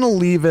I'm going to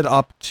leave it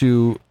up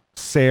to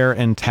Sarah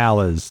and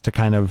Talaz to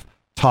kind of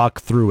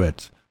talk through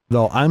it,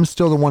 though I'm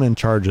still the one in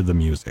charge of the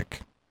music.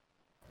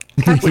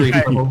 I was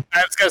going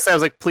to say, I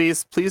was like,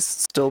 please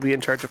still be in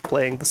charge of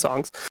playing the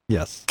songs.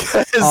 Yes.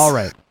 All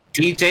right.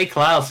 DJ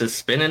Klaus is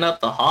spinning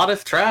up the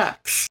hottest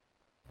tracks.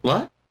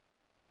 What?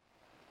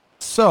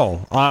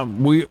 So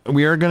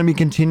we are going to be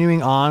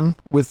continuing on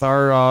with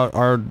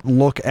our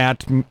look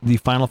at the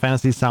Final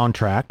Fantasy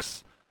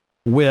soundtracks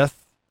with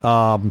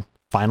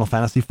Final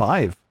Fantasy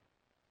V.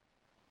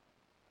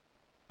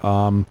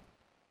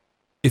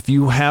 If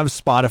you have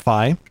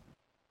Spotify,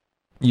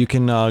 you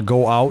can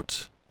go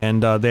out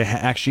and they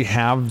actually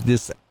have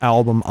this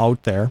album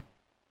out there,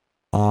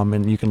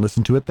 and you can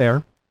listen to it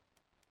there.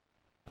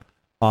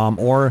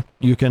 Or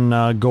you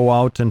can go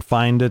out and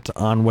find it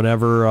on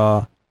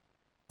whatever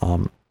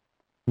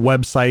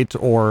website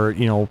or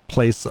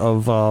place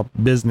of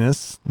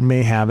business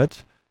may have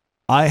it.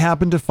 I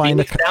happen to find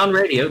Phoenix Down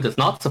Radio does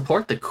not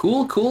support the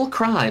cool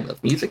crime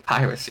of music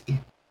piracy.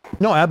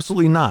 No,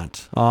 absolutely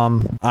not.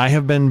 I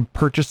have been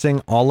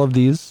purchasing all of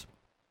these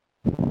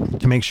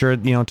to make sure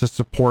to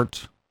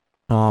support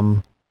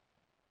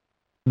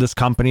this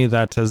company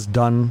that has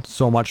done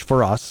so much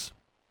for us.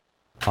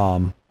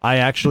 I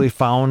actually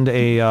found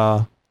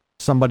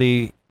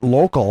somebody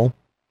local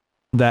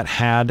that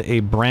had a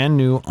brand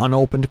new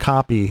unopened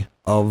copy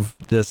of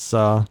this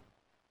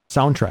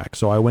soundtrack,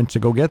 so I went to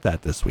go get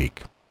that this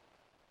week.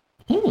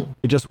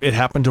 It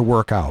happened to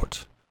work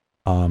out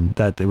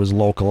that it was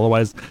local.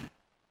 Otherwise,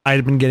 I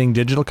had been getting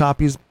digital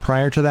copies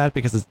prior to that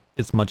because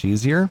it's much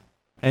easier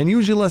and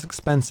usually less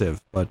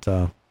expensive, but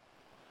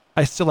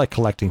I still like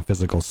collecting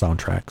physical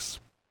soundtracks.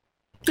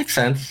 Makes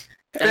sense.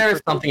 There is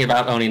something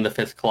about owning the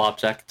physical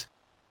object.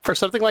 For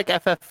something like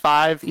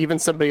FF5, even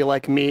somebody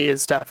like me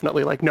is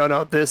definitely like,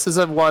 no, this is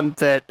a one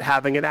that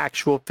having an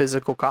actual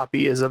physical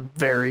copy is a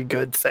very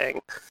good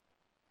thing.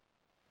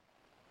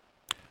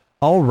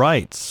 All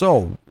right,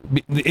 so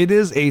it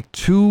is a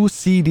 2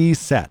 CD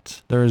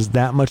set. There is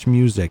that much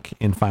music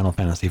in Final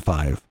Fantasy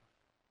V.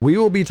 We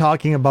will be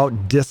talking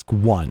about Disc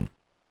 1,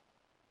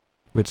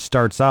 which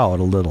starts out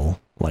a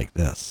little like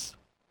this.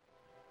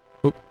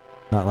 Oop,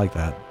 not like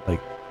that,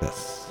 like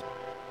this.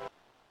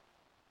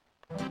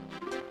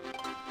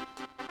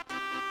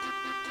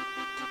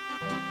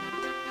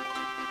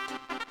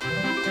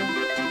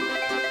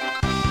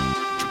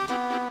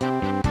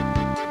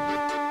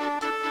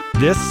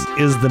 This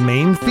is the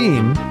main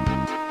theme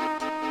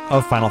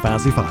of Final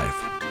Fantasy V.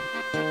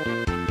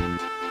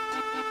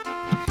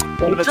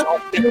 One of its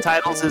alternate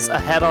titles is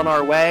Ahead on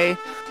Our Way,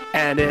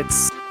 and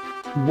it's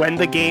when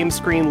the game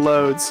screen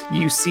loads,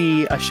 you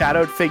see a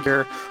shadowed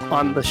figure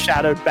on the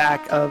shadowed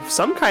back of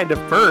some kind of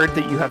bird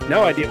that you have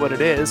no idea what it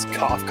is.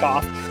 Cough,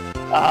 cough.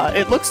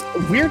 It looks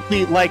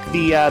weirdly like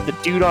the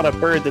dude on a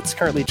bird that's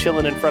currently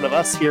chilling in front of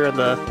us here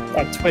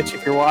on Twitch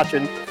if you're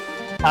watching.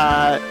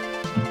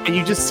 And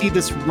you just see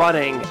this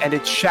running, and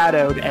it's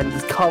shadowed, and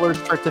the colors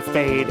start to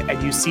fade,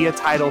 and you see a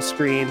title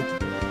screen.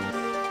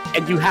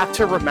 And you have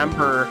to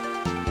remember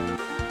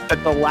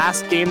that the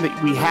last game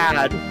that we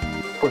had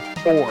was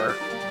 4.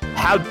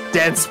 How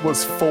dense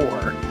was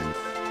 4?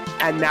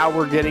 And now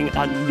we're getting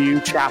a new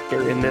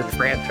chapter in this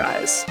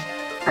franchise.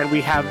 And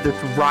we have this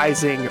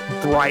rising,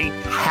 bright,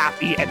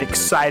 happy, and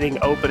exciting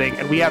opening,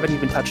 and we haven't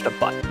even touched a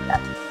button yet.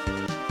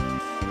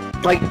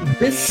 Like,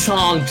 this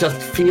song just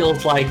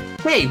feels like,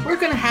 hey, we're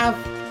gonna have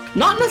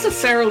not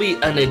necessarily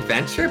an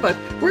adventure, but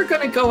we're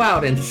gonna go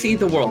out and see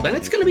the world, and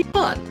it's gonna be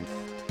fun.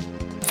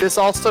 This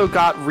also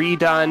got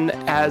redone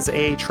as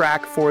a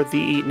track for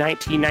the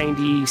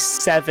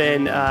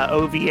 1997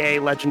 OVA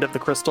Legend of the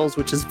Crystals,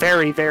 which is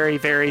very, very,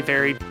 very,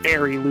 very,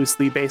 very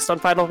loosely based on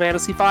Final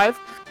Fantasy V.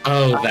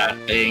 Oh, that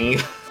thing.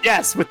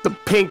 Yes, with the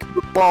pink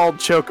bald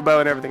chocobo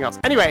and everything else.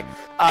 Anyway,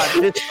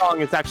 this song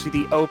is actually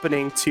the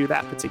opening to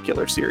that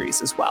particular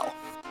series as well.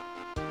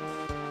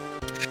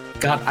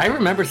 God, I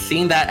remember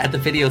seeing that at the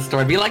video store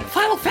and be like,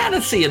 Final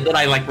Fantasy! And then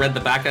I read the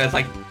back and I was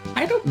like,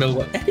 I don't know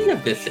what any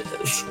of this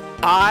is.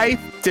 I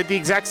did the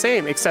exact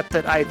same, except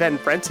that I then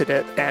rented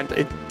it, and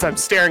I'm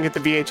staring at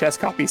the VHS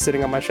copy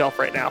sitting on my shelf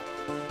right now.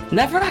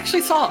 Never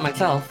actually saw it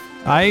myself.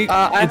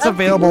 It's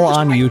available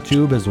on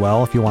YouTube as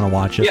well if you want to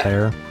watch it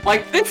there.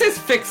 This is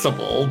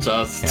fixable,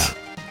 just... Yeah.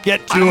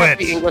 Get I to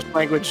have it! the English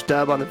language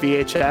dub on the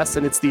VHS,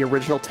 and it's the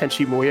original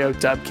Tenchi Muyo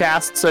dub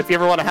cast, so if you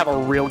ever want to have a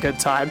real good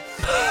time,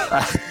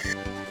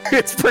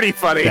 it's pretty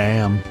funny.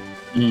 Damn.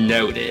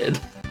 Noted.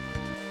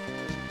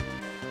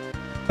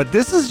 But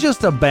this is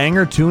just a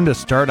banger tune to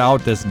start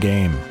out this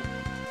game.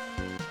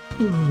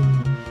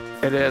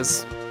 It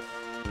is.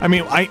 I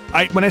mean,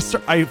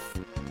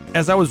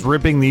 as I was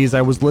ripping these,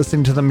 I was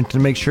listening to them to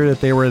make sure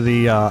that they were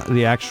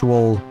the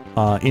actual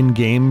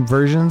in-game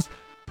versions.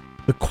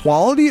 The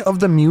quality of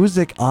the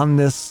music on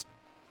this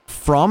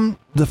from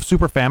the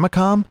Super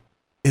Famicom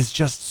is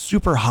just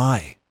super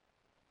high.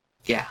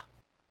 Yeah.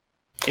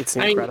 It's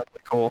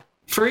incredibly cool.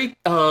 For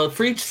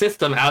each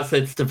system, as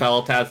it's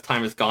developed, as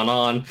time has gone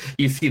on,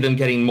 you see them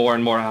getting more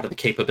and more out of the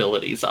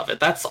capabilities of it.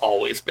 That's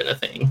always been a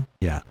thing.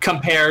 Yeah.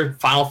 Compare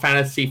Final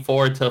Fantasy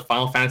IV to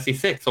Final Fantasy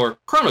VI or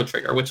Chrono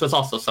Trigger, which was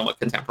also somewhat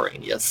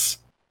contemporaneous.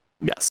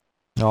 Yes.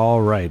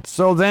 All right.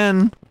 So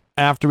then,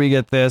 after we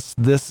get this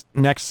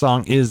next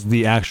song is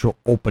the actual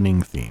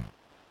opening theme.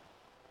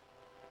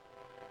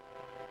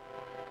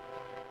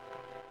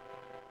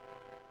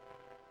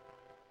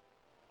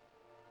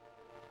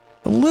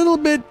 A little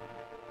bit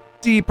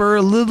deeper,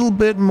 a little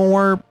bit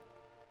more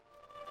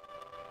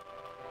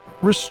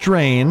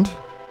restrained.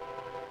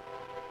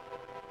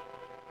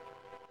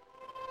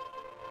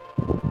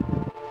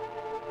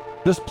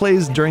 This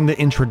plays during the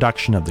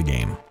introduction of the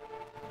game.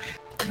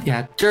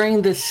 Yeah,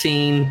 during this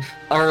scene,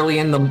 early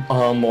in the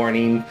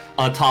morning,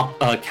 atop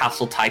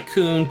Castle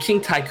Tycoon, King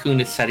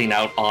Tycoon is setting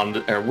out on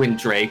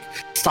Windrake,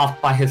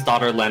 stopped by his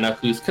daughter Lena,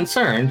 who's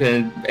concerned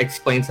and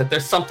explains that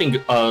there's something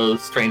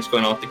strange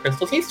going on with the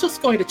crystals. He's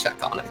just going to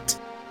check on it.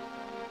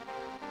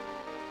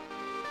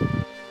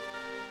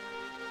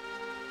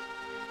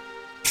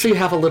 So you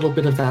have a little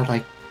bit of that,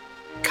 like,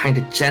 kind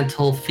of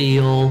gentle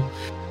feel.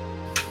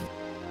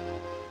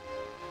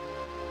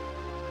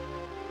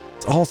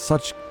 It's all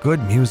such good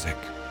music.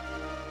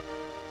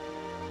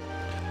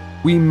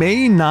 We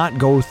may not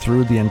go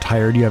through the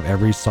entirety of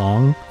every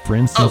song. For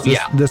instance,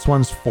 this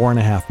one's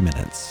 4.5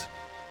 minutes.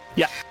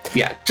 Yeah,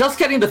 just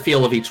getting the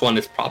feel of each one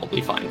is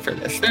probably fine for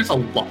this. There's a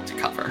lot to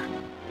cover.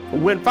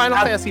 When Final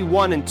Fantasy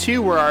 1 and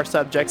 2 were our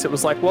subjects, it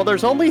was like, well,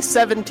 there's only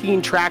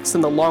 17 tracks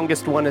and the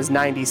longest one is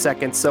 90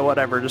 seconds, so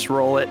whatever, just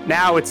roll it.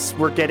 Now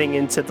we're getting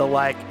into the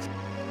like,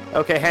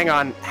 okay, hang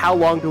on, how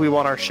long do we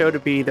want our show to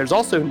be? There's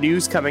also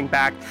news coming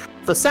back.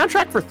 The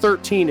soundtrack for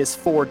 13 is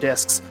 4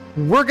 discs.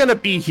 We're gonna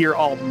be here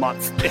all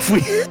month if we.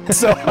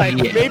 So like,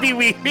 maybe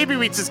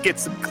we just get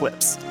some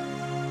clips.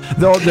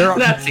 Though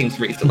that seems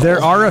reasonable.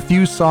 There are a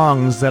few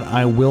songs that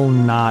I will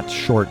not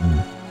shorten.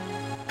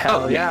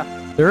 Hell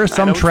yeah. There are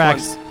some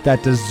tracks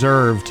that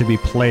deserve to be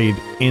played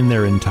in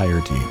their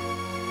entirety.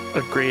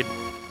 Agreed.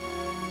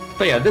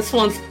 But yeah, this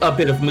one's a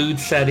bit of mood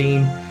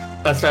setting,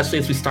 especially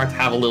as we start to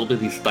have a little bit of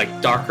these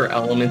like darker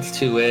elements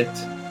to it.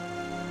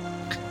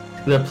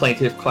 The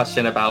plaintiff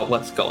question about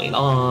what's going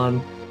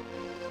on.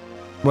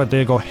 What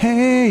they go,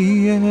 hey,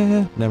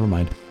 yeah. Never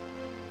mind.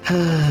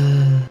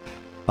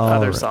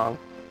 Other song.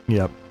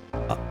 Yep.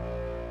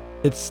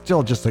 It's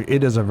still just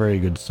it is a very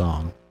good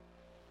song.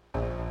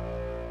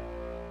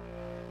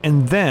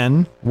 And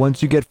then,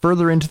 once you get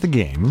further into the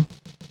game,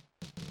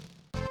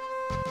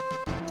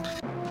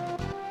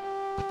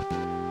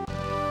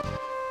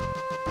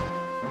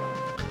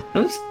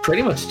 it's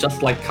pretty much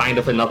just like kind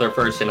of another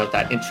version of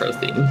that intro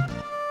theme.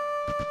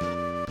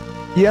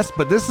 Yes,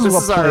 but this is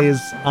what plays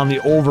on the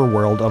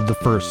overworld of the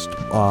first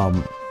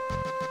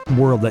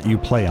world that you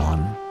play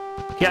on.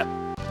 Yep.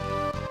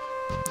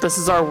 This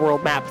is our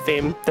world map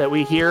theme that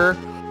we hear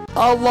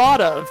a lot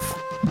of.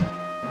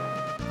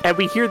 And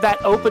we hear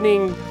that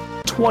opening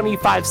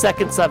 25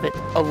 seconds of it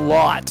a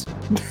lot.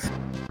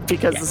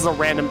 Because this is a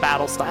random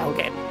battle style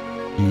game.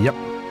 Yep.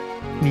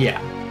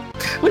 Yeah.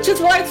 Which is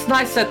why it's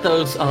nice that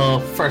those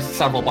first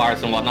several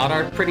bars and whatnot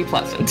are pretty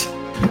pleasant.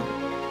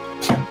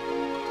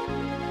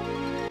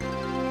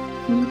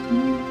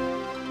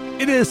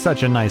 It is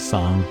such a nice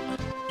song.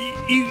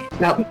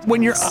 Now,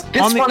 when you're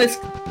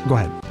Go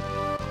ahead.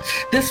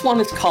 This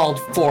one is called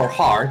Four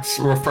Hearts,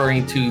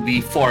 referring to the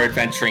 4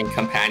 adventuring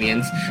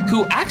companions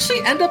who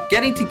actually end up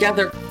getting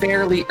together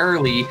fairly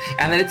early,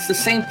 and then it's the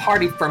same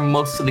party for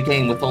most of the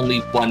game with only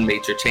one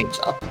major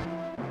change-up.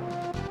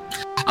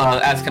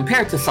 As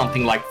compared to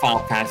something like Final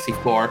Fantasy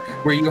IV,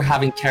 where you're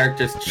having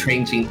characters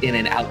changing in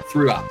and out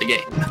throughout the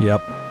game.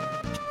 Yep.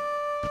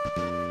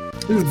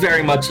 This is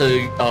very much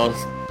a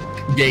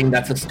game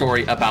that's a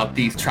story about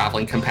these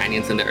traveling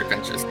companions and their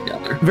adventures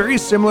together. Very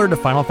similar to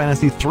Final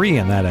Fantasy III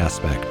in that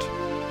aspect.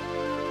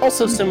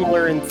 Also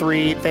similar in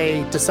 3,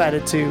 they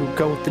decided to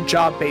go with the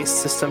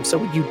job-based system. So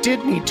when you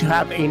did need to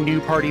have a new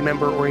party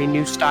member or a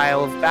new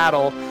style of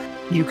battle,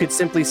 you could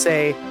simply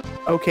say,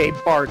 okay,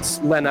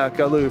 Bartz, Lena,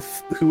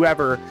 Galuf,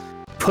 whoever,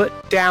 put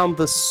down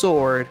the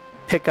sword,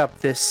 pick up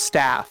this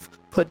staff.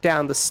 Put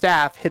down the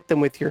staff, hit them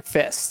with your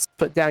fists.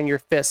 Put down your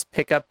fists,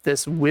 pick up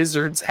this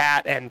wizard's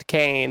hat and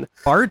cane.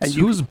 Bartz?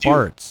 Who's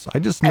Bartz? I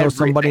just know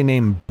somebody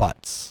named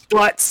Butts.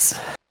 Butts.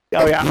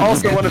 Oh yeah,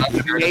 also one of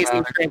the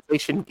amazing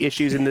translation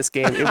issues in this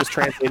game. It was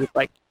translated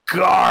like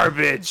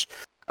garbage.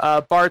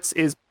 Bartz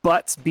is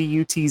Butts,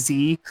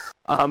 B-U-T-Z.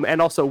 And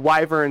also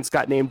Wyvern's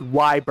got named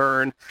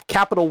Wyburn.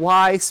 Capital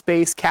Y,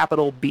 space,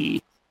 capital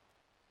B.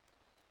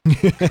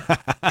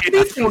 It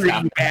is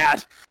really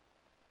bad.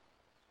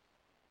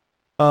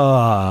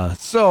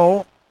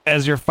 So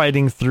as you're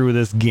fighting through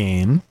this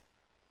game,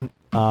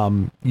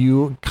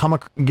 you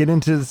get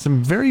into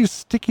some very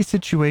sticky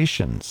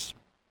situations.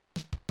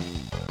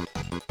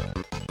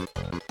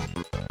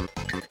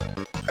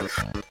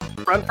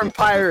 Run from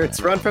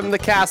pirates, run from the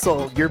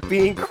castle. You're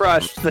being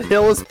crushed. The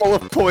hill is full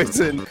of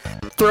poison.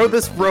 Throw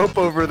this rope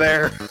over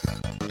there.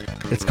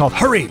 It's called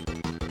Hurry!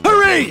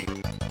 Hurry!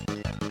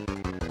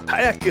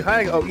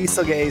 Oh,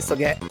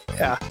 isoge.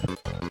 Yeah.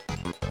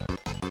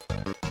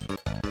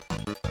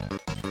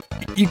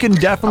 You can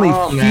definitely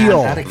Man,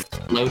 feel that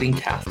exploding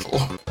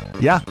castle.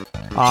 Yeah.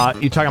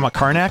 You talking about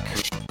Karnak?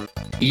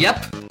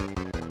 Yep.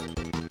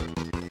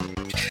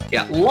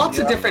 Yeah, lots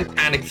of different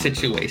panic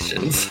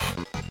situations.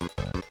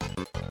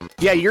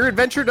 Yeah, your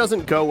adventure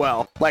doesn't go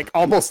well, like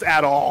almost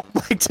at all.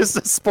 Like just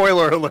a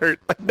spoiler alert,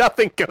 like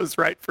nothing goes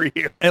right for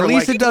you. At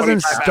least it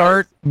doesn't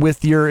start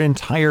with your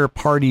entire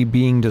party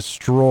being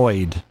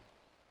destroyed.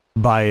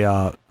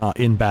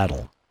 in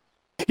battle.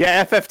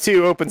 Yeah,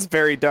 FF2 opens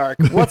very dark.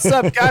 What's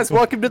up, guys?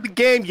 Welcome to the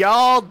game.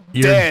 Y'all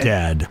You're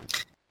dead.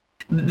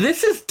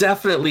 This is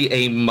definitely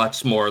a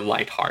much more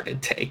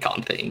lighthearted take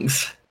on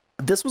things.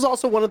 This was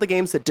also one of the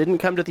games that didn't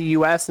come to the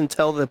US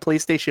until the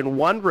PlayStation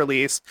 1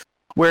 release,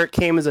 where it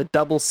came as a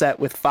double set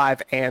with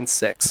 5 and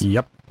 6.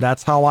 Yep,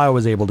 that's how I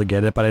was able to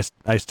get it, but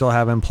I still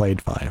haven't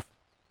played 5.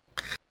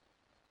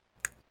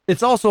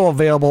 It's also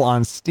available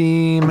on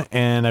Steam,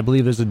 and I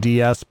believe there's a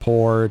DS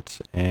port.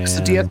 And There's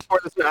a DS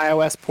port, there's an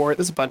iOS port,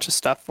 there's a bunch of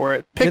stuff for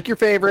it. Pick your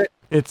favorite.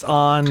 It's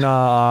on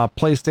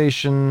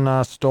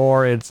PlayStation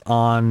Store, it's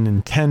on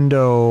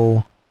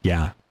Nintendo.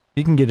 Yeah,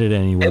 you can get it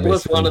anywhere. It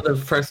was basically. one of the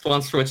first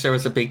ones for which there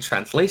was a big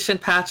translation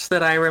patch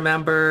that I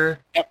remember.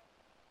 Yep.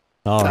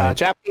 All right.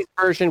 Japanese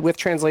version with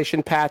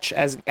translation patch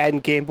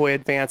and Game Boy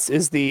Advance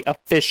is the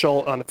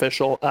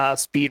unofficial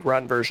speed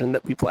run version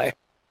that we play.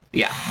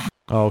 Yeah.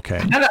 Okay.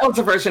 And that was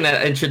the version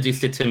that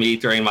introduced it to me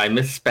during my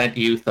misspent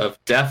youth of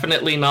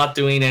definitely not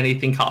doing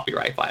anything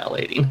copyright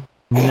violating.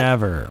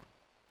 Never.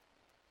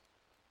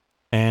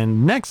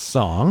 And next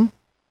song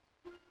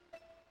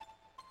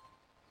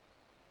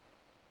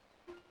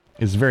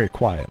is very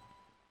quiet.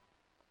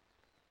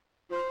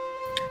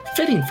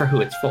 Fitting for who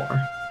it's for.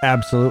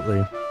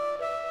 Absolutely.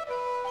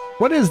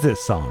 What is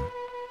this song?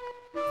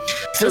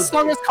 This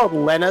song is called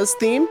Lena's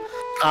Theme.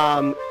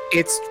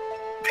 It's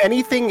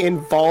anything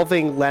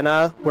involving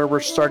Lena where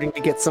we're starting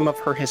to get some of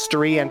her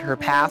history and her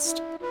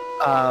past.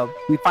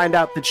 We find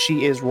out that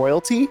she is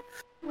royalty,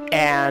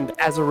 and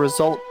as a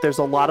result, there's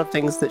a lot of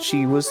things that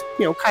she was,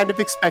 kind of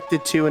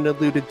expected to and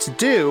alluded to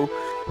do,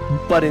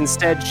 but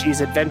instead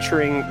she's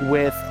adventuring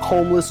with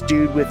homeless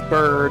dude with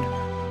bird,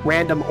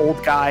 random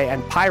old guy,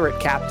 and pirate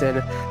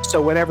captain.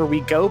 So whenever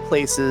we go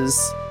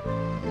places,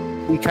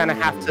 we kind of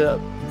have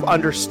to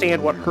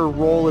understand what her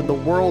role in the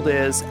world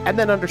is, and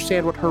then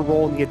understand what her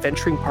role in the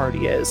adventuring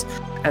party is.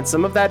 And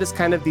some of that is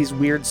kind of these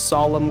weird,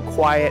 solemn,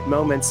 quiet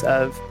moments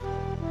of,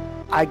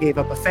 I gave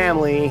up a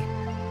family,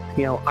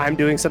 I'm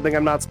doing something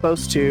I'm not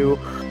supposed to,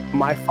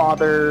 my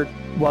father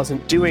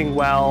wasn't doing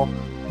well,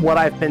 what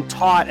I've been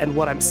taught and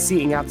what I'm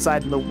seeing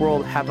outside in the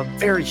world have a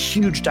very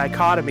huge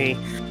dichotomy.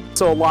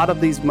 So a lot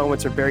of these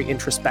moments are very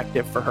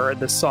introspective for her.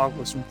 This song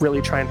was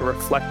really trying to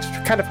reflect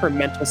kind of her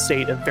mental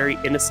state of very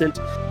innocent,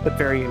 but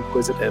very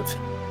inquisitive.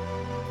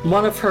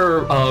 One of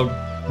her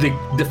the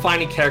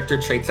defining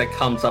character traits that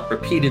comes up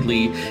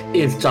repeatedly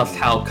is just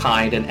how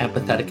kind and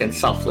empathetic and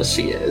selfless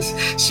she is.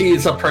 She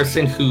is a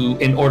person who,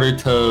 in order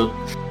to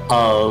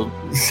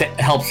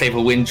help save a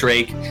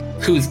Windrake,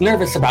 who's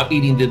nervous about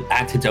eating the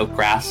antidote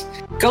grass,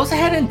 goes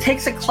ahead and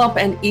takes a clump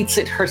and eats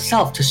it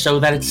herself to show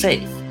that it's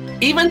safe,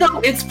 even though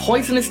it's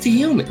poisonous to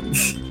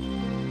humans.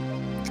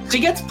 She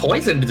gets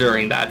poisoned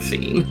during that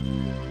scene.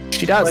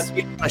 She does,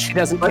 but she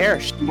doesn't care.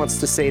 She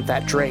wants to save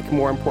that Drake,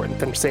 more important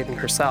than saving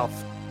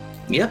herself.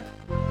 Yep.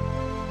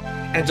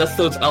 And just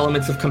those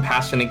elements of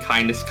compassion and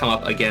kindness come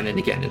up again and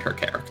again in her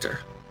character.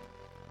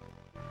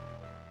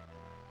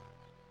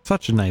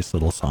 Such a nice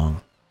little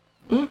song.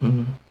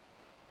 Mm-hmm.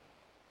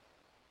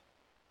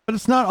 But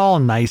it's not all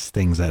nice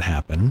things that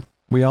happen.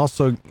 We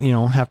also,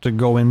 have to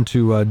go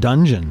into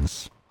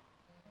dungeons.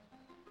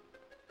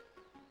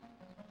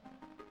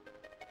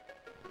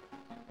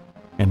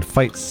 And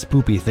fight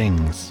spoopy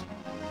things.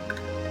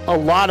 A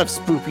lot of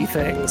spoopy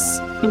things.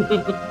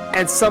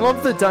 And some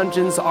of the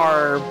dungeons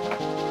are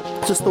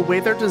just the way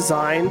they're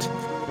designed,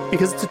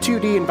 because it's a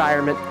 2D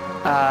environment.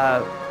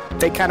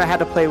 They kind of had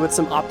to play with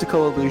some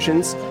optical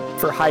illusions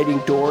for hiding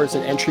doors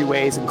and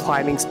entryways and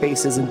climbing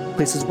spaces and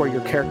places where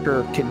your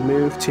character can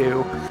move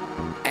to.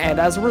 And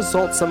as a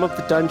result, some of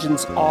the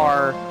dungeons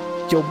are,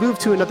 you'll move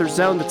to another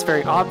zone that's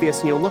very obvious,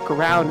 and you'll look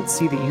around and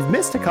see that you've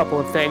missed a couple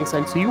of things,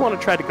 and so you want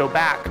to try to go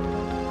back.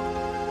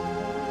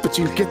 But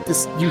you get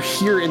this, you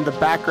hear in the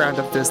background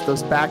of this,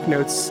 those back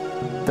notes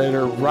that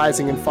are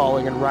rising and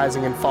falling and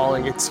rising and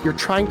falling.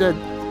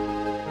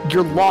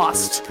 You're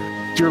lost.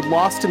 You're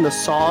lost in the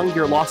song,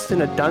 you're lost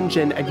in a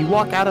dungeon, and you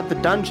walk out of the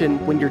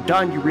dungeon. When you're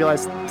done, you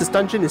realize this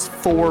dungeon is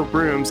 4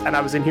 rooms, and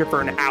I was in here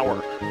for an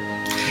hour.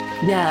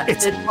 Yeah,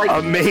 It's like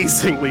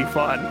amazingly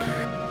fun.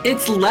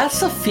 It's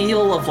less a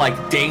feel of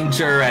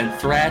danger and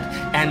threat,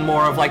 and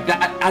more of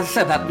that, as I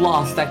said, that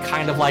loss, that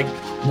kind of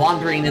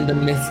wandering in the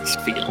mists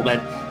feel,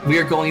 that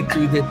we're going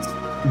through this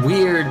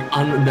weird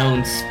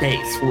unknown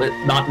space with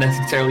not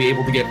necessarily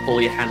able to get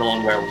fully a handle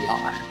on where we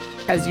are.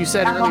 As you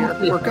said earlier,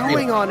 we're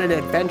going on an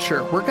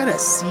adventure. We're gonna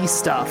see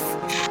stuff.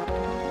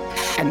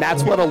 And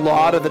that's what a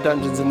lot of the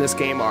dungeons in this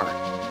game are.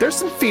 There's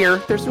some fear,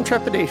 there's some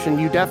trepidation.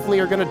 You definitely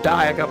are gonna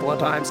die a couple of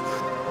times.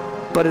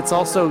 But it's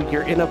also,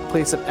 you're in a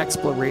place of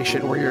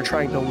exploration where you're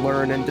trying to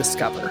learn and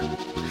discover.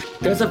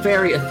 There's a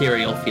very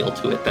ethereal feel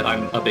to it that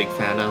I'm a big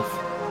fan of.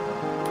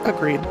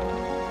 Agreed.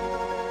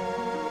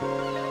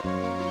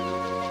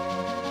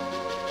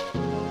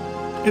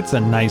 It's a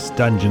nice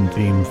dungeon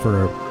theme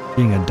for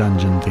being a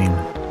dungeon theme.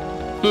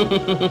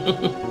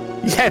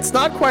 Yeah, it's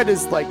not quite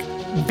as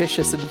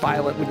vicious and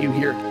violent when you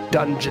hear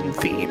dungeon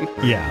theme.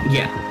 Yeah.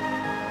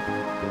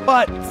 Yeah.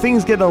 But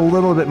things get a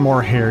little bit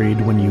more harried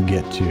when you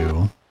get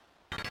to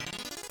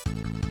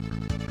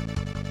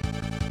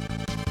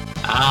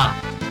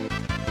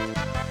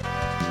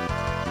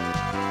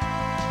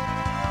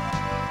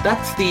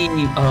That's the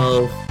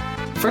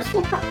first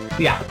one.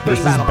 Yeah, This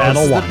is Battle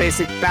Battle is 1. the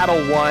basic Battle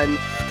 1.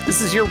 This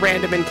is your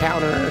random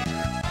encounter,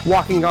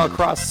 walking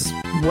across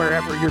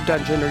wherever your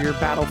dungeon or your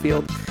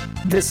battlefield.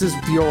 This is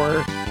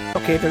your,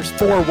 okay, there's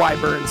 4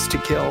 wyverns to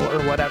kill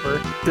or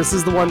whatever. This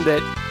is the one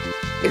that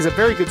is a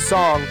very good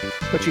song,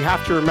 but you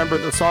have to remember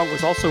the song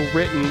was also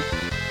written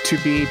to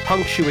be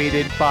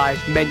punctuated by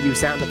menu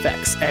sound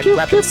effects and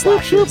weapon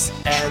slashes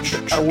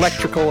and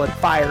electrical and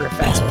fire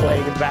effects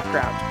playing in the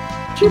background.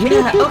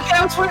 Yeah, okay,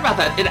 I was worried about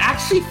that. It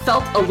actually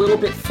felt a little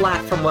bit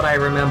flat from what I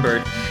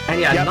remembered.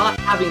 And yeah, Yep. not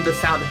having the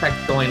sound effect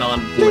going on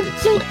would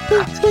explain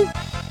that.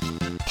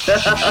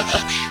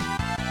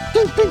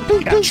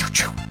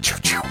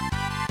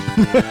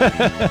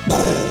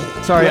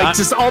 Sorry, Like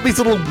just all these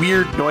little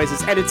weird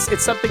noises, and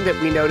it's something that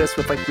we notice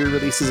with like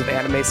re-releases of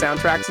anime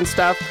soundtracks and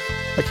stuff.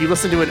 Like you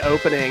listen to an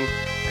opening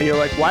and you're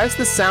like, why does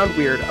this sound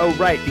weird? Oh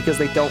right, because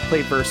they don't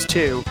play verse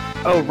 2.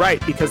 Oh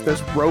right, because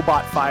there's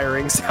robot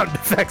firing sound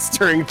effects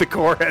during the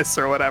chorus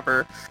or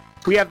whatever.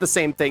 We have the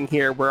same thing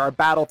here where our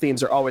battle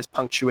themes are always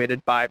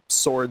punctuated by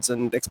swords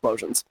and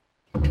explosions.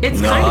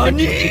 It's kind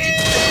of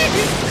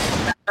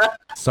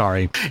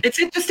sorry. It's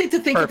interesting to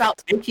think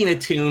about making a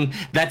tune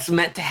that's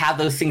meant to have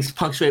those things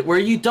punctuate where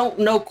you don't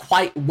know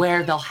quite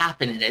where they'll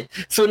happen in it.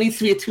 So it needs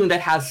to be a tune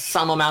that has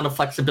some amount of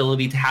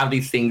flexibility to have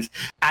these things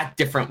at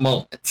different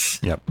moments.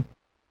 Yep.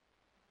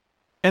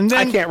 And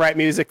then I can't write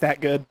music that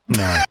good.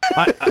 no,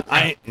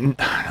 I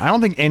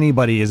don't think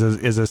anybody is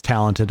as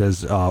talented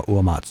as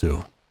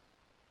Uematsu.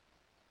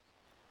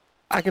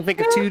 I can think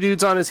of 2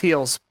 dudes on his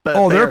heels, but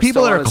Oh, there are they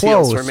people that still are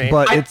on his heels close, for me.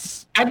 but I-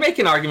 it's I'd make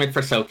an argument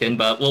for Soken,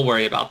 but we'll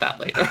worry about that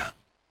later.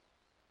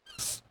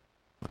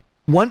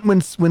 when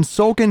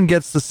Soken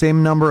gets the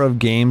same number of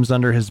games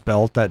under his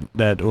belt that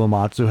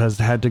Uematsu has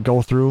had to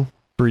go through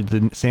for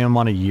the same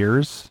amount of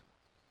years.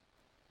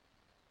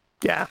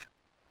 Yeah.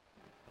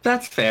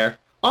 That's fair.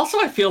 Also,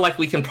 I feel like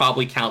we can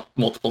probably count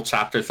multiple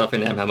chapters of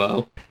an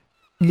MMO.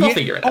 We'll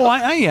figure it out. Oh,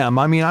 I am.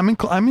 I mean,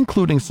 I'm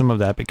including some of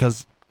that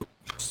because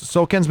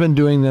Soken's been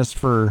doing this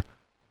for.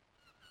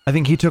 I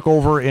think he took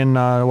over in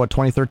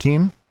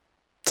 2013.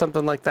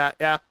 Something like that,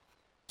 yeah.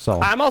 So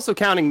I'm also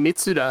counting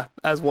Mitsuda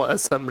as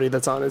somebody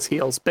that's on his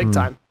heels big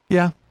time.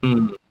 yeah.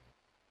 Mm.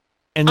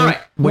 And then All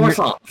right, when more you're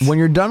songs. when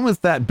you're done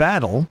with that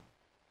battle,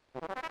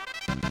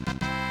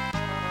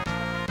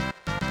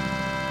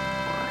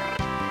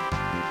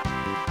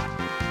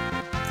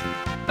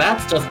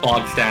 That's just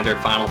bog standard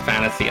Final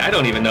Fantasy. I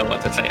don't even know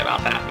what to say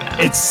about that, man.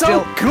 It's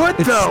so good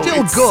it's though.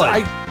 still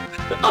good.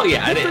 Oh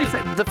yeah, it is.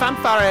 The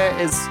fanfare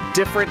is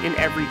different in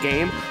every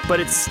game, but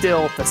it's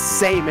still the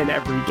same in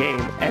every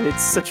game, and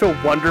it's such a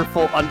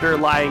wonderful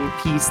underlying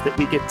piece that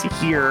we get to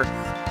hear.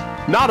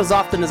 Not as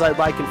often as I'd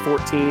like in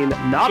 14,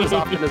 not as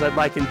often as I'd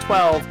like in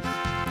 12,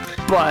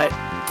 but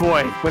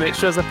boy, when it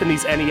shows up in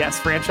these NES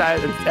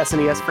franchise and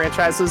SNES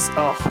franchises,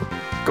 oh,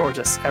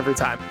 gorgeous every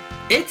time.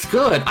 It's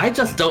good. I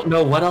just don't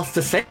know what else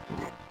to say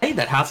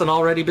that hasn't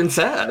already been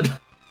said.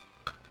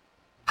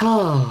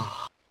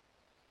 Oh.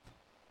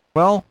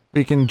 well,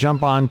 we can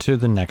jump on to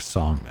the next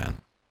song then.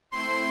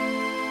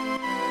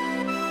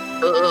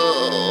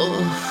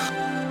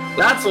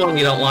 That's one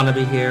you don't want to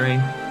be hearing.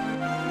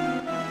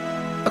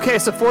 Okay,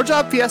 so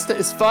 4-Job Fiesta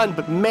is fun,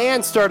 but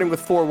man, starting with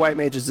 4 White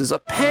Mages is a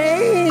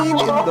pain in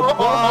the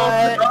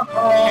butt.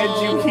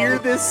 And you hear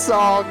this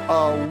song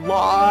a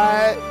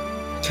lot.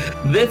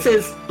 This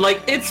is,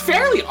 like, it's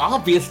fairly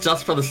obvious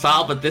just for the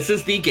style, but this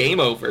is the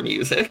game over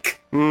music.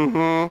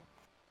 Mm-hmm.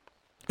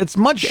 It's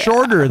much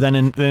shorter than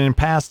in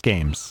past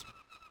games.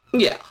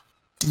 Yeah.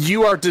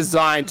 You are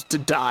designed to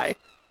die.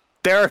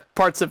 There are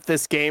parts of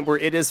this game where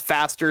it is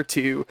faster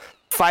to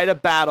fight a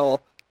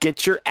battle,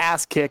 get your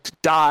ass kicked,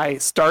 die,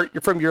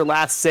 start from your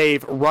last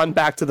save, run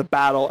back to the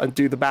battle, and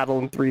do the battle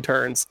in 3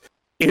 turns.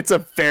 It's a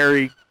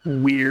very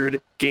weird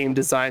game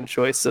design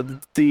choice. So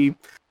the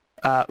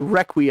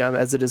Requiem,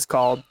 as it is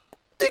called,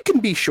 it can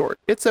be short.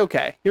 It's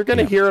okay. You're going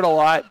to hear it a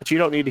lot, but you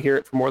don't need to hear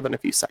it for more than a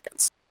few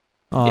seconds.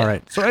 All Yeah.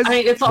 right. So I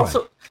mean, it's go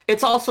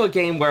ahead. also a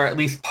game where at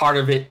least part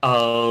of it,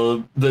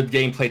 the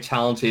gameplay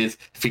challenge is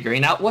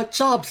figuring out what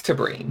jobs to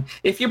bring.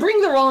 If you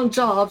bring the wrong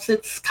jobs,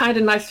 it's kind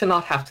of nice to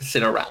not have to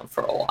sit around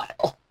for a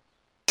while.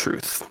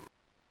 Truth.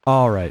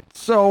 All right.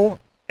 So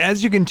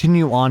as you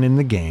continue on in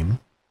the game,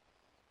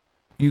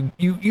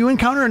 you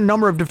encounter a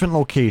number of different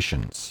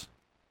locations,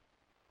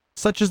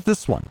 such as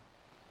this one.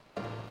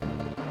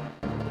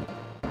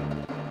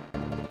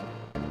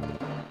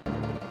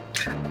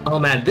 Oh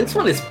man, this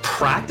one is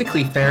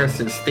practically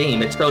Ferris's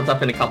theme. It shows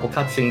up in a couple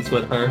cutscenes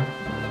with her.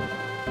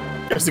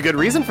 There's a good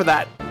reason for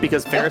that,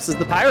 because Ferris is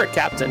the pirate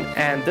captain,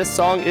 and this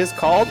song is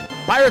called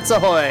Pirates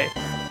Ahoy!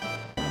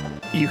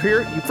 You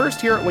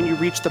first hear it when you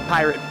reach the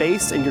pirate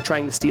base and you're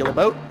trying to steal a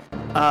boat.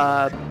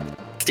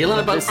 Stealing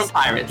a boat from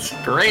pirates.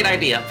 Great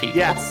idea, people.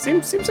 Yeah,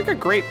 seems like a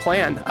great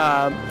plan.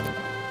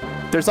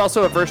 There's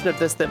also a version of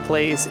this that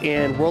plays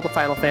in World of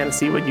Final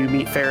Fantasy when you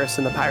meet Ferris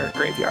in the pirate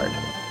graveyard.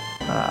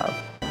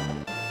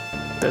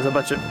 there's a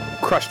bunch of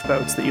crushed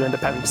boats that you end up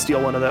having to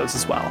steal one of those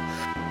as well.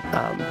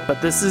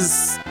 But this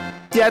is,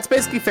 yeah, it's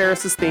basically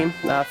Ferris's theme.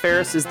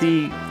 Ferris is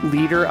the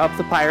leader of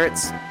the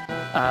pirates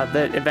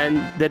that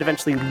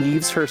eventually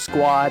leaves her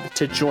squad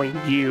to join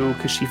you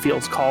because she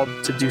feels called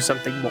to do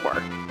something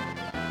more.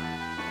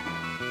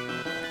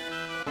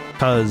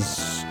 Because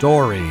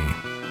story.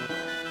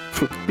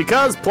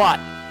 Because plot.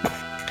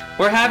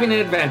 We're having an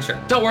adventure.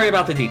 Don't worry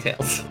about the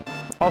details.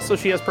 Also,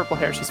 she has purple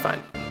hair. She's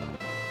fine.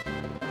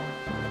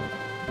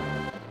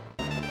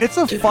 It's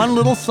a fun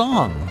little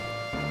song.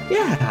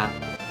 Yeah.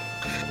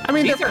 I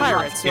mean, These they're are not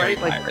pirates, scary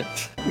right? Like,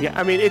 pirates. yeah,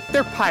 I mean,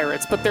 they're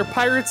pirates, but they're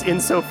pirates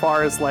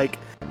insofar as, like,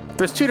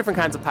 there's two different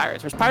kinds of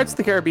pirates. There's Pirates of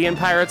the Caribbean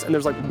pirates, and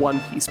there's, like, One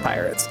Piece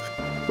pirates.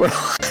 Where,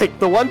 like,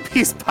 the One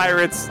Piece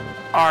pirates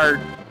are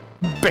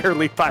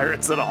barely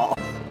pirates at all.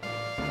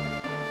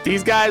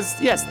 These guys,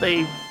 yes,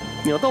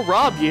 they'll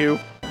rob you.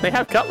 They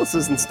have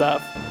cutlasses and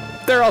stuff.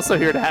 They're also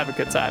here to have a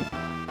good time.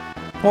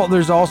 Well,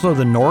 there's also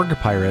the Norg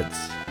pirates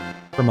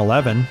from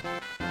 11.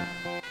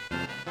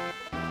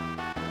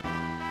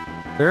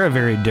 They're a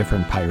very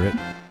different pirate.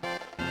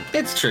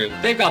 It's true.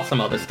 They've got some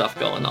other stuff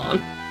going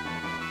on.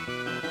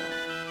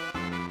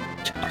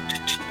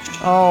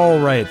 All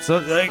right, so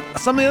like,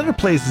 some of the other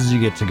places you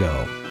get to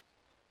go.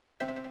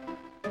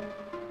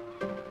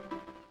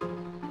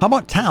 How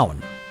about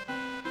town?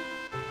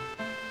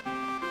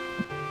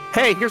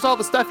 Hey, here's all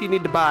the stuff you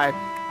need to buy.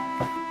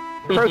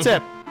 Pro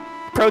tip.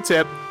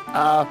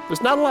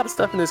 There's not a lot of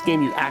stuff in this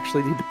game you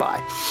actually need to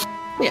buy.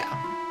 Yeah.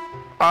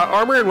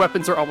 Armor and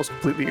weapons are almost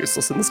completely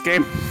useless in this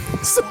game.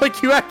 So,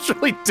 like, you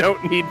actually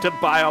don't need to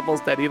buy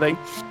almost anything.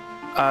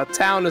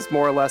 Town is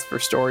more or less for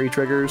story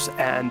triggers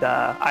and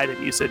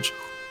item usage.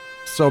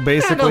 So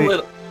basically,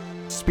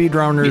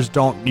 speedrunners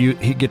don't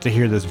get to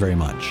hear this very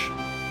much.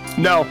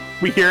 No,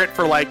 we hear it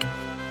for, like,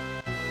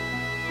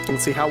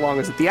 let's see, how long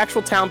is it? The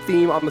actual town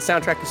theme on the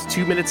soundtrack is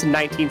 2 minutes and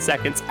 19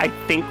 seconds. I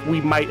think we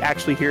might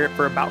actually hear it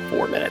for about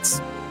 4 minutes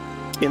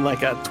in,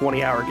 like, a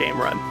 20-hour game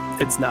run.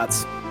 It's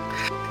nuts.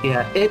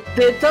 Yeah,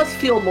 it does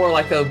feel more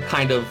like a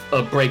kind of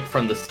a break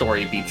from the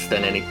story beats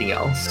than anything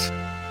else.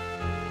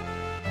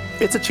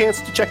 It's a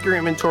chance to check your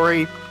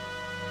inventory,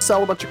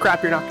 sell a bunch of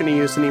crap you're not going to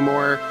use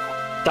anymore,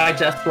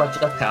 Digest what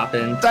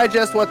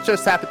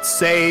just happened.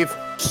 save,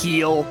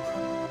 heal,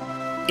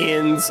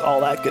 inns, all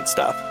that good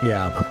stuff.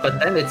 Yeah. But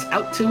then it's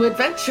out to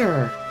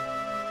adventure.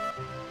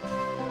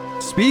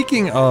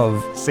 Speaking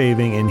of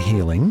saving and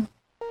healing,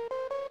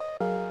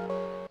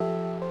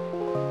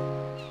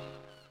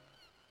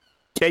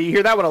 yeah, you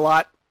hear that one a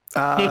lot.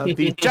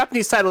 The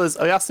Japanese title is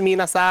Oyasumi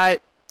Nasai.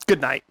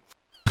 Good night.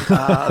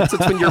 So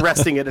it's when you're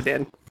resting at an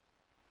inn.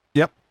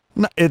 yep,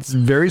 no, it's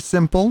very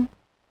simple,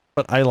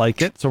 but I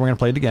like it, so we're gonna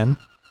play it again.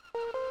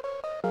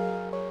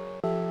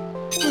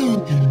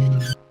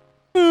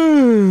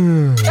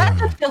 That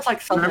just feels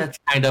like something that's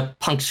kind of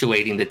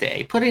punctuating the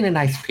day, putting a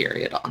nice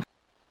period on.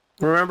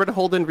 Remember to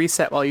hold and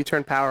reset while you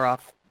turn power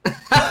off.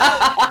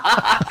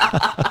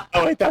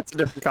 Oh wait, that's a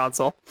different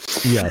console.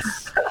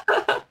 Yes.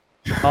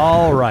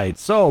 All right,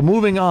 so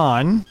moving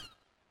on.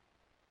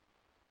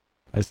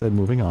 I said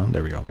moving on.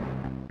 There we go.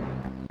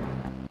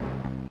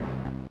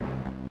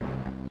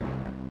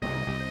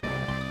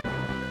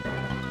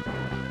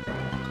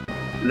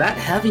 That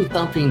heavy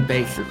thumping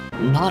bass is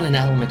not an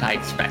element I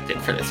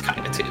expected for this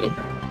kind of tune.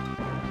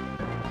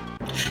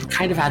 It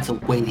kind of adds a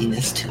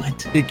weightiness to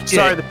it.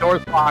 Sorry, the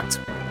door's locked.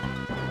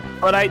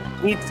 But I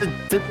need to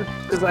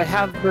because I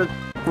have the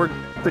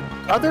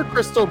other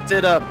crystal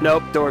did a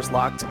nope, door's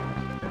locked.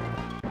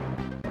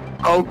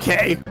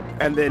 Okay,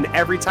 and then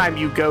every time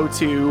you go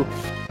to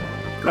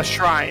a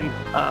shrine,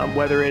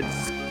 whether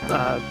it's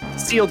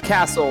Sealed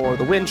Castle or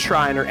the Wind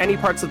Shrine or any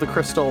parts of the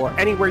crystal or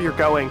anywhere you're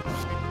going,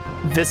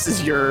 this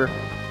is your,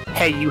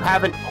 hey, you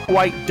haven't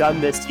quite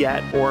done this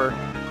yet, or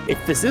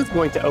if this is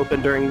going to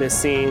open during this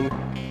scene,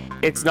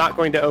 it's not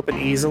going to open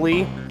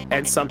easily,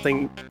 and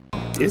something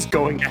is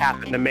going to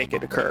happen to make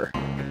it occur.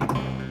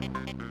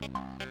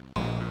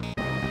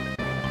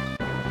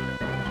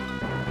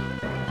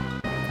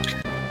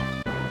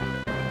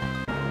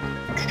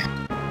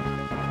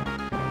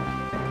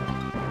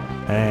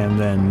 And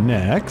then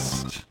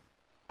next,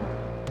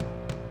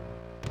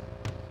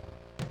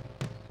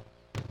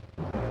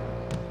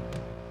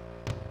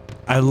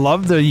 I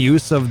love the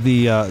use of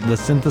the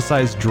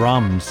synthesized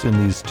drums in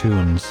these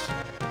tunes.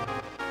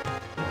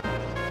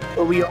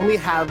 But we only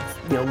have,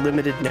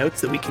 limited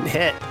notes that we can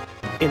hit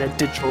in a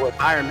digital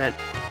environment.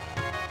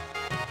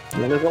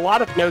 There's a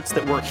lot of notes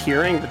that we're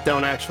hearing that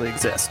don't actually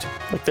exist.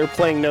 Like they're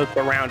playing notes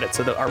around it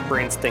so that our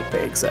brains think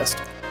they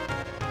exist.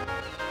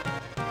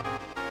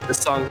 This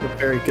song is a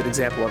very good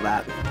example of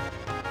that.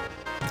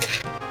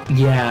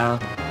 Yeah.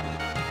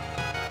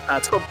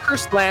 It's called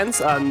Cursed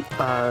Lands on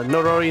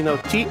Norori no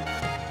Chi.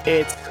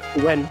 It's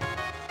when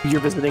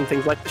you're visiting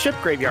things like the ship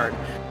graveyard,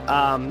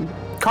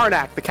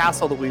 Karnak, the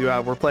castle that we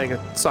were playing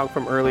a song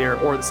from earlier,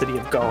 or the city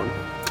of Gon.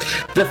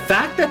 The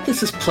fact that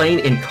this is playing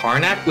in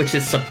Karnak, which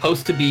is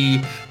supposed to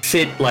be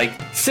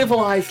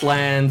civilized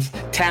lands,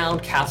 town,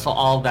 castle,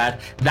 all that,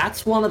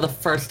 that's one of the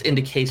first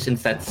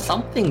indications that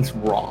something's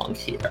wrong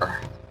here.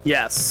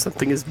 Yes,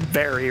 something is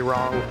very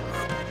wrong.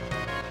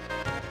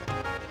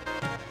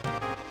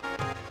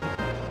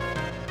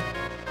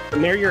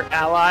 When they're your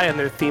ally and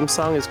their theme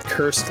song is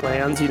Cursed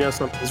Lands, you know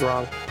something's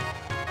wrong.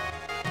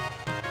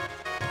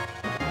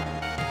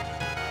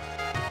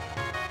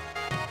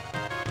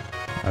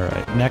 All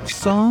right, next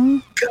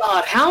song.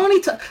 God, how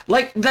many times?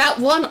 Like that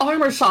one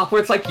armor shop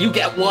where it's like you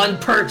get one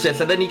purchase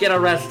and then you get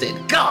arrested.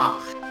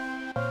 God.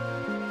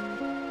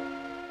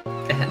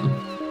 Damn.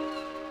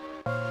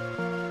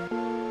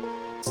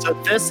 So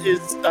this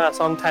is a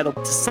song titled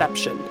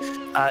Deception.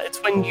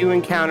 It's when you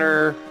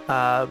encounter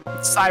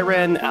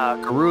Siren,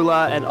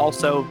 Garula, and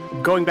also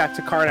going back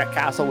to Karnak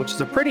Castle, which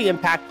is a pretty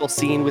impactful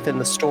scene within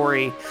the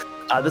story.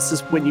 This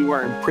is when you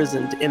are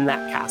imprisoned in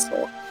that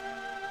castle.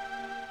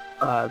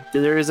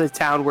 There is a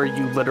town where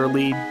you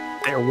literally,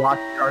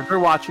 they're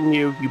watching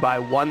you, you buy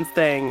one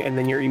thing, and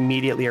then you're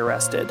immediately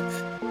arrested.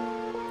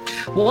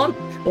 Well,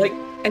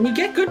 and you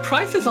get good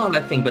prices on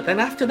that thing, but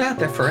then after that,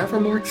 they're forever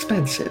more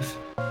expensive.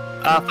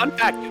 Fun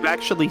fact, you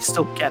actually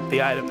still get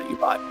the item that you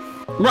bought.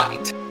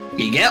 Right.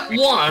 You get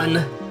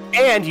one.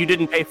 And you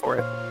didn't pay for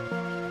it.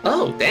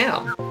 Oh,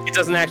 damn. It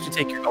doesn't actually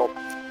take your gold.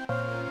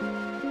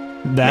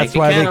 That's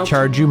why they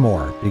charge you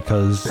more,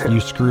 because you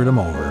screwed them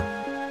over.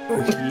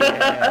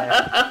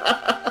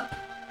 Yeah.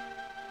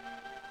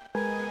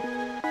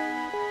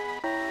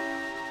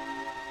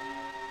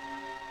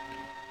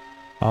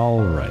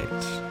 All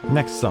right.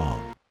 Next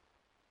song.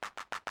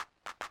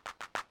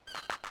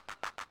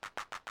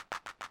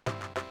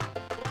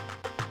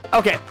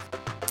 Okay.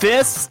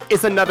 This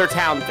is another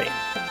town theme.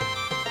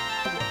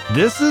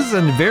 This is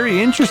a very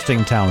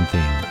interesting town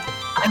theme.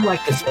 I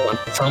like this one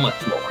so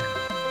much more.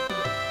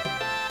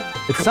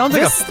 It sounds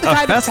like This is the a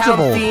kind festival. of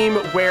town theme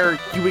where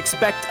you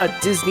expect a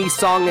Disney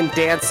song and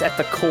dance at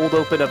the cold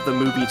open of the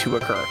movie to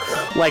occur.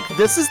 Like,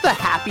 this is the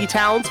happy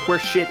towns where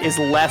shit is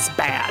less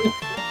bad.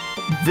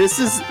 This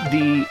is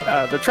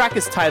the track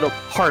is titled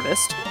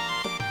Hardest,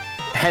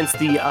 hence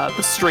the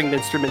stringed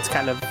instruments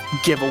kind of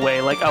give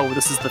away, like, oh,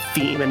 this is the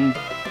theme and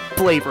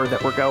flavor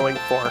that we're going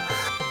for.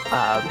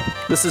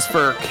 This is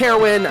for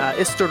Carwin,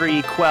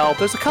 Istori, Quell.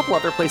 There's a couple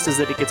other places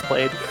that it gets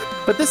played,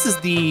 but this is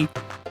the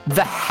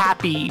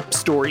happy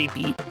story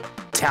beat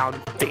town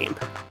theme.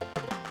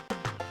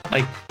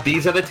 Like,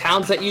 these are the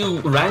towns that you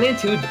ran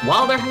into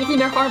while they're having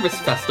their harvest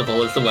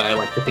festival is the way I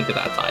like to think of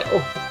that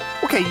title.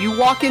 Okay, you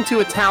walk into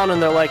a town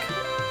and they're like,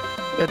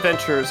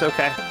 adventurers,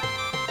 okay.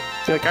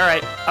 So you're like, all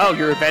right, oh,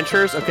 you're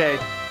adventurers? Okay,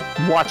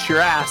 watch your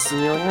ass.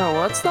 And you're like, oh,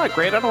 well, that's not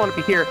great. I don't want to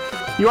be here.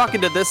 You walk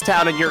into this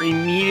town and you're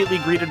immediately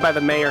greeted by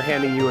the mayor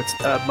handing you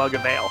a mug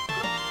of ale.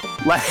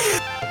 Like,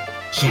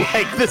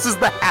 this is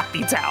the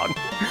happy town.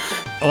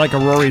 Like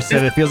Rory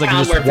said, it feels like you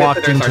Town just where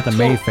walked visitors into are the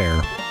told.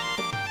 Mayfair.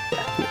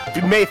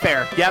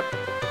 Mayfair, yep.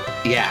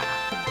 Yeah.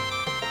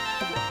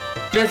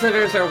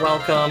 Visitors are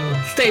welcome,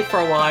 stay for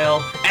a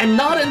while, and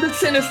not in the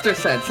sinister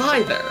sense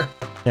either.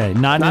 Yeah,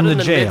 not Not in in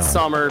the the jail.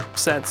 midsummer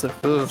sense of,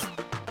 ugh.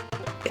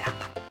 Yeah.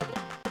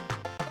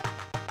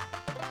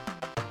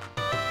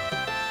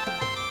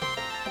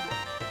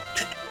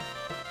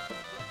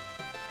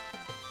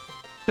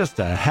 Just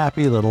a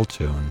happy little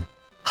tune.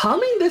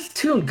 Humming this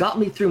tune got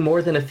me through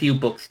more than a few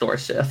bookstore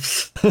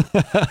shifts.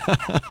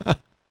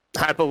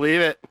 I believe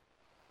it.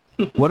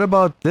 What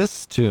about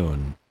this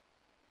tune?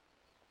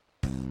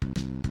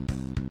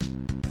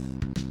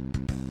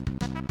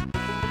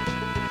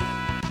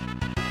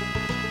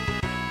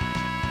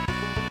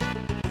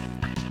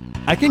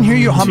 I can hear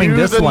you humming To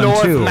this the one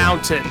North too.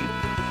 Mountain.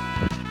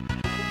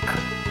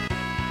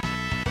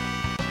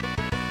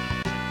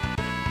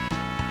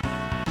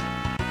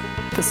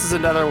 This is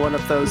another one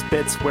of those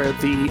bits where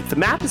the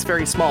map is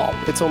very small.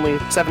 It's only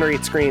 7 or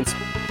 8 screens,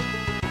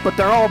 but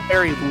they're all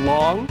very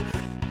long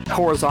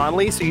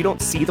horizontally, so you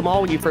don't see them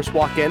all when you first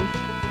walk in.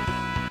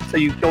 So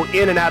you go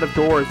in and out of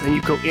doors, and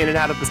you go in and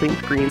out of the same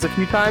screens a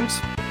few times.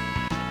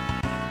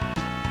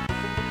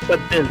 But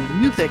the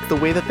music, the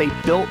way that they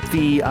built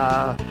the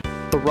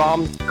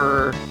ROMs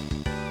for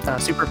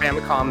Super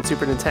Famicom and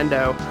Super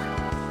Nintendo,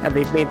 and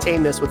they've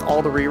maintained this with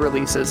all the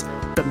re-releases,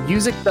 the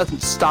music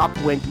doesn't stop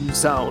when you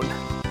zone,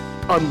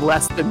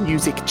 unless the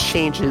music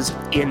changes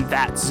in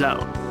that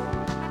zone.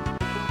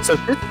 So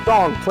this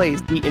song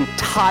plays the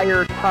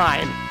entire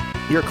time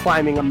you're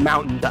climbing a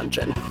mountain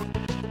dungeon.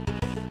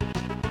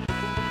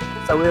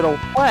 So it'll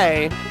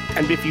play,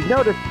 and if you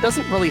notice, it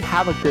doesn't really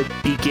have a good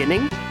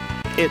beginning.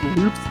 It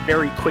loops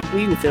very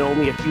quickly within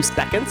only a few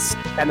seconds,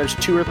 and there's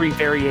 2 or 3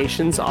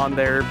 variations on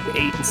their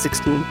 8 and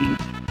 16 beat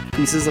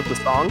pieces of the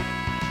song.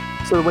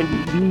 So when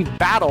you leave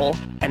battle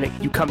and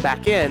you come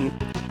back in,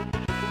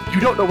 you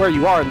don't know where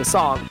you are in the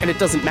song, and it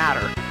doesn't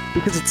matter,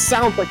 because it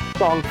sounds like the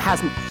song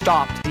hasn't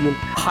stopped the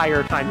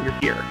entire time you're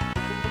here.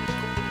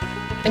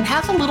 It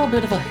has a little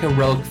bit of a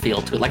heroic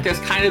feel to it. Like there's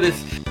kind of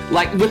this,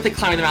 like with the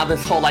climbing around,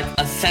 this whole like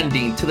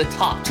ascending to the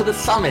top, to the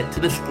summit, to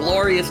this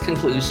glorious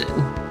conclusion.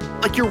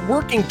 like you're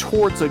working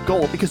towards a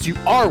goal, because you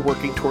are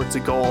working towards a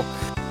goal.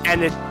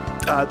 And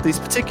these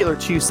particular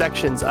 2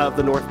 sections of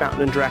the North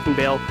Mountain and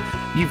Drakkenvale,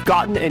 you've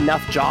gotten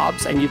enough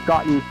jobs, and you've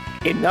gotten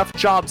enough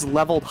jobs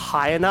leveled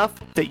high enough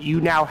that you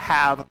now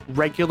have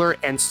regular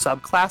and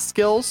subclass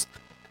skills,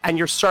 and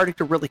you're starting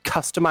to really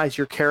customize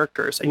your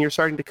characters, and you're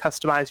starting to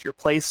customize your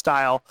play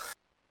style.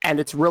 And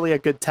it's really a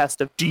good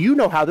test of, do you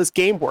know how this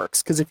game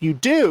works? Because if you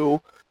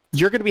do,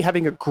 you're going to be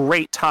having a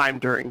great time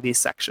during these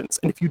sections.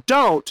 And if you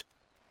don't,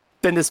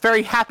 then this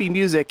very happy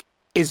music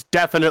is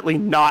definitely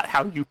not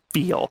how you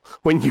feel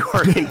when you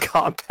are in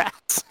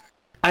combat.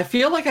 I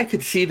feel like I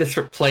could see this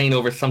playing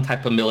over some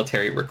type of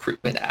military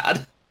recruitment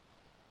ad.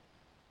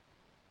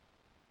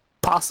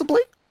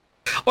 Possibly?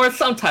 Or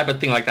some type of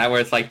thing like that,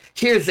 where it's like,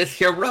 here's this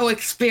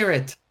heroic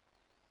spirit.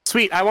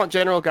 Sweet, I want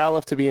General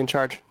Galuf to be in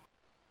charge.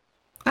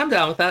 I'm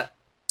down with that.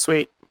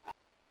 Sweet.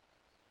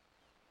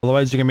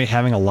 Otherwise, you're going to be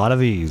having a lot of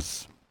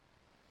these.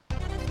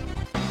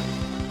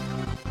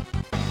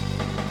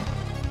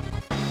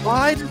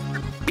 Why did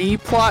the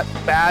B-plot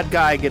bad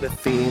guy get a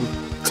theme?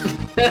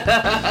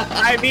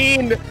 I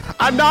mean,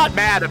 I'm not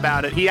mad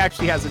about it. He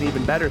actually has an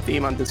even better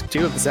theme on disc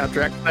 2 of the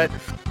soundtrack, but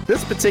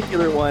this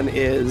particular one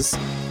is,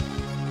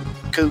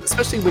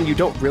 especially when you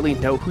don't really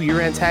know who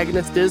your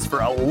antagonist is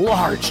for a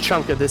large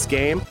chunk of this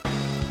game,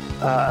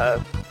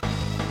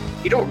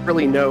 you don't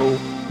really know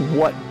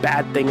what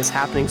bad thing is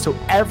happening, so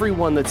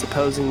everyone that's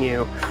opposing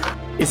you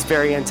is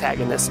very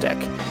antagonistic.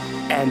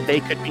 And they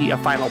could be a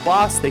final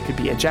boss, they could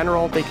be a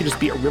general, they could just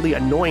be a really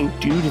annoying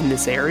dude in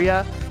this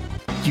area.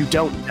 You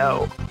don't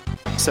know.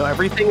 So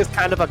everything is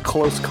kind of a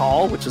close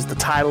call, which is the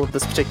title of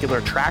this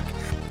particular track.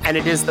 And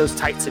it is those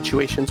tight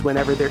situations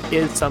whenever there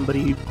is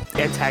somebody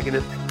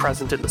antagonistic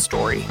present in the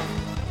story.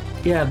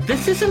 Yeah,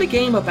 this isn't a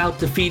game about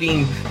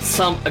defeating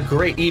a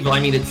great evil. I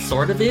mean, it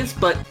sort of is,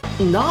 but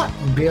not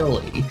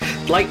really.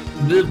 Like,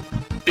 the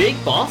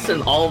big boss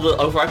and all the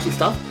overarching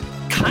stuff,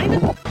 kind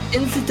of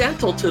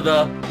incidental to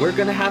we're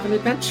gonna have an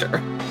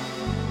adventure.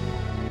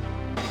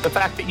 The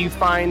fact that you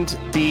find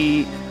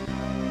the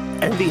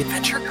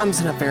adventure comes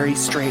in a very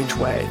strange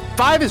way.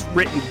 5 is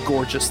written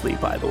gorgeously,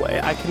 by the way.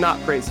 I cannot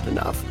praise it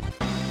enough.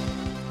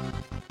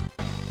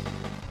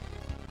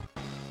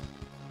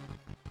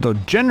 Though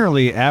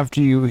generally,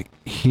 after you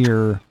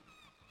hear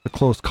the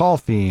close call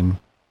theme,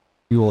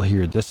 you will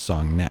hear this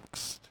song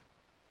next.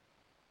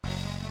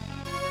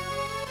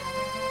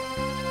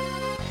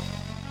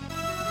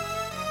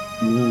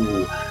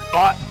 Ooh.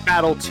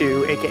 Battle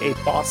 2, aka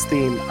boss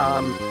theme.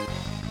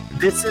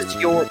 This is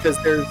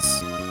because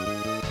there's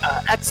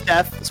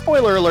X-Death.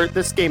 Spoiler alert,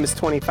 this game is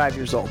 25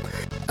 years old.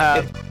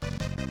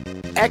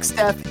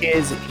 X-Death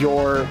is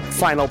your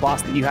final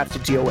boss that you have to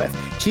deal with.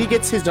 He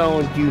gets his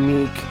own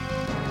unique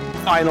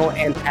final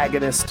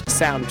antagonist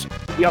sound.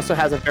 He also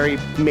has a very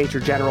major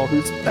general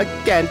who's,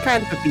 again,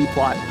 kind of a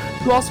B-plot,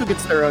 who also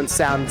gets their own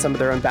sound and some of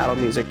their own battle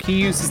music.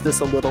 He uses this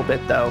a little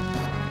bit, though.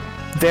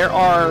 There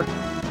are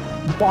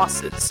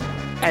bosses,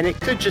 and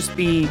it could just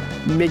be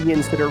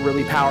minions that are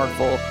really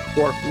powerful,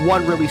 or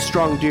one really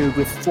strong dude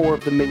with 4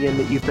 of the minion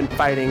that you've been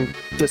fighting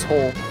this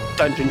whole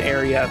dungeon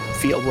area,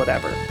 field,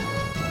 whatever.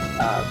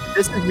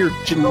 This is your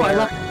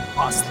generic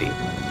boss theme.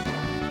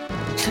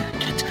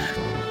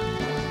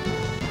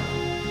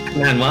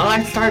 Man, when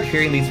I started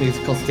hearing these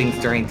musical things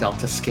during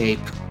Deltascape,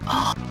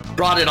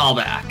 brought it all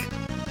back.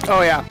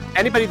 Oh yeah,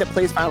 anybody that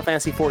plays Final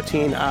Fantasy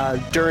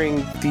XIV during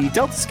the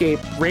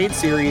Deltascape raid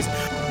series,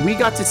 we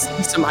got to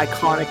see some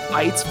iconic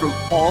fights from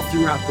all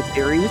throughout the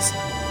series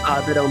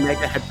that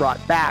Omega had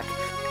brought back,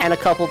 and a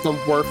couple of them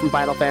were from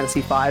Final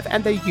Fantasy V,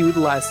 and they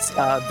utilized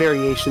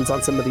variations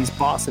on some of these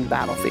boss and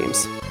battle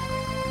themes.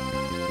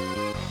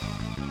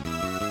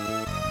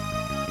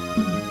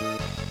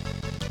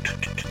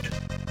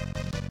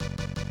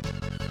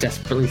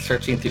 Desperately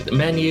searching through the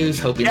menus,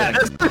 hoping Yeah,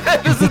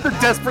 that this is the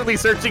desperately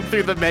searching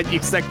through the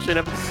menu section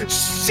of,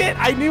 shit,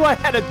 I knew I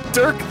had a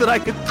dirk that I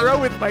could throw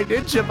with my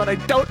ninja, but I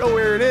don't know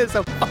where it is.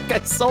 Oh, fuck,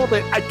 I sold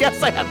it. I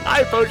guess I have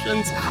high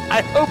potions.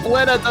 I hope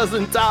Lena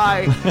doesn't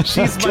die.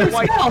 She's my Cure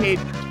white spell. maid.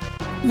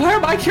 Where are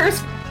my cure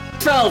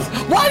spells?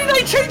 Why did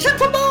I change it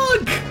to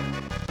monk?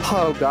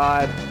 Oh,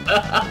 God.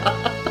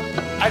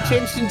 I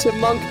changed into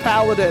Monk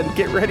Paladin.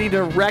 Get ready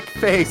to wreck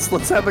face.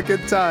 Let's have a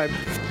good time.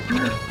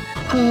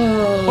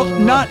 Well,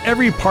 not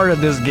every part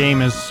of this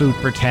game is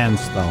super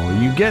tense, though.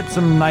 You get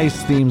some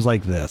nice themes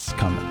like this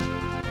coming.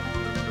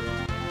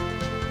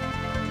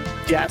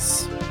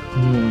 Yes.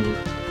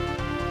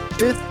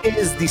 This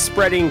is the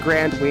Spreading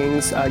Grand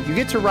Wings. You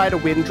get to ride a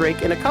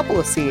Windrake in a couple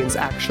of scenes,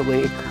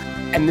 actually.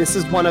 And this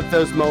is one of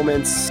those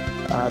moments.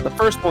 The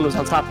first one was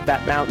on top of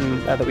that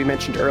mountain that we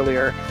mentioned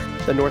earlier,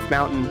 the North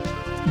Mountain.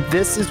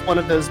 This is one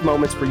of those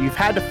moments where you've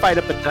had to fight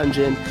up a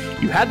dungeon,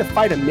 you had to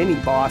fight a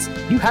mini-boss,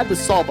 you had to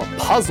solve a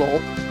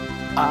puzzle.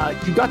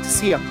 You got to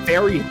see a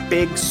very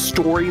big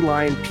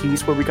storyline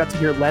piece where we got to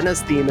hear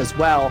Lena's theme as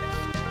well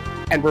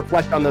and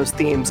reflect on those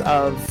themes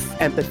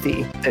of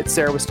empathy that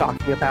Sarah was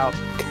talking about.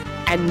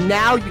 And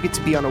now you get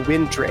to be on a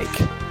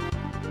Windrake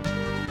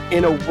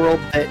in a world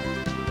that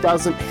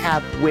doesn't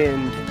have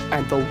wind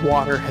and the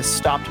water has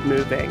stopped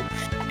moving,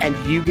 and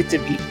you get to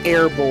be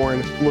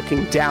airborne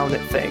looking down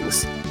at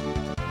things.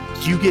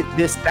 You get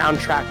this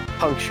soundtrack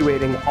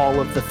punctuating all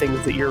of the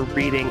things that you're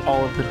reading,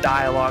 all of the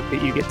dialogue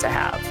that you get to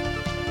have.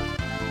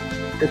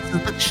 This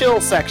is the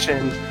chill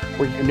section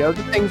where you know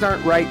that things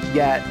aren't right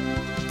yet,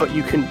 but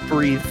you can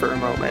breathe for a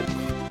moment.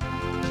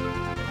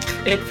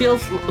 It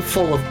feels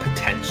full of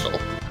potential.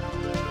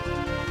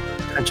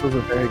 Potential's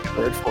a very good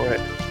word for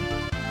it.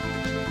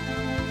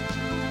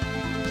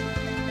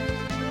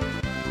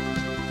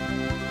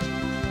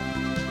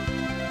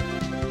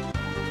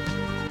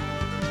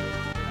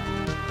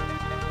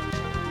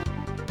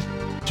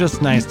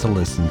 Just nice to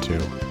listen to.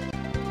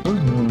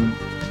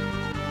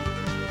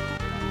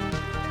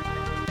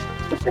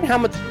 Considering how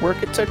much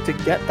work it took to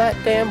get that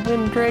damn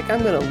Windrake,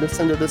 I'm gonna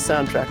listen to this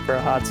soundtrack for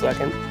a hot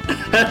second.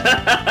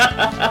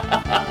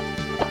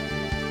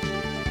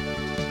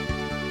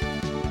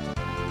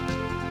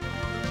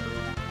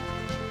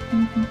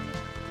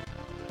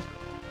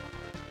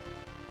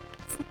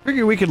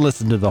 Figure we could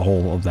listen to the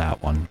whole of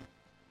that one.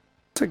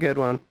 It's a good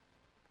one.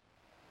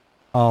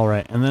 All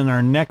right, and then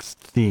our next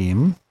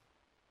theme.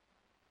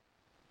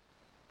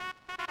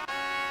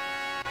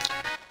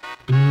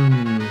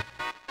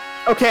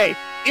 Okay,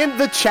 in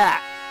the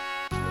chat,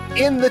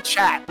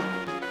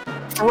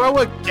 throw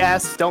a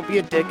guess. Don't be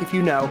a dick if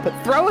you know, but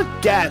throw a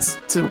guess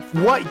to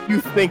what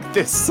you think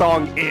this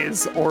song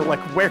is, or like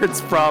where it's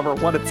from, or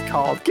what it's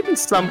called. Give me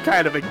some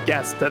kind of a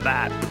guess to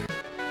that.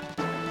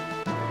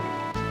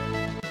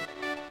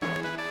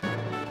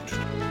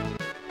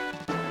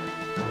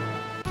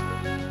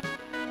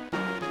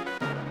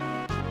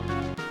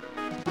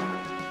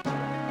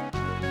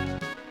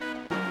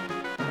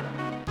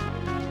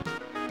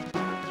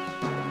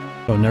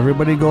 Don't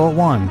everybody go at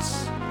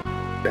once.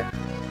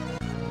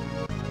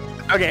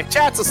 Okay,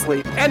 chat's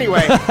asleep.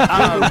 Anyway,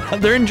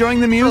 They're enjoying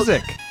the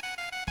music.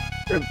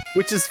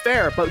 which is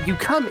fair, but you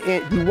come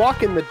in, you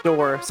walk in the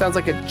door, sounds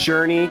like a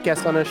journey,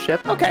 guest on a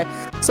ship. Okay,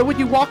 so when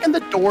you walk in the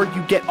door,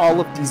 you get all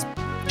of these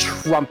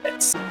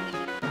trumpets.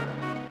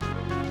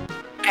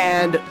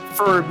 And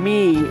for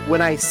me,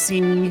 when I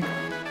see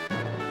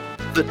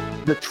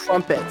the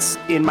trumpets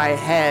in my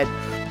head,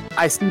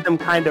 I see them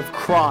kind of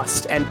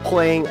crossed and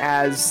playing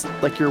as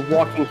like you're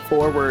walking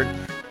forward.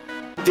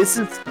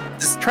 This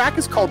track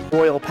is called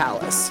Royal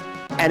Palace,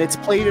 and it's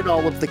played at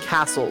all of the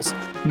castles.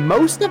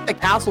 Most of the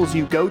castles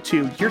you go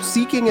to, you're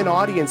seeking an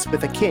audience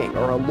with a king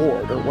or a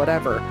lord or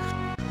whatever.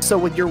 So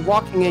when you're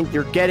walking in,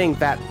 you're getting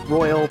that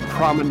royal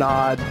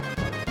promenade.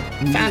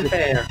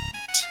 Fanfare.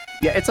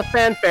 Yeah, it's a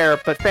fanfare,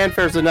 but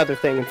fanfare is another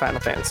thing in Final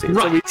Fantasy.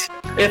 Right.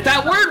 If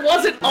that word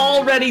wasn't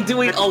already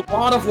doing a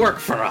lot of work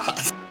for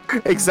us.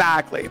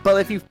 Exactly.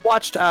 But if you've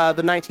watched the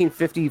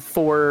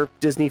 1954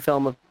 Disney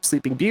film of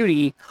Sleeping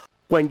Beauty,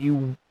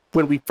 when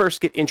we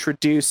first get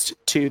introduced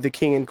to the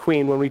king and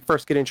queen, when we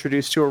first get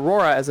introduced to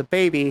Aurora as a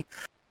baby,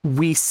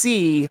 we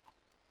see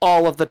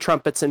all of the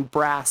trumpets and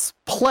brass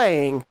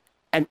playing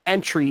an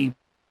entry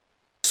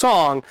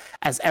song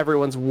as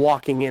everyone's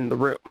walking in the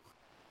room.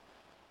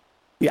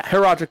 Yeah,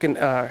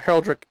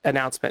 heraldic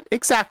announcement.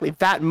 Exactly,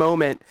 that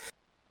moment.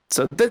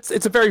 So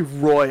it's a very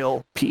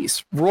royal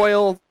piece.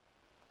 Royal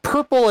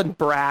purple and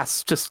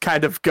brass just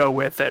kind of go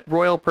with it.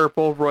 Royal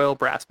purple, royal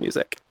brass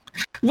music.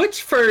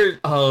 Which for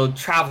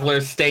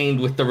travelers stained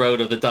with the road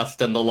of the dust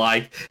and the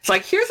like, it's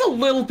like, here's a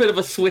little bit of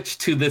a switch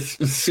to this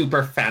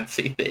super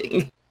fancy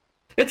thing.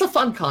 It's a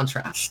fun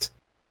contrast.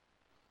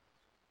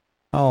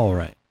 All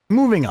right,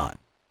 moving on.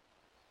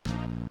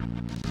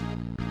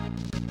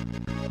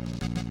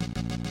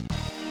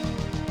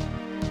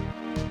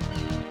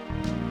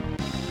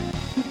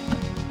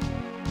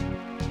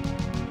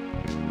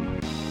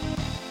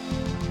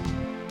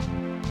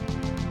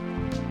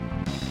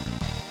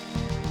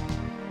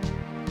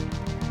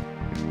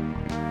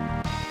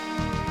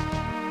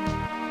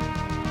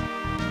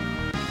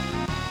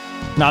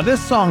 Now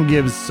this song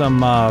gives some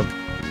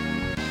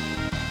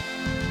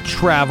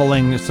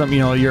traveling,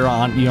 you're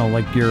on,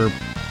 like you're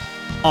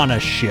on a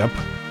ship.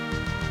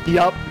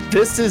 Yup.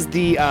 This is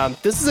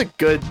a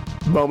good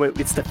moment.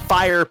 It's the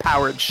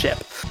fire-powered ship.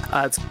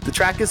 The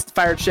track is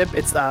Fired Ship.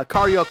 It's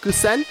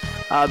Karyokusen.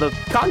 The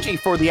kanji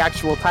for the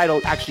actual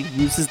title actually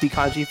uses the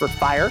kanji for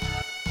fire.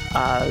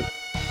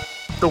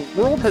 The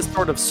world has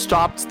sort of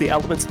stopped, the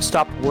elements have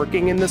stopped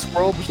working in this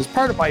world, which is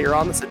part of why you're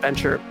on this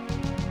adventure.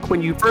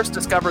 When you first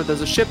discover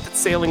there's a ship that's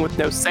sailing with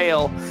no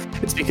sail,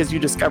 it's because you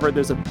discover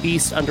there's a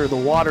beast under the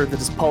water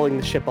that is pulling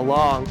the ship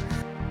along.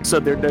 So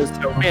there's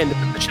no wind,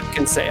 but the ship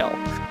can sail.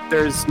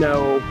 There's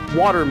no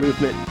water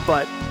movement,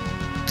 but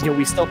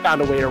we still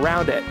found a way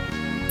around it.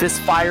 This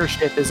fire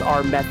ship is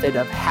our method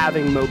of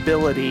having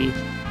mobility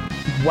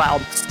while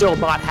still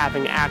not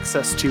having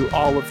access to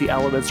all of the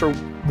elements or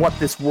what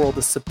this world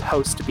is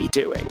supposed to be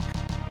doing.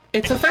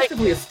 It's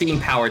effectively a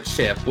steam-powered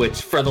ship,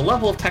 which, for the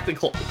level of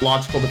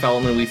technological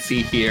development we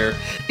see here,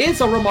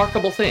 is a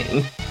remarkable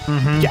thing.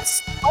 Mm-hmm.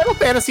 Yes. Final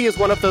Fantasy is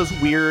one of those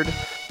weird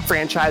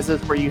franchises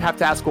where you have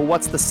to ask, well,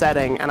 what's the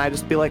setting? And I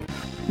just be like,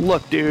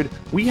 look, dude,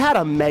 we had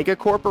a mega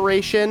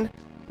corporation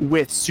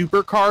with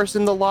supercars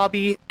in the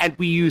lobby, and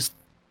we use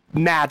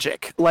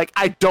magic. Like,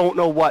 I don't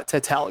know what to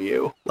tell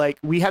you. Like,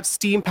 we have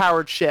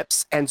steam-powered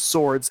ships and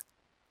swords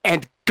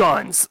and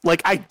guns.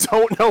 Like, I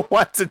don't know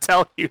what to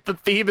tell you. The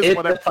theme is It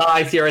whatever.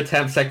 defies your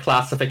attempts at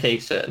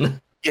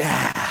classification.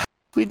 Yeah,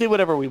 we do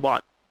whatever we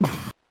want.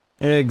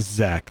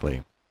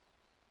 Exactly.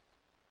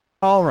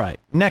 All right,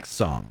 next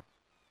song.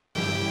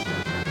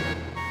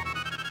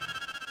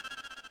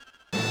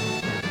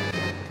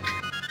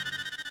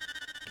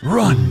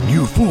 Run,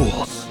 you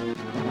fools!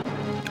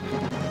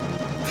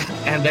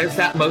 And there's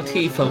that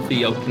motif of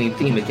the opening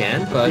theme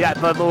again, but Yeah,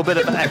 the little bit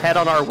of a head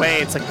on our way.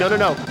 It's like,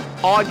 no.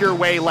 On your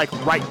way, like,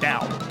 right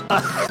now.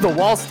 The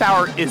Walls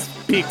Tower is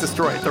being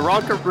destroyed. The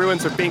Ronka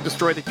ruins are being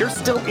destroyed. If you're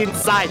still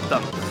inside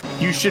them,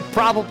 you should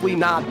probably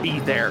not be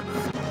there.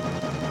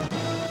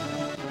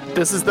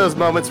 This is those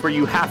moments where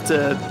you have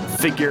to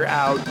figure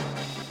out,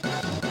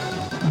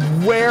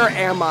 where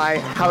am I?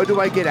 How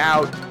do I get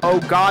out? Oh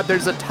god,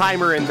 there's a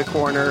timer in the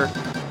corner.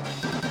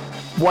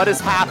 What is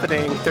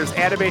happening? There's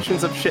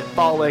animations of shit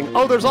falling.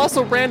 Oh, there's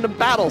also random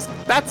battles.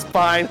 That's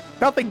fine.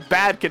 Nothing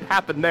bad can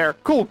happen there.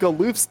 Cool,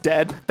 Galoof's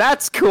dead.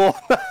 That's cool.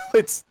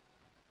 It's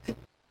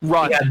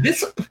Run. yeah,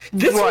 this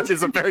Run was,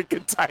 is a very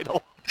good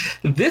title.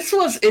 this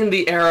was in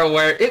the era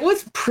where it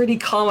was pretty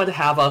common to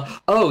have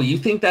you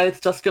think that it's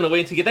just going to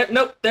wait to get there?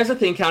 Nope, there's a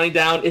thing counting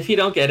down. If you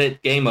don't get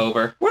it, game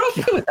over. We're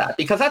okay with that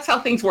because that's how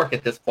things work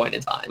at this point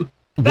in time.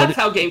 That's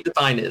how game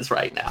design is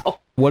right now.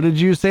 What did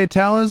you say,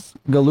 Talus?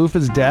 Galoof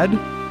is dead?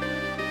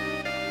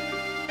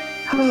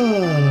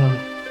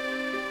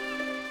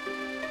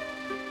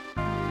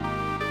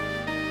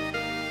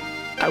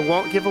 I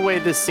won't give away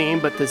this scene,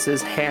 but this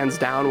is hands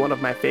down one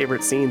of my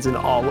favorite scenes in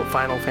all of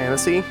Final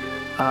Fantasy.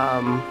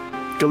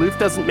 Galoof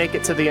doesn't make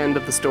it to the end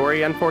of the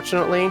story,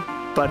 unfortunately,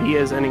 but he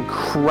is an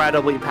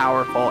incredibly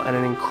powerful and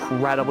an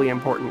incredibly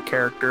important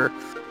character,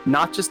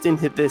 not just in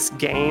this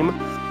game,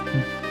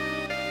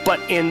 but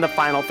in the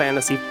Final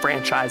Fantasy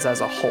franchise as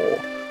a whole.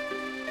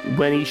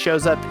 When he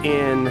shows up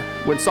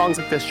when songs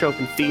like this show up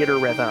in Theater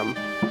Rhythm,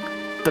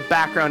 the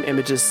background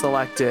images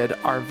selected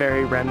are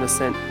very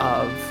reminiscent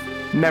of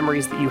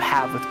memories that you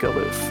have with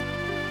Galoof.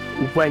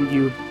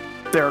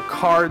 There are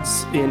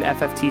cards in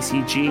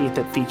FFTCG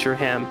that feature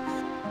him,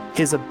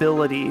 his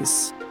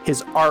abilities,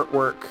 his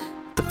artwork,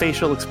 the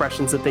facial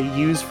expressions that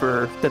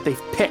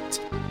they've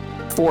picked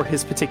for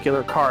his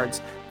particular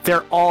cards.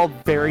 They're all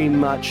very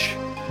much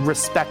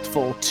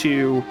respectful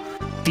to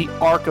the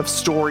arc of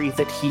story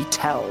that he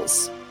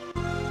tells,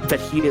 that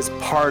he is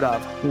part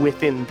of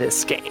within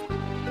this game.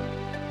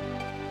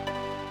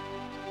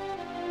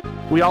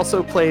 We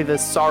also play the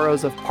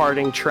Sorrows of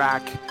Parting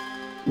track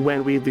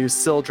when we lose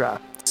Sildra.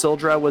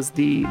 Sildra was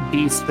the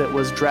beast that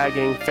was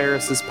dragging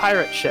Ferris's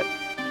pirate ship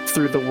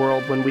through the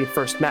world when we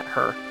first met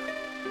her.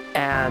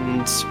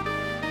 And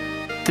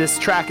this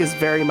track is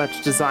very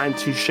much designed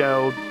to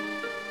show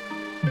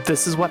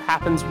this is what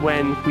happens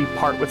when we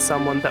part with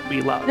someone that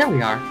we love. There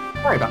we are.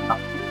 Sorry about that.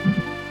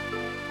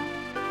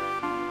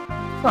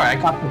 Sorry, I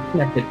got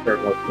disconnected for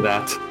most of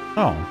that.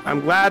 Oh, I'm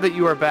glad that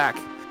you are back.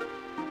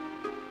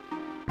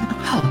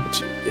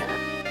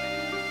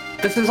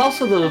 This is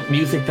also the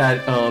music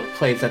that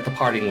plays at the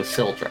parting with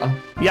Sildra.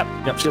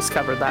 Yep, just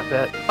covered that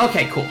bit.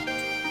 Okay, cool.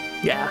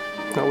 Yeah,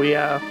 no,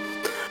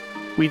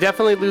 we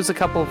definitely lose a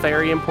couple of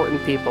very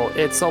important people.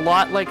 It's a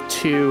lot like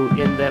 2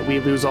 in that we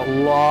lose a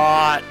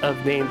lot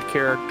of named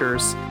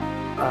characters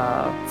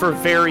for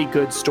very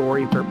good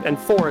story and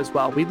 4 as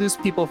well. We lose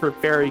people for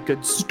very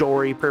good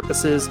story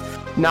purposes,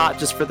 not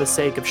just for the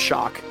sake of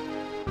shock.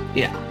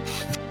 Yeah.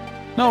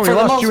 no, we For the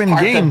lost most you in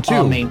part, game the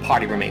too. main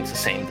party remains the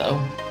same,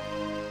 though.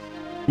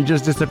 You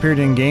just disappeared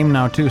in game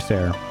now too,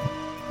 Sarah.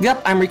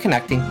 Yep, I'm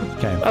reconnecting.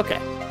 Okay. Okay.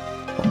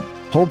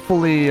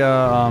 Hopefully,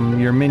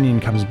 your minion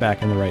comes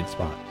back in the right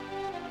spot.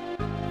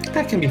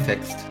 That can be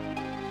fixed.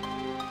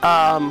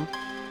 Yeah.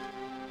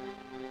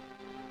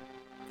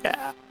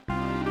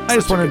 I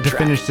just Such a wanted good to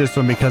track. finish this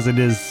one because it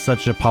is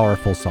such a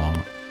powerful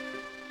song.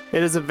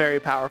 It is a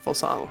very powerful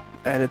song,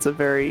 and it's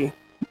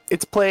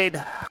played,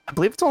 I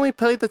believe it's only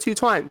played the two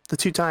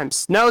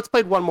times. No, it's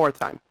played one more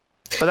time,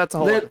 but that's a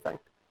whole other thing.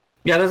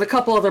 Yeah, there's a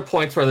couple other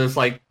points where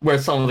where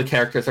some of the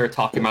characters are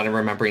talking about and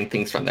remembering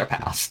things from their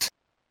past.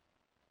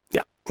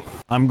 Yeah.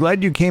 I'm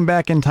glad you came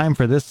back in time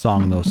for this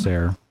song, though,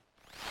 Sarah.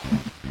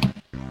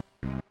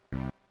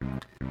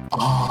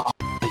 Oh,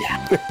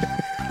 yeah.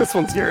 This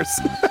one's yours.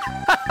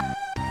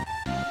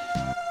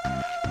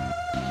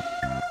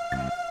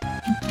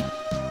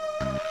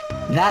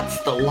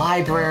 That's the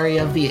Library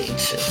of the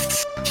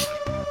Ancients.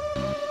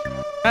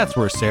 That's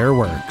where Sarah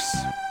works.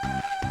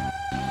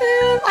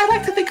 I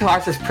like to think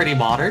ours is pretty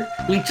modern.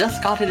 We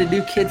just got it a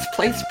new kids'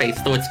 play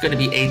space, though it's going to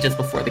be ages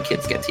before the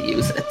kids get to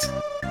use it.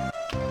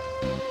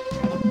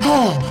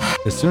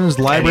 As soon as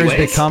libraries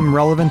Anyways. become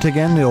relevant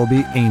again, it'll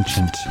be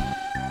ancient.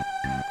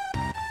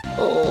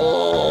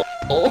 Oh.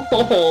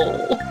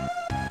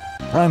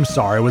 I'm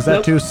sorry, was that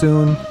Nope. too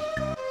soon?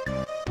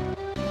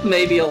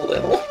 Maybe a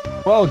little.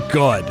 Well,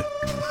 good.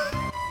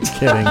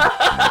 Kidding.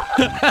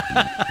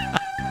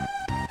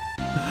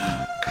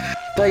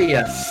 But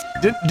yes.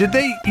 Did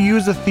they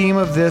use a theme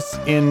of this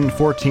in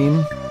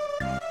 14?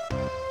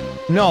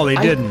 No, they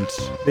didn't.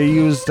 They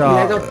used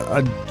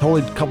a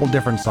totally couple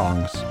different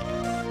songs.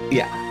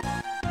 Yeah.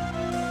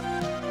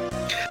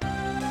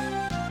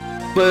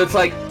 But it's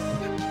like,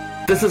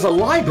 this is a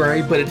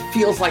library, but it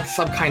feels like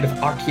some kind of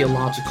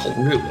archaeological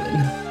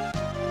ruin.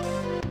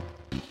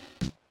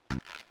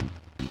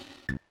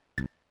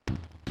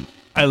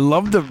 I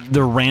love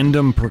the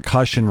random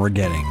percussion we're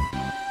getting.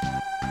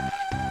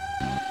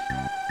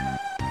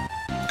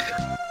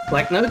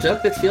 Like, no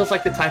joke, this feels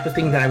like the type of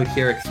thing that I would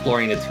hear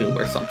exploring a tomb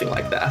or something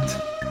like that.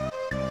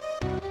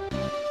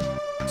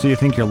 So you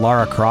think you're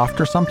Lara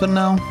Croft or something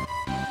now?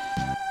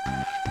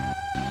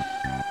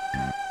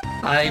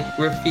 I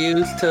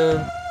refuse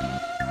to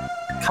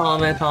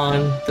comment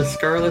on the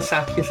scurrilous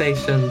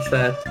accusations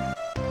that...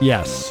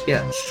 Yes.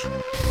 Yes.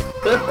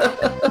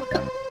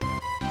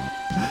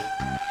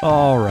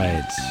 All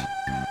right.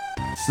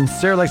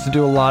 Sincere likes to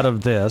do a lot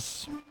of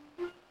this.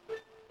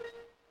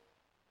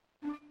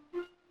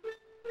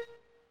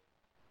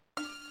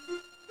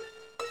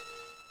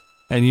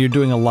 And you're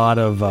doing a lot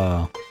of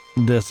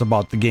this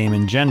about the game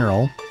in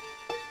general.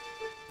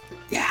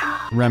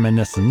 Yeah.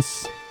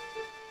 Reminiscence.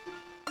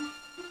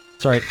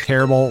 Sorry,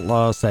 terrible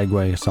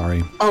segue,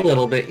 sorry. A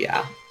little bit,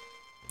 yeah.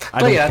 I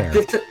don't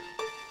care.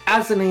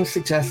 As the name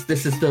suggests,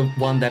 this is the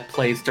one that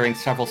plays during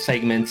several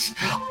segments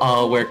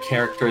where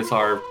characters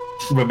are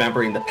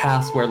remembering the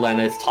past, where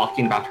Lena is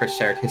talking about her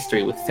shared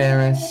history with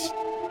Ferris.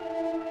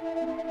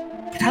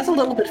 It has a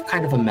little bit of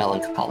kind of a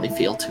melancholy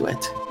feel to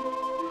it.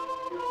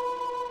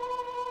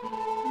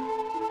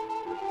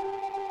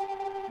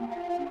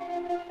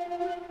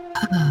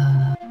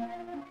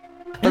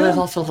 But there's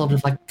also a little bit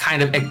of like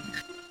kind of...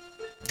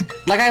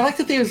 Like, I like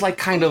that there's like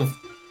kind of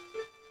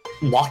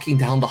walking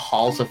down the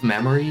halls of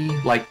memory,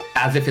 like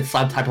as if it's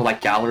some type of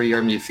like gallery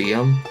or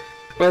museum,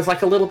 where there's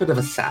like a little bit of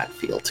a sad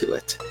feel to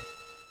it.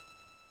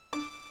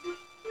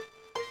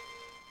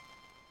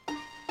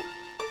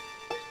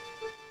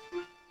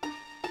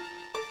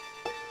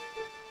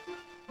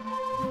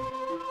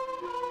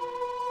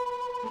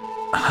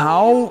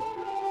 How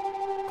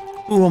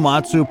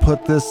Uematsu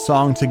put this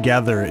song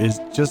together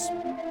is just...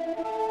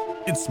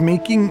 It's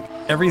making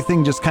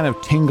everything just kind of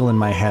tingle in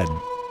my head.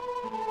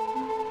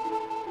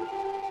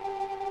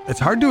 It's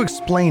hard to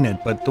explain it,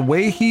 but the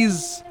way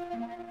he's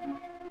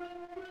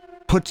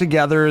put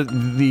together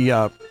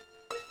the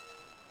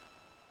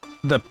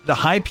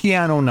high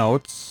piano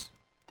notes,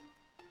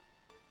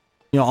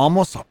 you know,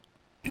 almost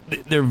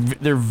they're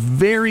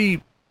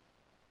very...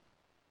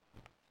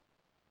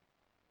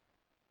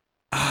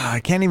 I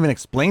can't even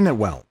explain it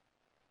well.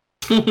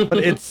 But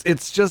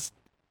it's just...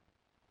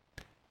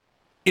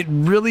 It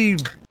really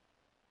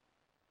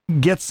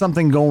gets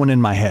something going in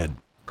my head.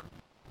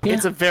 Yeah.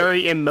 It's a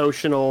very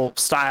emotional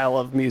style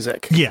of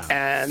music. Yeah.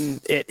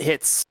 And it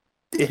hits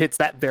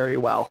that very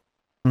well.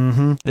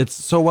 Mm-hmm. It's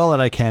so well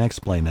that I can't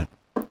explain it.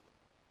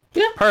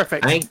 Yeah.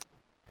 Perfect.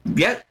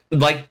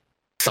 Like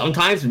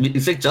sometimes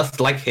music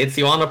just like hits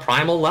you on a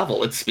primal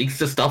level. It speaks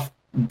to stuff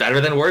better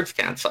than words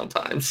can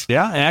sometimes.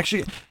 Yeah, and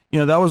actually, you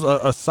know, that was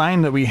a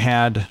sign that we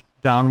had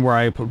down where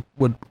I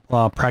would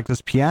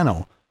practice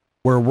piano.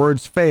 Where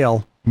words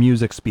fail,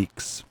 music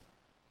speaks.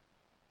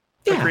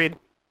 Yeah. Agreed.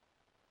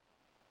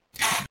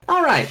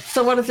 All right,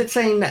 so what does it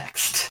say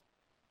next?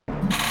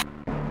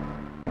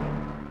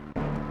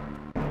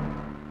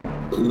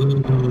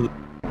 Ooh.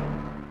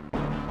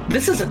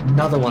 This is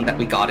another one that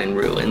we got in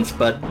Ruins,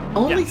 but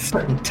only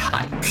certain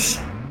types.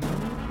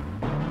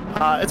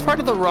 It's part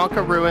of the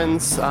Ronka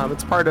Ruins.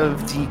 It's part of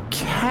the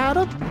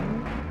Catapults?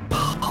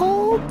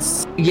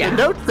 Yeah. The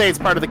notes say it's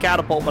part of the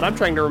Catapult, but I'm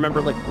trying to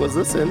remember, like, was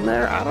this in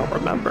there? I don't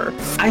remember.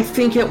 I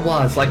think it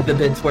was, like, the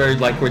bits where,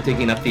 like, we're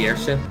digging up the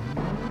airship.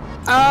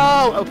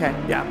 Oh, okay.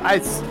 Yeah,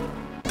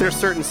 there's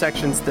certain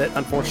sections that,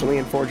 unfortunately,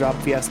 in Forge Op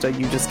Fiesta,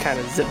 you just kind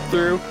of zip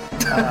through.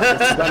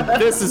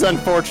 This is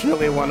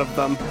unfortunately one of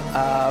them.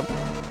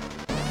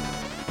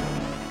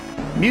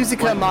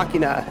 Musica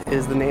Machina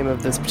is the name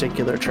of this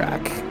particular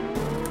track.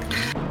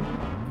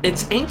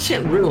 It's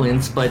Ancient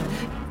Ruins, but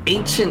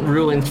ancient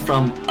ruins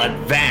from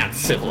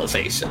advanced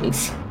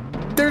civilizations.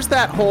 There's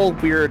that whole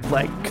weird,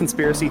 like,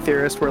 conspiracy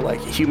theorist where,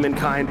 like,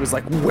 humankind was,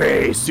 like,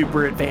 way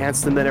super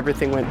advanced and then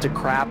everything went to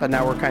crap and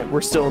now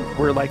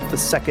we're like the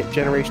second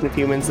generation of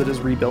humans that is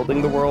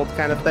rebuilding the world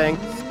kind of thing.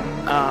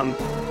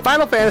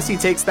 Final Fantasy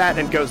takes that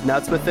and goes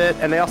nuts with it,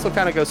 and they also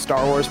kind of go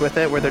Star Wars with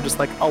it, where they're just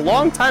like, a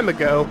long time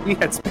ago, we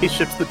had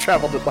spaceships that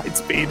traveled at light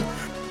speed.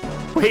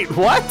 Wait,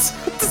 what?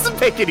 It doesn't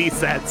make any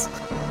sense.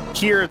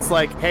 Here it's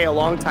like, hey, a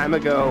long time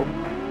ago,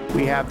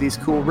 we have these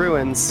cool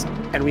ruins,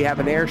 and we have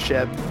an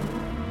airship,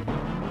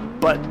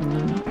 but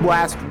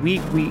last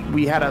week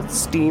we had a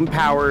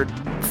steam-powered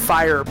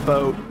fire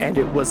boat, and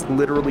it was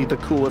literally the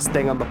coolest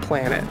thing on the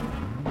planet.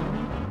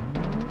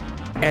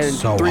 And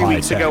so 3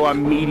 weeks high-tech. ago,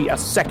 a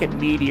second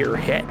meteor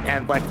hit,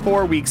 and like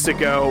 4 weeks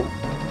ago,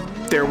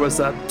 there was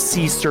a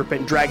sea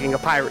serpent dragging a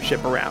pirate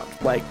ship around.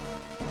 Like,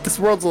 this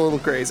world's a little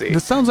crazy.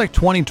 This sounds like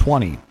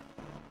 2020.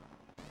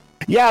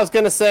 Yeah, I was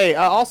gonna say.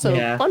 Also,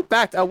 Yeah. fun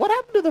fact: what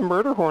happened to the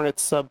Murder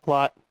Hornets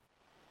subplot?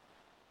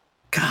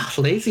 God,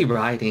 lazy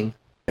writing.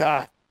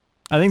 Uh,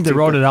 I think they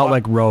wrote it out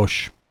like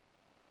Roche.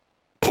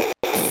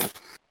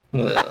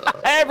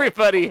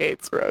 everybody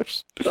hates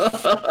Roche.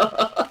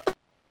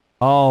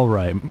 All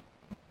right.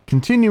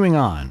 Continuing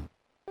on.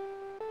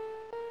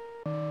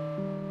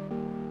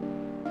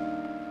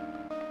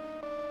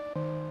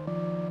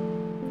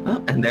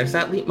 Oh, and there's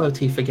that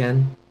leitmotif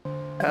again.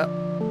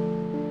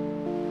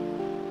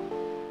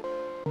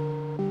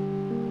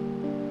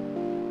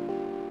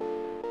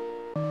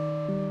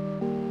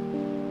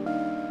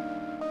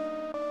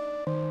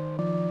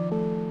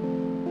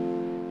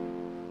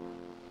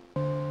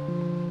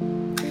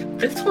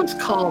 This one's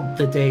called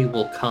The Day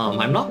Will Come.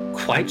 I'm not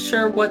quite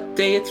sure what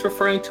day it's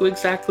referring to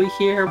exactly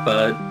here,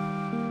 but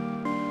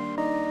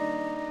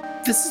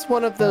This is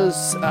one of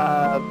those.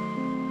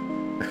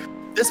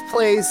 This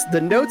plays.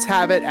 The notes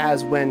have it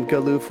as when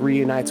Galoof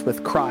reunites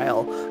with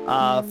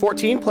Kryl.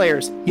 14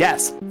 players.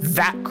 Yes,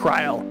 that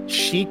Kryl.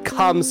 She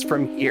comes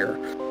from here.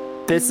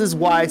 This is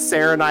why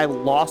Sarah and I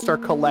lost our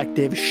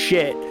collective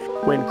shit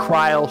when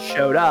Kryl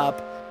showed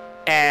up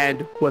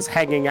and was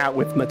hanging out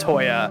with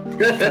Matoya.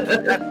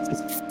 That's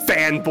just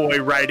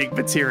fanboy writing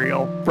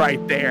material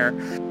right there.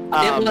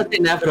 it was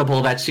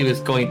inevitable that she was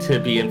going to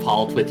be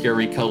involved with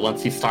Eureka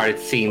once you started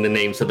seeing the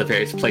names of the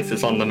various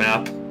places on the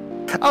map.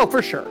 Oh,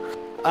 for sure.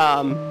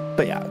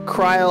 But yeah,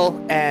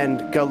 Kryl and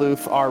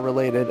Galoof are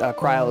related.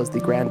 Kryl is the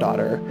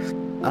granddaughter.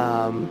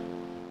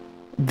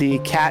 The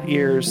cat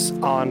ears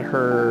on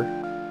her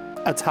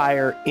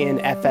attire in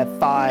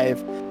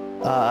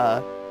FF5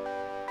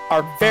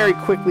 are very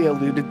quickly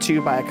alluded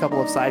to by a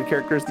couple of side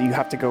characters that you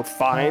have to go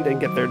find and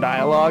get their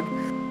dialogue.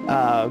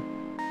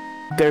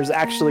 There's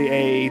actually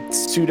a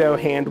pseudo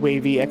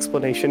hand-wavy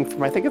explanation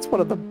from, I think it's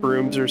one of the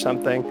brooms or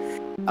something,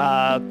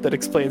 that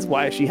explains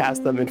why she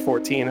has them in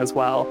 14 as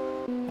well.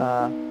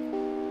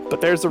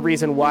 But there's a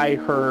reason why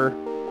her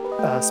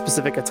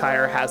specific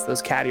attire has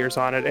those cat ears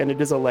on it, and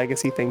it is a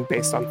legacy thing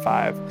based on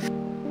 5.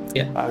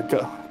 Yeah.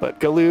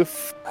 But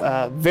Galoof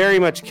very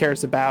much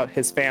cares about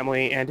his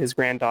family and his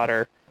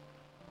granddaughter.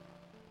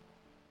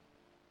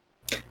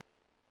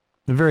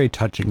 A very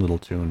touching little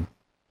tune.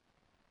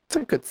 It's a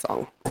good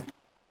song.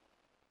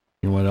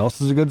 You know what else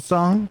is a good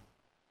song?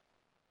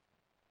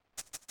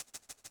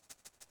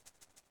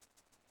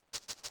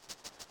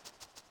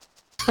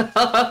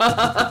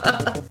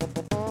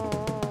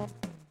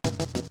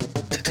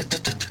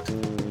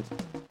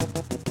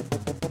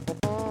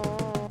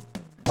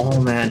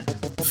 Oh man.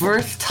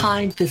 First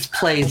time this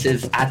plays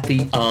is at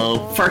the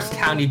first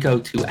town you go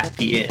to at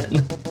the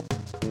inn.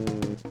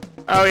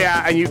 Oh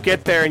yeah, and you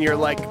get there and you're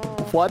like,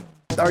 what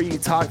are you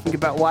talking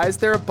about? Why is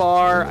there a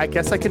bar? I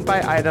guess I can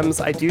buy items.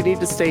 I do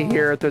need to stay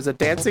here. There's a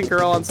dancing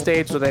girl on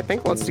stage that I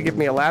think wants to give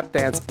me a lap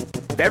dance.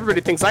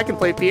 Everybody thinks I can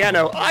play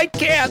piano. I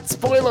can't!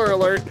 Spoiler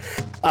alert!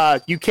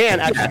 You can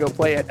actually go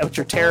play it, but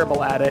you're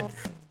terrible at it.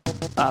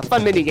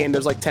 Fun mini game.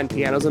 There's like 10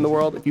 pianos in the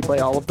world. If you play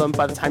all of them,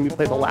 by the time you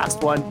play the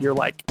last one, you're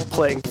like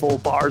playing full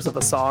bars of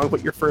a song,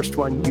 but your first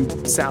one, you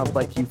sound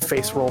like you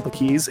face roll the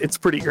keys. It's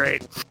pretty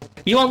great.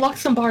 You unlock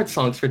some bard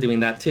songs for doing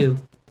that too.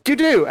 You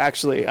do,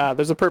 actually.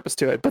 There's a purpose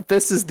to it. But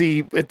this is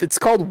it's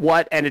called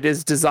What, and it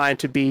is designed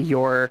to be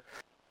your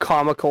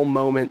comical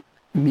moment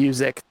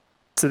music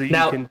so that you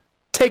can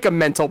take a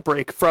mental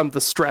break from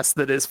the stress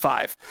that is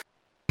 5.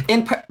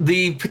 In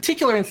the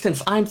particular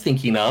instance I'm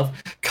thinking of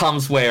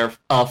comes where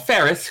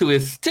Ferris, who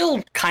is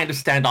still kind of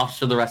standoffish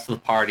to the rest of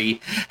the party,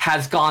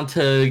 has gone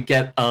to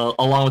get,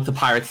 along with the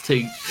pirates,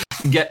 to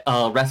get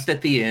rest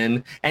at the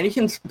inn, and you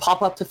can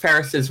pop up to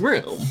Ferris's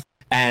room.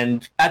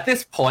 And at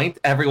this point,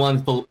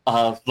 everyone's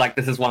like,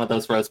 this is one of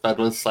those Rosebud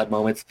with sled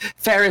moments.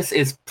 Ferris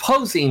is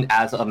posing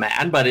as a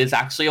man, but is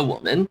actually a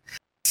woman.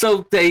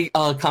 So they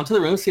come to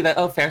the room, see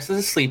that, Ferris is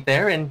asleep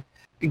there, and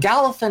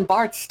Galuf and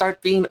Bart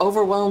start being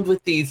overwhelmed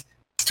with these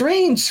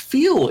strange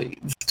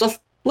feelings, just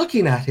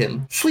looking at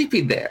him,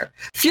 sleeping there.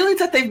 Feelings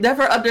that they've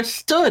never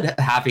understood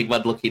having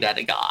when looking at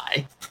a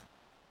guy.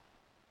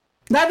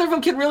 Neither of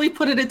them can really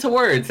put it into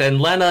words,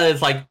 and Lena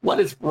is like, what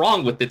is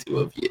wrong with the two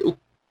of you?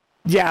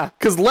 Yeah,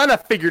 because Lena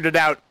figured it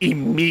out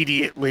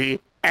immediately,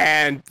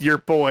 and you're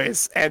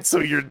boys, and so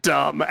you're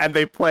dumb, and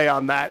they play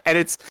on that. And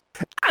it's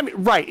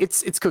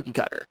cookie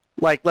cutter.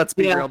 Like, let's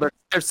be real.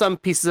 There's some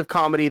pieces of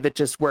comedy that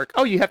just work.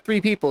 Oh, you have 3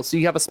 people, so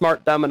you have a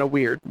smart, dumb, and a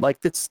weird.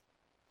 Like, there's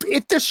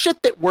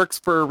shit that works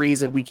for a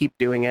reason. We keep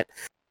doing it.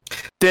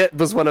 That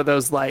was one of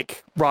those,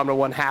 like, Ramna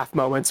 1/2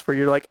 moments where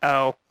you're like,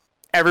 oh,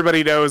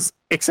 everybody knows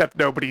except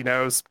nobody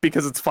knows,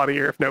 because it's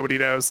funnier if nobody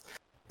knows.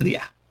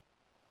 Yeah.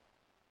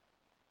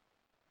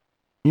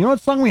 You know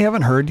what song we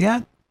haven't heard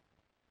yet?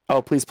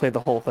 Oh, please play the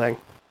whole thing.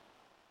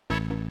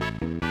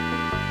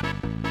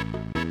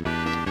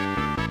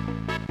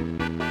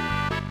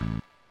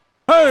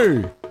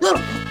 Hey!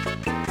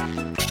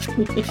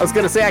 I was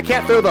gonna say I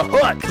can't throw the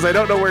hook because I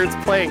don't know where it's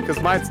playing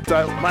because mine's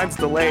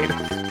delayed.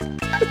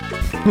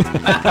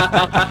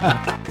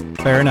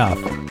 Fair enough.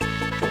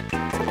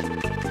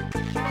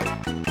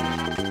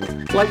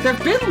 Like, there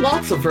have been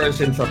lots of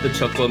versions of the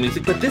Chocobo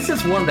music, but this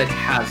is one that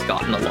has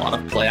gotten a lot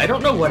of play. I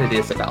don't know what it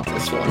is about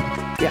this one.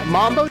 Yeah,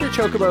 Mambo de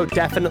Chocobo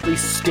definitely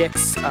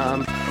sticks.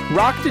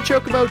 Rock de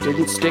Chocobo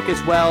didn't stick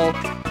as well.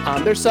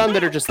 There's some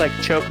that are just like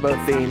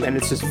Chocobo theme, and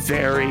it's just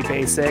very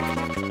basic.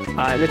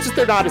 And it's just,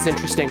 they're not as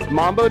interesting.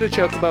 Mambo de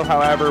Chocobo,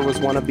 however, was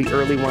one of the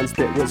early ones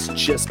that was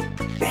just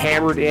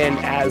hammered in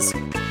as,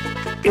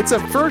 it's a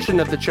version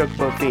of the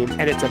Chocobo theme,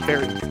 and it's a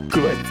very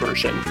good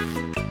version.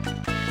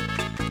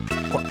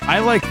 I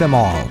like them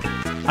all.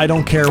 I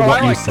don't care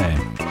what you say.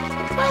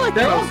 I like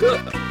They're all those.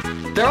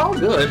 good. They're all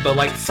good, but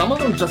like some of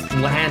them just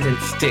land and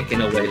stick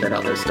in a way that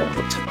others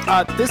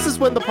don't. This is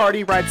when the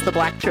party rides the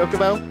Black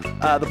Chocobo.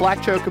 The Black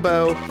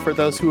Chocobo, for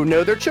those who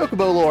know their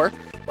Chocobo lore,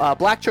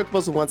 Black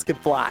Chocobos the ones can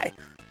fly.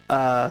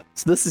 So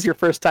this is your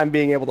first time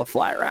being able to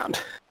fly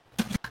around.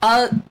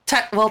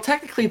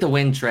 Technically the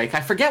Windrake.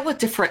 I forget what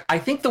different. I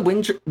think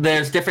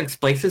there's different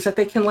places that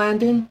they can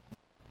land in.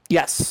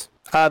 Yes,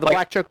 the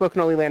Black Chocobo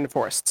can only land in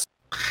forests.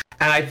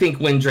 And I think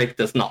Windrake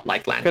does not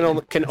like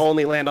landing. Can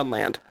only land on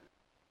land.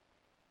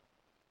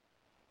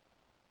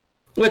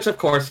 Which of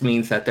course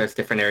means that there's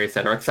different areas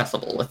that are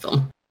accessible with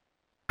them.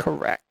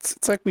 Correct.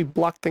 It's like we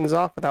block things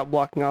off without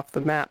blocking off the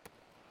map.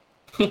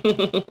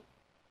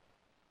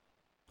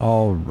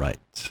 All right.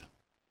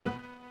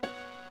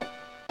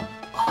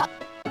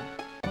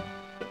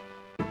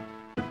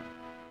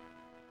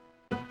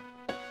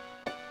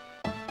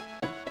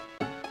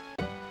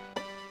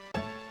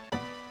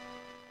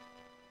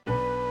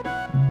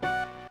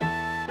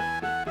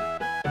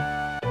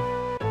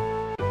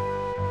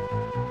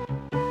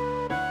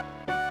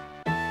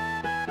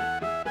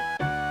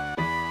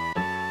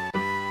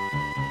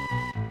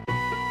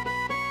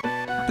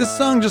 This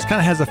song just kind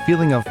of has a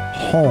feeling of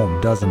home,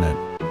 doesn't it?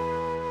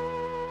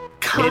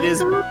 It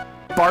is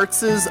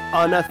Bartz's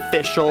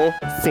unofficial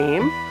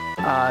theme.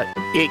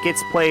 It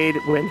gets played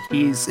when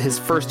his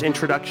first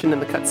introduction in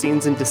the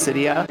cutscenes in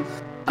Dissidia.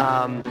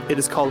 It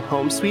is called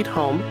Home Sweet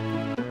Home.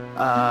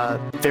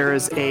 There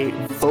is a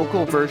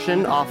vocal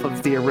version off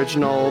of the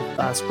original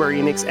Square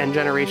Enix N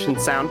Generation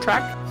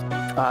soundtrack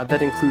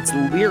that includes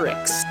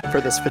lyrics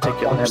for this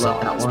particular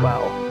song as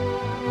well.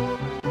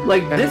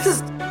 Like,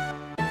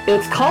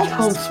 it's called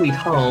Home Sweet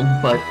Home,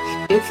 but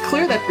it's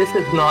clear that this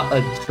is not a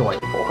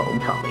joyful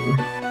homecoming.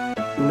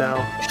 No.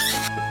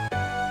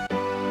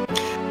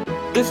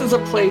 This is a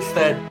place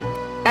that,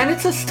 and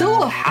it's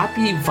still a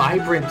happy,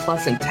 vibrant,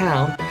 pleasant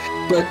town,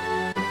 but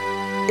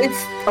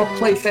it's a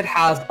place that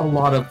has a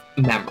lot of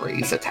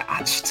memories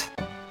attached.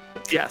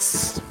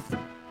 Yes.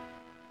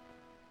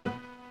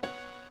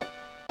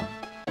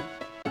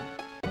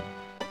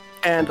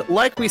 And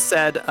like we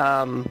said,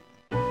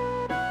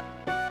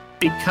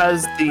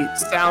 because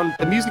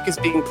the music is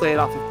being played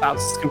off of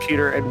Faust's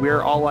computer and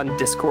we're all on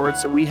Discord,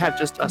 so we have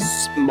just a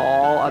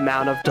small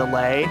amount of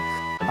delay,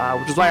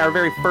 which is why our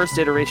very first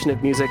iteration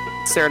of music,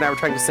 Sarah and I were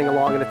trying to sing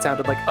along and it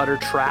sounded like utter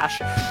trash,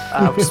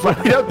 which is why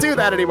we don't do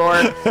that anymore.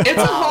 It's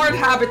a hard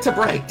habit to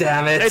break,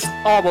 damn it. It's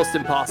almost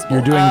impossible.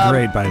 You're doing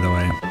great, by the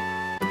way.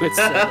 It's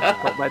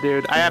my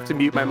dude. I have to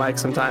mute my mic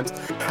sometimes.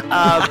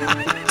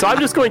 So I'm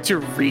just going to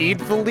read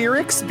the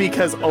lyrics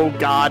because, oh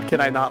God,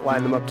 can I not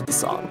line them up to the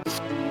song.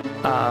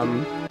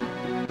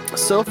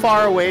 So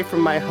far away from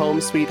my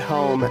home sweet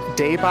home,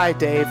 day by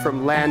day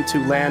from land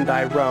to land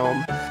I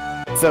roam.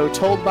 Though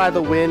told by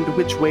the wind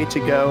which way to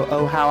go,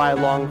 oh how I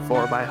long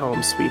for my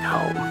home sweet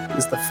home,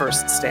 is the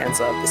first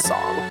stanza of the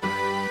song.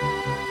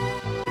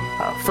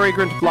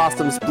 Fragrant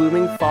blossoms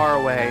blooming far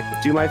away,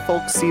 do my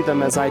folks see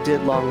them as I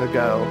did long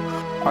ago?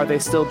 Are they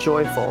still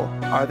joyful?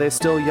 Are they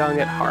still young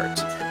at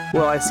heart?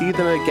 Will I see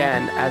them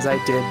again as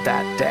I did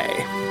that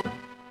day?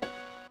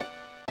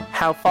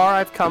 How far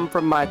I've come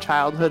from my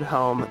childhood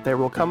home, there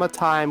will come a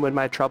time when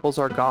my troubles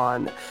are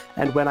gone,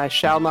 and when I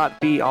shall not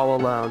be all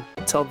alone.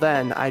 Till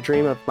then, I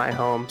dream of my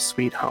home,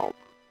 sweet home.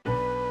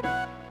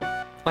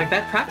 Like,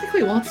 that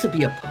practically wants to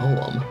be a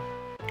poem.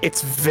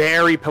 It's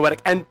very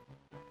poetic. And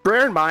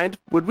bear in mind,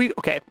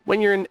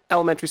 when you're in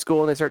elementary school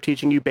and they start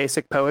teaching you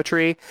basic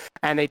poetry,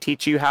 and they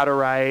teach you how to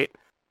write,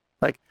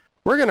 like,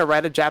 we're going to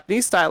write a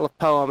Japanese style of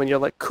poem, and you're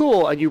like,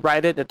 cool, and you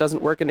write it, and it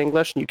doesn't work in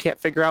English, and you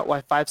can't figure out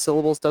why 5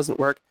 syllables doesn't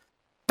work.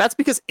 That's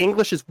because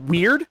English is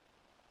weird,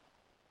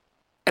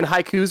 and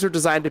haikus are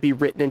designed to be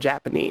written in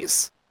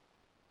Japanese.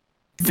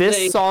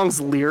 This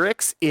song's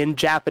lyrics in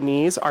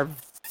Japanese are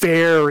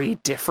very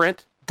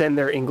different than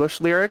their English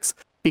lyrics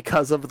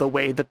because of the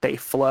way that they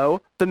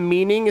flow. The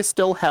meaning is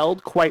still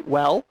held quite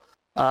well,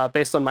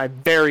 based on my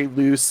very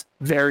loose,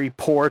 very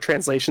poor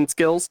translation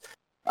skills.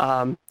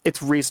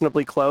 It's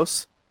reasonably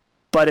close,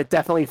 but it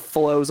definitely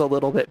flows a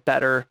little bit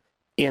better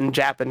in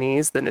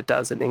Japanese than it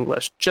does in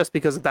English, just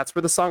because that's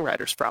where the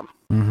songwriter's from.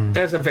 Mm-hmm.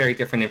 There's a very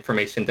different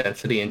information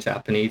density in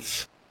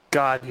Japanese.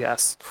 God,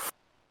 yes.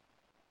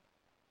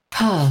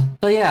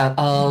 But yeah,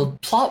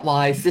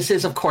 plot-wise, this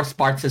is, of course,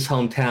 Bart's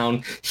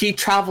hometown. He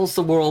travels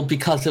the world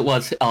because it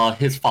was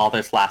his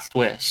father's last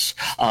wish.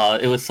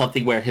 It was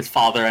something where his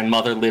father and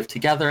mother lived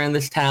together in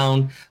this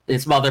town.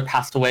 His mother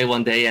passed away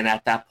one day, and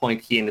at that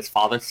point, he and his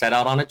father set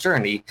out on a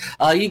journey.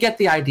 You get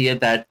the idea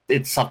that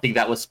it's something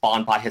that was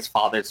spawned by his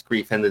father's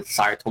grief and the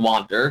desire to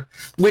wander,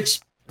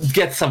 which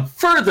gets some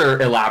further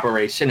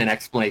elaboration and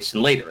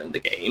explanation later in the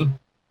game.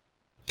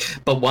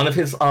 But one of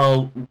his...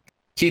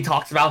 he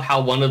talks about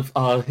how one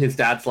of his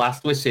dad's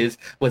last wishes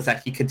was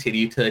that he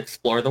continue to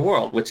explore the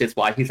world, which is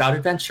why he's out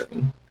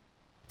adventuring.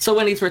 So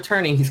when he's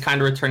returning, he's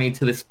kind of returning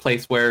to this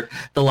place where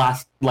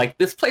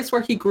this place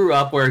where he grew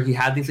up, where he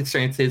had these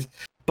experiences,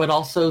 but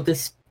also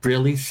this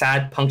really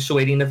sad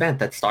punctuating event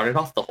that started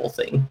off the whole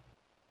thing.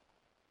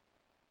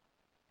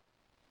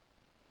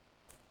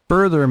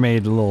 Further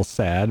made a little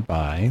sad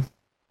by...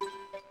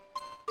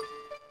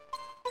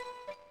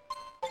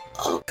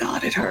 Oh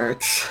God, it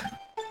hurts.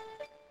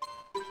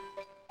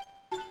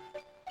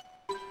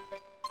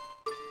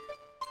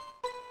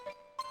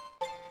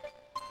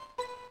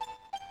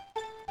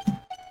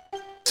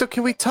 So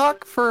can we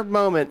talk for a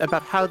moment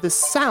about how this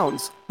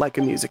sounds like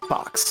a music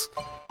box?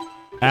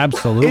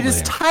 Absolutely. It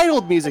is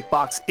titled Music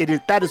Box.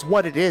 That is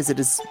what it is. It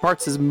is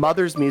Bart's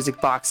mother's music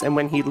box, and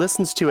when he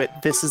listens to it,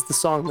 this is the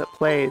song that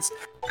plays.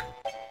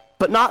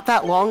 But not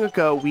that long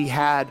ago, we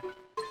had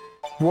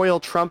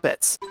royal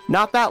trumpets.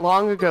 Not that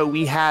long ago,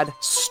 we had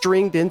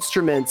stringed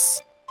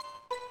instruments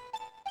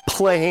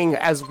playing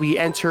as we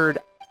entered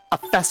a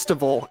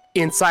festival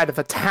inside of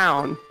a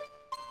town.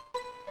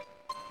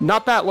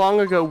 Not that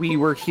long ago, we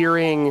were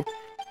hearing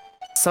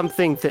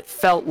something that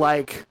felt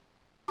like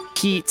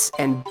heat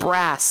and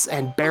brass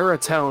and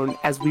baritone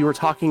as we were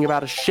talking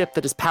about a ship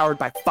that is powered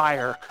by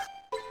fire.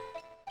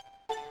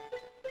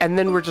 And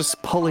then we're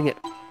just pulling it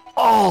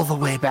all the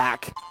way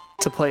back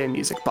to play a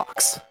music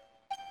box.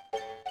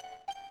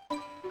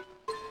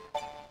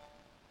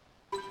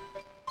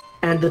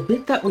 And the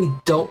bit that we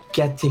don't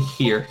get to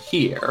hear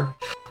here,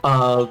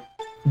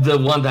 the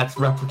one that's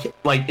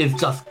is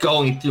just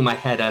going through my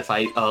head as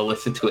I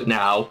listen to it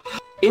now.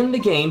 In the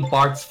game,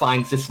 Bart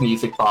finds this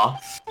music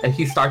box, and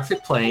he starts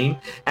it playing,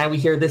 and we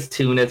hear this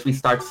tune as we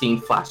start seeing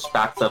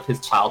flashbacks of his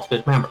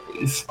childhood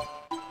memories.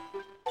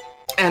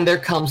 And there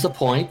comes a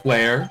point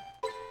where,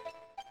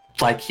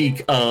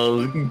 his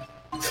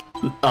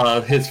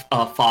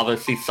father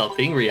sees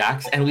something,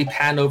 reacts, and we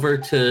pan over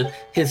to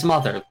his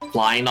mother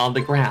lying on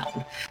the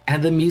ground,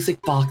 and the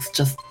music box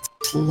just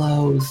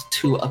slows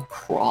to a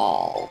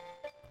crawl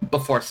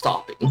before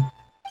stopping.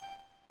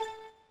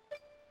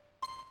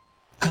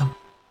 Oh,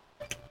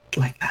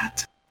 like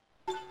that.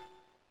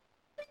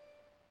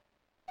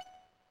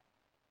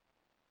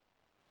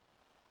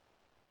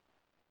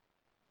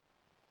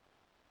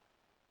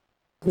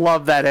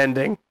 Love that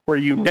ending, where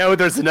you know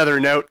there's another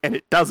note and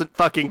it doesn't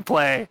fucking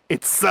play.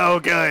 It's so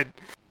good.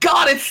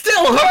 God, it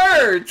still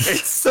hurts!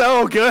 It's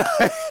so good.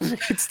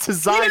 It's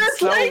designed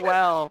so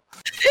well.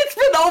 It's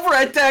been over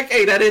a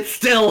decade and it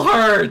still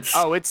hurts!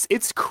 Oh, it's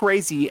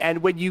crazy.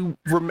 And when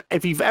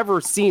if you've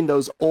ever seen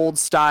those old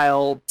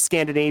style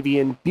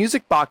Scandinavian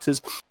music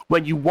boxes,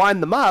 when you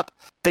wind them up,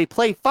 they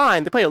play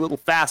fine. They play a little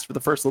fast for the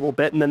first little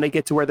bit, and then they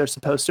get to where they're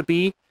supposed to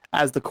be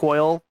as the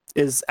coil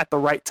is at the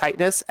right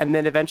tightness, and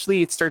then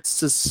eventually it starts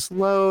to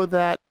slow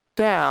that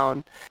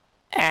down,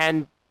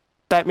 and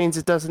that means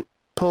it doesn't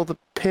pull the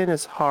pin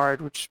as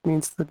hard, which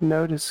means the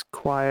note is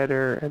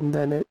quieter, and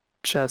then it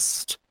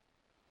just...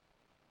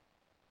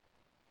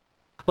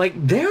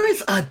 there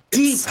is a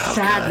deep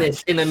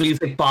sadness in a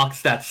music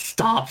box that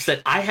stops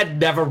that I had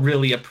never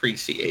really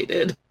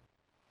appreciated.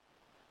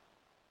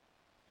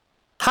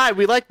 Hi,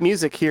 we like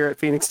music here at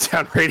Phoenix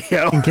Town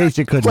Radio. In case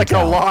you couldn't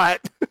tell. a lot.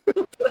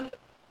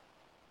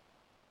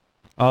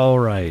 All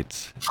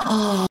right.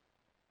 Oh,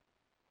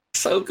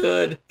 so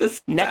good.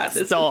 This Next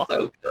is song.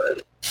 So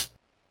good.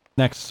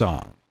 Next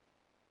song.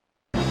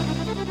 All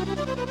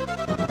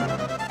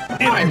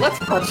right, let's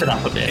punch it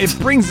up a bit. It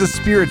brings the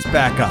spirits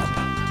back up.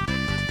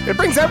 It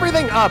brings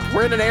everything up.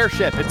 We're in an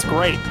airship. It's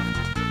great.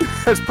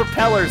 There's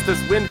propellers.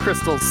 There's wind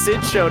crystals.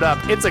 Sid showed up.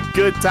 It's a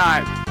good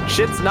time.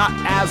 Shit's not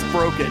as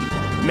broken.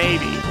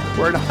 Maybe.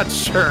 We're not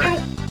sure.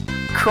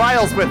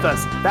 Kryle's with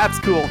us. That's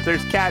cool.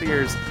 There's cat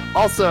ears.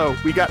 Also,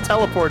 we got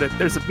teleported.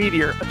 There's a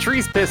meteor. A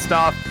tree's pissed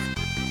off.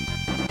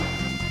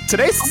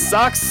 Today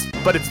sucks,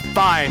 but it's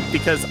fine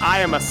because I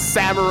am a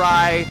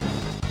samurai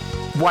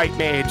white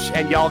mage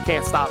and y'all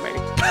can't stop me.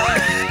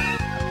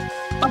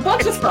 A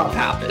bunch of stuff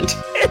happened.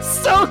 It's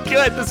so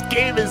good.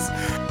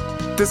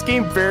 This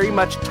game very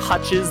much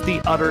touches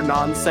the utter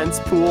nonsense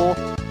pool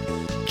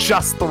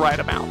just the right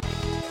amount.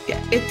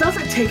 Yeah, it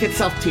doesn't take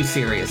itself too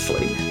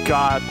seriously.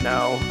 God,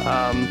 no.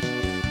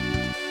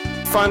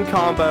 Fun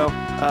combo.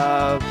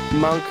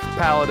 Monk,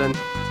 Paladin.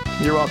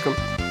 You're welcome.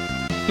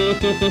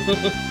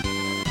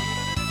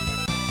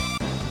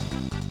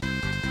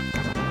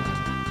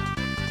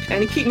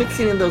 And you keep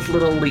mixing in those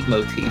little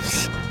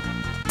leitmotifs.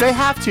 They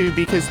have to,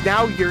 because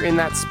now you're in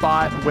that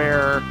spot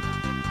where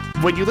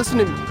when you listen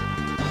to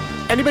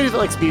anybody that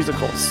likes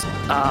musicals,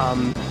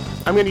 I'm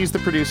going to use The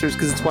Producers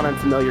because it's one I'm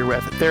familiar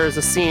with. There is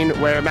a scene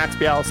where Max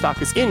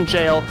Bialystock is in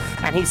jail,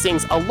 and he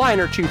sings a line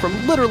or two from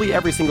literally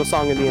every single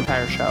song in the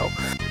entire show.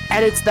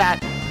 And it's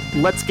that,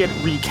 let's get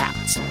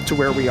recapped to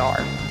where we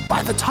are.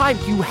 By the time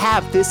you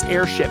have this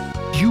airship,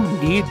 you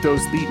need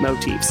those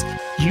leitmotifs.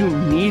 You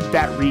need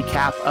that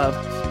recap of,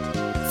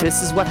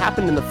 this is what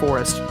happened in the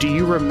forest. Do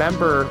you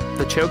remember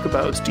the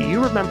chocobos? Do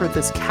you remember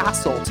this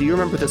castle? Do you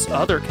remember this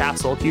other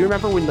castle? Do you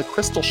remember when the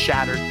crystal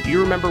shattered? Do you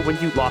remember when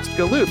you lost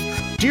Galoof?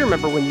 Do you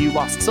remember when you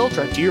lost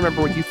Sildra? Do you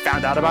remember when you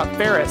found out about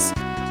Ferris?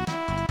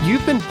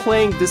 You've been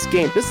playing this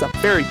game. This is a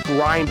very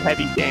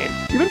grind-heavy game.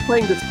 You've been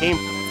playing this game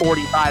for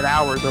 45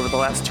 hours over the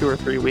last 2 or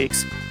 3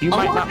 weeks. You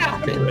might not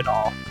remember it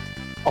all.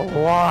 A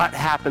lot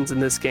happens in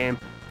this game.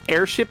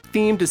 Airship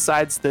theme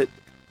decides that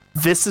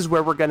this is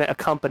where we're going to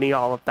accompany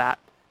all of that.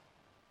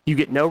 You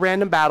get no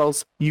random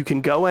battles. You can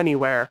go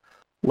anywhere.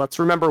 Let's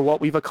remember what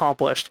we've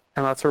accomplished,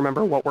 and let's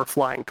remember what we're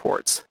flying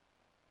towards.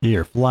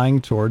 You're flying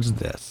towards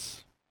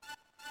this.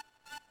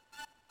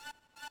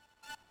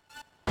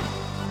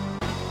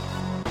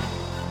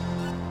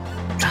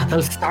 God,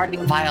 those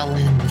starting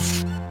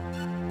violins.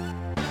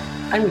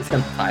 I would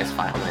synthesize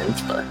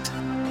violins, but...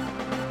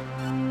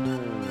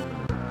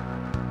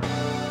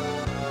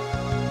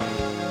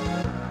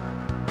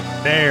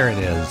 There it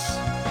is.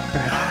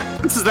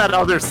 This is that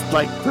other,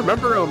 like,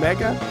 remember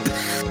Omega?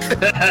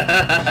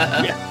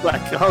 Yeah,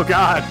 like, oh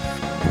god.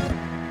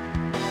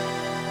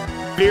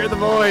 Fear the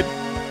void.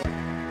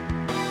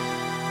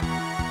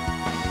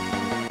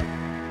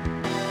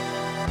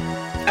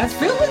 As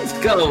villains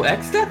go,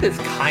 Exdeath is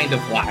kind of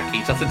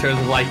wacky, just in terms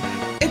of like,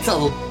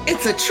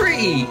 it's a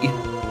tree.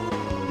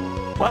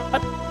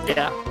 What?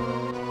 Yeah.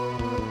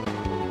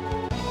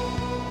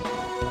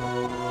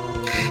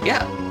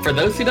 Yeah, for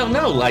those who don't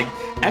know, like,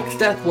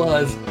 Exdeath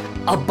was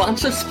a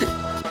bunch of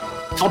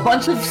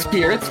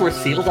spirits were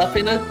sealed up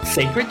in a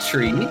sacred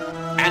tree,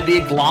 and the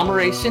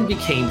agglomeration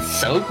became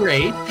so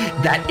great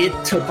that it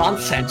took on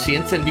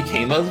sentience and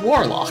became a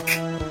warlock.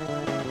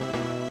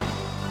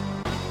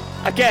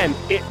 Again,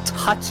 it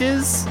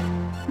touches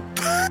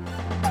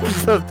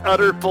the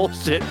utter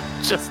bullshit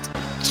just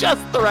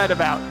the right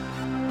amount.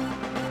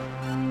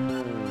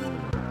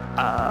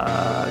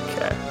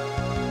 Okay.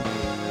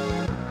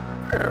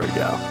 There we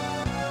go.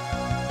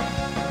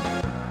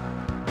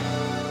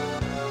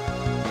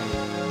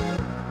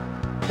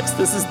 Yes,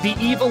 this is the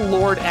Evil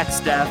Lord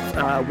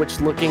Exdeath,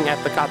 which, looking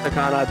at the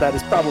katakana, that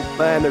is probably,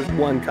 and there's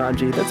one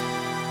kanji. That's,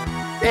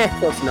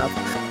 close enough.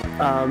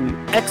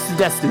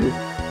 Exdesu.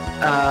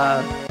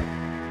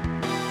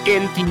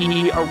 In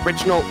the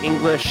original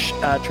English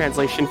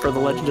translation for The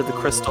Legend of the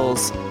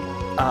Crystals,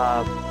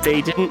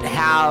 they didn't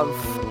have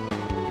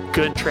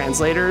good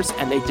translators,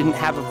 and they didn't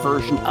have a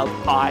version of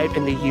 5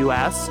 in the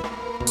US,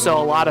 so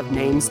a lot of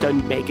names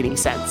don't make any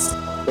sense.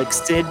 Like,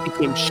 Sid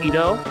became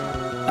Shido,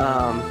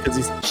 because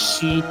he's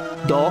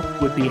Shido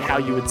would be how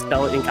you would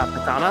spell it in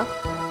katakana.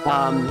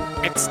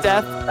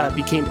 Exdeath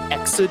became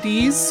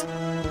Exodes.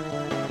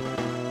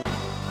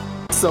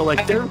 So,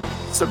 like, there are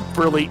some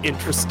really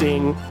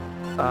interesting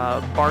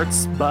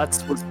Bart's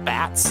butts was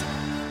bats.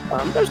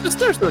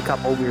 There's a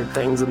couple weird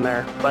things in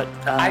there, but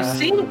I've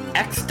seen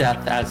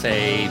Exdeath as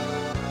a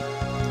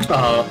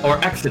or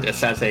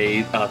Exodus as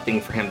a thing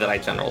for him that I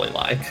generally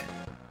like.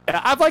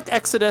 I've liked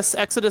Exodus.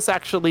 Exodus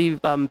actually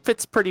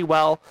fits pretty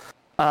well.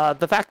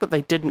 The fact that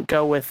they didn't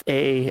go with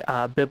a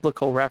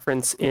biblical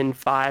reference in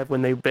 5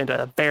 when they've been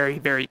a very,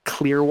 very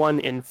clear one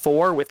in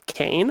 4 with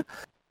Cain,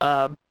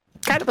 kind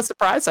of a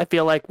surprise. I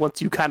feel like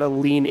once you kind of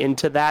lean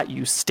into that,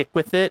 you stick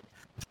with it.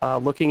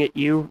 Looking at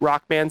you,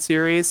 Rockman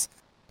series.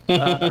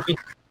 But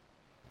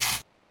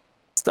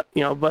that's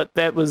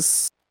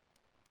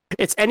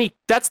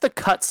the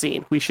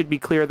cutscene. We should be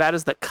clear. That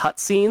is the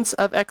cutscenes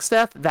of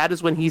Exdeath. That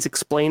is when he's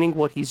explaining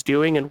what he's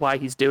doing and why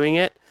he's doing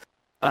it,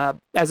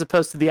 as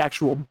opposed to the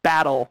actual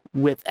battle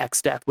with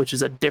Exdeath, which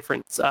is a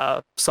different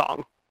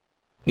song.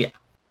 Yeah.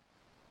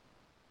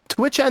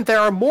 To which end, there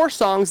are more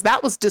songs.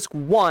 That was disc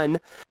 1,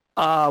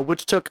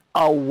 which took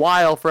a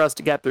while for us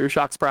to get through.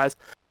 Shock surprise.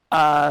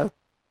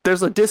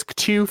 There's a disc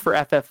 2 for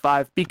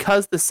FF5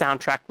 because the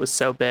soundtrack was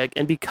so big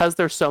and because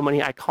there's so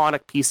many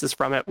iconic pieces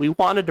from it. We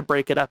wanted to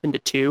break it up into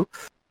 2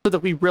 so that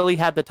we really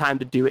had the time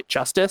to do it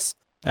justice.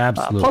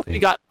 Absolutely. Plus, we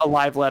got a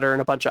live letter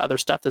and a bunch of other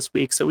stuff this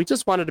week, so we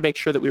just wanted to make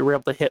sure that we were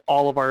able to hit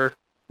all of our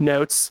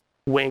notes,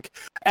 wink,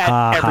 at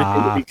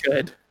everything that we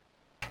could.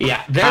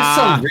 Yeah, there's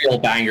some real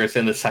bangers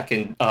in the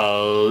second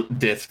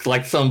disc,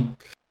 like some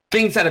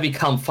things that have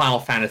become Final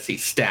Fantasy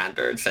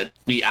standards that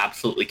we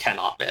absolutely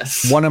cannot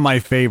miss. One of my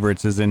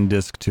favorites is in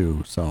disc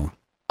 2, so.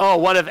 Oh,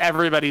 one of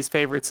everybody's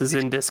favorites is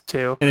in disc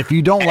 2. And if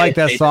you don't like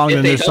that song,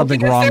 then there's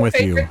something wrong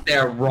with you.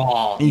 They're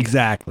wrong.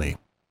 Exactly.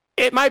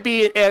 It might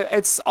be,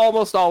 it's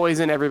almost always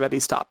in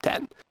everybody's top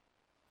 10.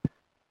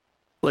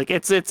 Like,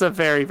 it's a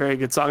very, very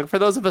good song. For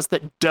those of us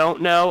that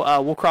don't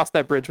know, we'll cross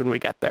that bridge when we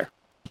get there.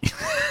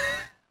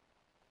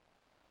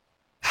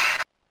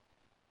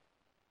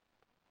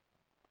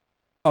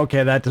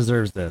 Okay, that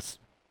deserves this.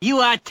 You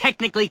are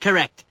technically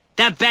correct.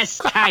 The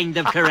best kind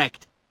of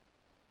correct.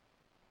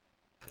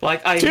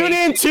 Like, I Tune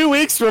hate in 2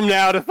 weeks from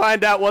now to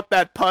find out what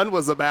that pun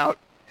was about.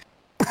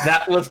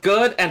 that was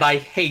good, and I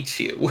hate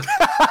you.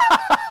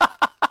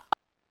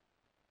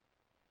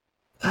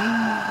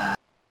 I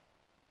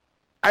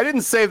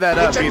didn't save that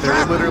up either.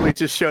 It literally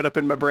just showed up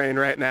in my brain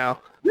right now.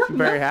 I'm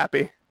very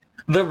happy.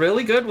 The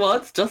really good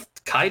ones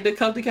just kind of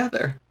come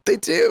together. They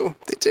do.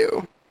 They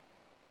do.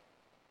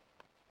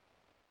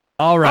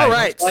 All right. All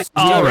right. Like,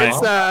 all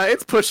right.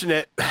 It's pushing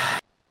it.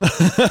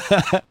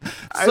 So,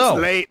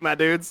 It's late, my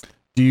dudes.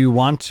 do you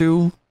want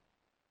to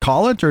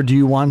call it, or do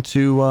you want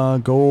to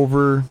go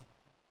over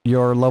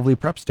your lovely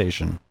prep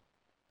station?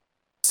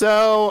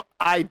 So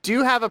I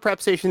do have a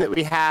prep station that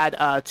we had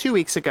 2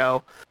 weeks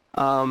ago.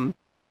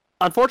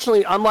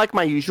 Unfortunately, unlike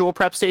my usual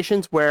prep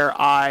stations where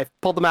I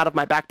pull them out of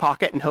my back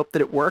pocket and hope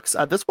that it works,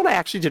 this one I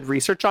actually did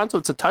research on, so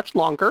it's a touch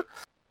longer.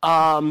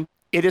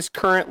 It is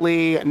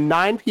currently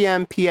 9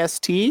 p.m.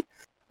 PST.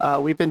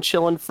 We've been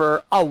chilling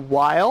for a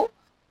while.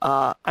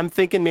 I'm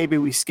thinking maybe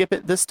we skip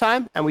it this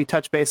time and we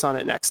touch base on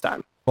it next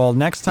time. Well,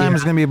 next time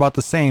is going to be about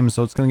the same,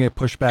 so it's going to get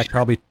pushed back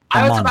probably a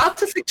I was month. about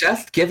to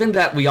suggest, given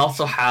that we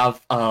also have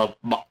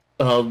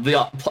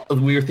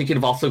we were thinking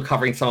of also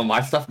covering some of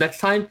my stuff next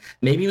time.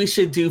 Maybe we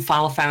should do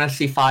Final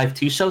Fantasy V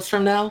 2 shows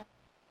from now.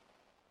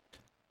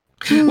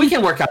 We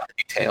can work out the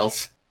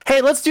details.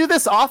 Hey, let's do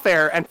this off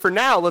air, and for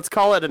now, let's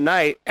call it a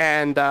night,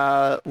 and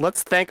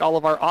let's thank all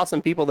of our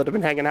awesome people that have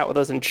been hanging out with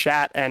us in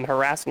chat and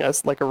harassing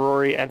us like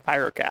Aurori and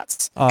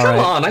Pyrocats. All Come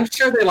right. on, I'm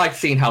sure they like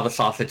seeing how the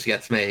sausage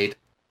gets made.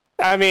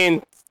 I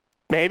mean,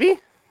 maybe?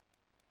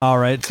 All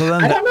right. So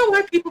I then, don't know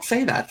why people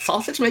say that.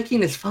 Sausage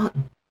making is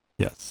fun.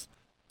 yes.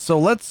 So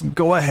let's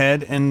go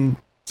ahead and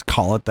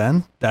call it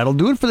then. That'll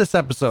do it for this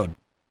episode.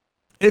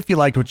 If you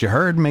liked what you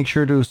heard, make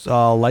sure to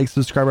like,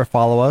 subscribe, or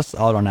follow us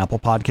out on Apple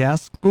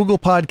Podcasts, Google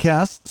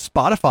Podcasts,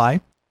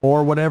 Spotify,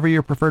 or whatever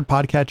your preferred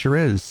podcatcher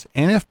is.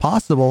 And if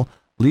possible,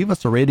 leave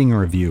us a rating and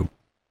review.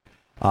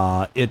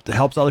 It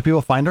helps other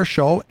people find our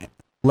show,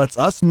 lets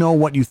us know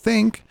what you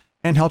think,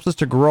 and helps us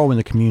to grow in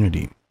the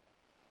community.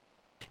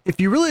 If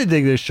you really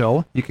dig this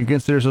show, you can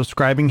consider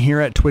subscribing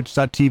here at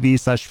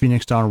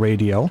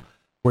twitch.tv/PhoenixDownRadio,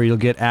 where you'll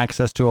get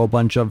access to a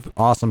bunch of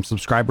awesome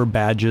subscriber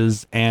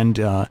badges and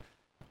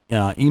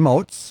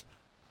emotes.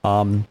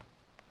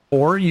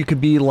 Or you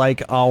could be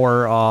like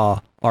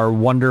our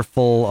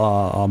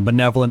wonderful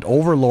benevolent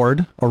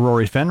overlord,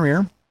 Aurori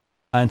Fenrir,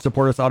 and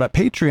support us out at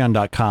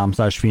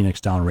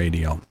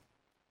patreon.com/PhoenixDownRadio.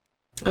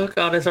 Oh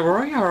god, is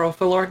Aurori our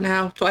overlord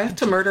now? Do I have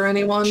to murder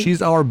anyone?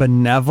 She's our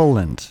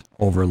benevolent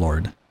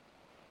overlord.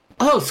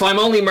 Oh, so I'm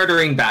only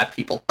murdering bad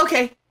people.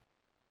 Okay.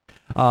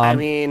 I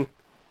mean,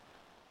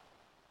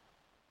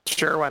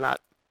 sure, why not?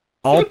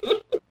 All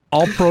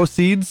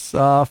proceeds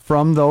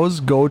from those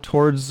go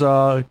towards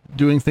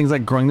doing things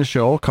like growing the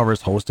show,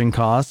 covers hosting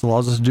costs,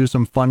 allows us to do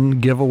some fun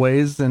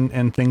giveaways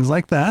and things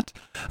like that.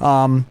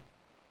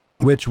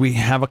 Which we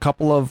have a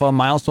couple of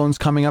milestones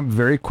coming up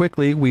very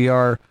quickly. We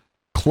are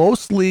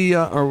closely,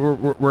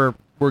 or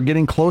we're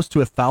getting close to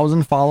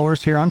 1,000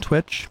 followers here on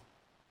Twitch.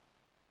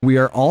 We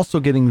are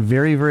also getting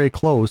very, very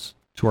close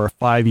to our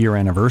 5-year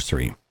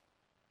anniversary.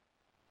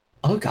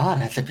 Oh god,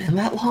 has it been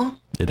that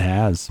long? It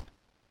has.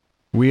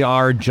 We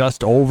are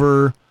just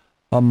over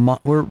a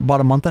month. We're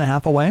about a month and a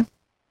half away.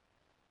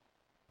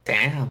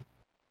 Damn.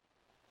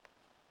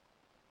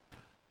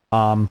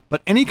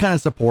 But any kind of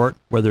support,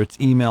 whether it's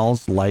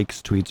emails,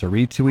 likes, tweets, or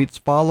retweets,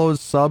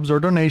 follows, subs, or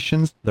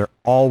donations, they're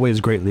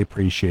always greatly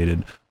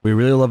appreciated. We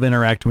really love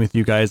interacting with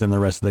you guys and the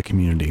rest of the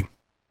community.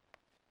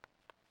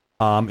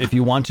 If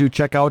you want to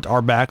check out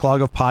our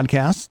backlog of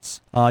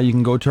podcasts, you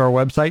can go to our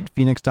website,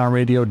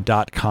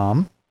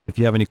 phoenixdownradio.com. If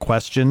you have any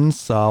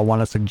questions,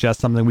 want to suggest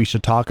something we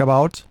should talk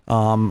about,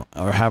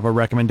 or have a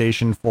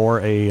recommendation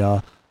for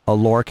a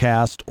lore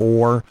cast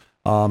or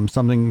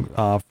something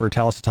for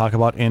Talos to talk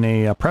about in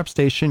a prep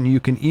station, you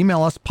can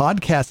email us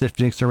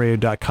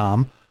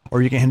podcast@phoenixdownradio.com,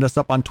 or you can hit us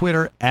up on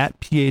Twitter at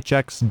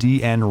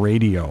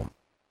phxdnradio.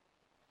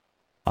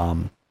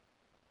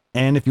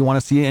 And if you want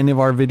to see any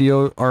of our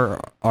video or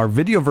our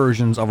video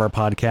versions of our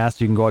podcast,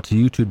 you can go out to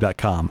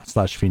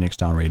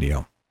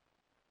youtube.com/PhoenixDownRadio.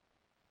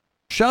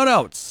 Shout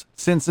outs.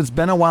 Since it's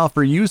been a while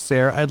for you,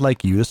 Sarah, I'd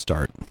like you to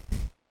start.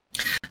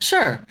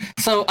 Sure.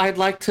 So I'd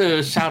like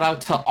to shout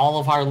out to all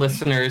of our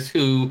listeners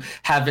who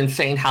have been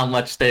saying how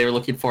much they're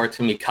looking forward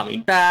to me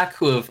coming back,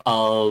 who have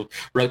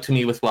wrote to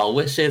me with well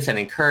wishes and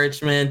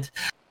encouragement.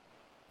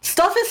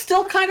 Stuff is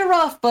still kind of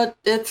rough, but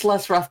it's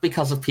less rough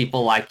because of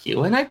people like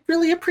you, and I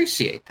really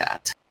appreciate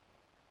that.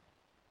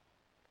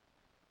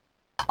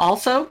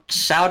 Also,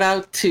 shout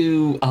out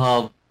to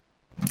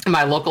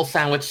my local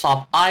sandwich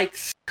shop,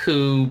 Ike's,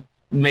 who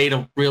made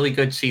a really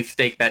good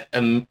cheesesteak that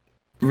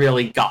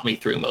really got me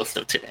through most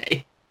of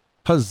today.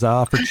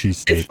 Huzzah for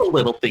cheesesteak. It's the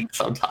little things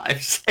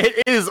sometimes.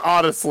 It is,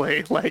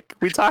 honestly. Like,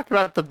 we talk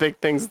about the big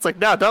things. It's like,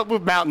 no, don't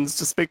move mountains.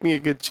 Just make me a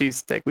good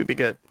cheesesteak. We'd be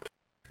good.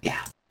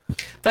 Yeah.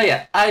 But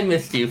yeah, I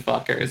missed you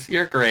fuckers.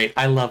 You're great.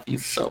 I love you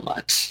so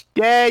much.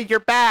 Yay, you're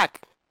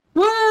back.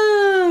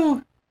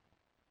 Woo!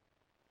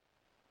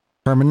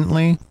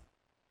 Permanently?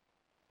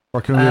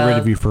 Or can we get rid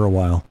of you for a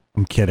while?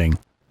 I'm kidding.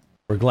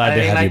 We're glad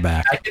to have you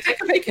back. I can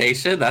take a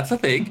vacation. That's a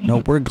thing.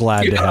 Nope, we're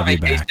glad to have you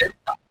back.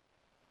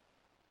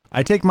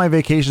 I take my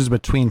vacations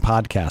between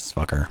podcasts,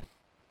 fucker.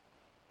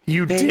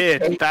 You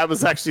did. That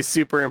was actually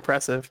super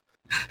impressive.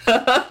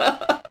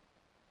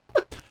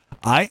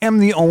 I am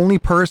the only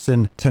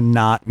person to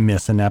not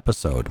miss an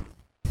episode.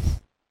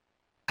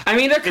 I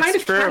mean, they're kind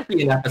It's of true. can't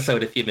be an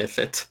episode if you miss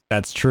it.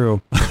 That's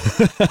true.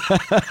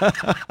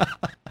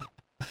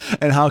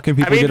 And how can I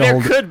people mean, get a there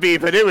hold? could be,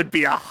 but it would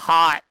be a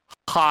hot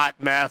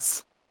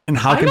mess. And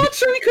how I'm can? not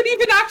sure we could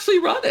even actually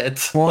run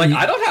it. Well, like, you-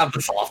 I don't have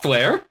the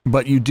software.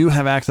 But you do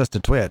have access to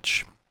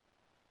Twitch.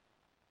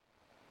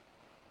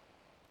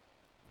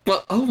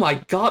 Well, oh my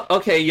god.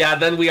 Okay, yeah,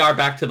 then we are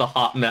back to the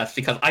hot mess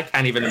because I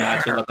can't even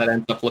imagine what that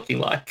ends up looking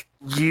like.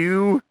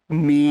 You,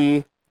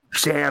 me,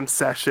 jam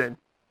session.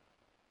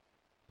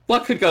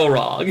 What could go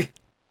wrong?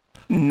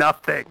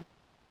 Nothing.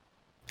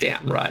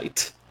 Damn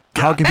right.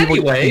 How can people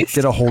Anyways.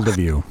 get a hold of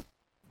you?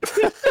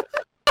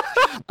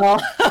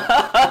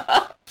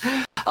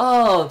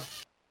 Oh,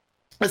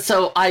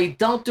 so I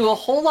don't do a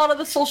whole lot of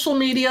the social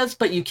medias,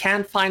 but you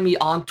can find me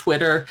on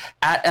Twitter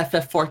at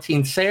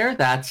FF14Sayre.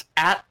 That's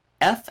at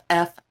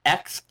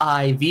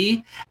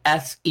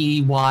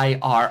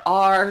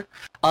FFXIVSEYRR.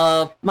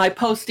 My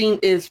posting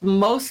is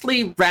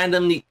mostly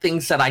random neat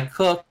things that I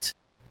cooked.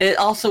 It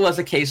also was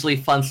occasionally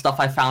fun stuff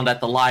I found at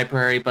the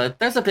library, but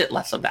there's a bit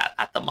less of that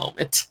at the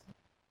moment.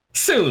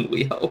 Soon,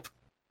 we hope.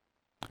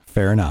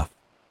 Fair enough.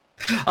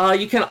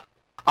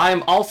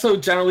 I'm also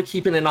generally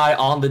keeping an eye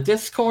on the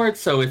Discord,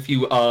 so if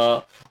you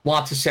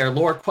want to share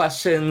lore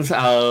questions,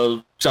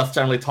 just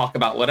generally talk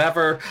about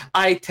whatever,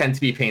 I tend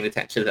to be paying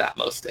attention to that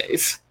most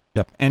days.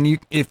 Yep. And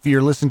if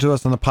you're listening to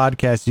us on the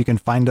podcast, you can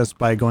find us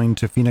by going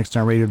to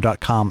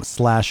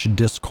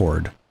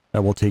phoenixdownradio.com/discord.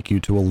 That will take you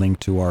to a link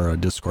to our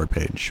Discord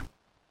page.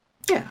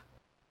 Yeah.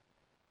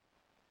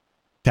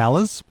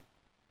 Talas?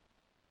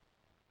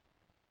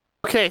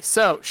 Okay,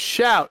 so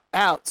shout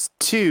outs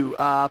to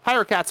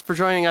Pyrocats for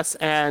joining us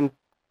and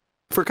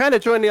for kind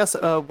of joining us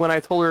when I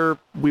told her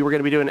we were going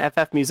to be doing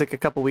FF music a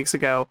couple weeks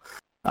ago.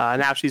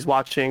 Now she's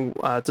watching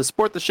to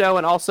support the show,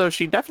 and also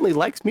she definitely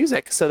likes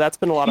music, so that's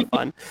been a lot of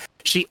fun.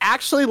 She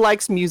actually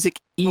likes music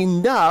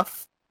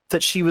enough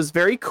that she was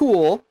very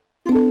cool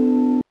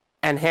and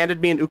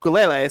handed me an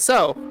ukulele,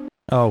 so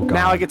Oh, God.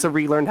 now I get to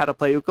relearn how to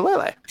play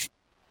ukulele.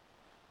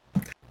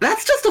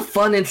 That's just a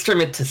fun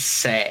instrument to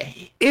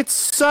say. It's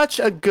such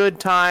a good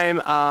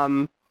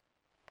time.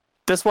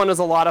 This one is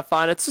a lot of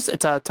fun. It's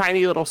a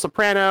tiny little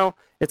soprano.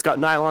 It's got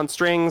nylon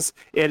strings.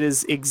 It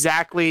is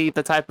exactly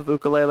the type of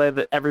ukulele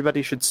that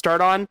everybody should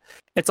start on.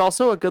 It's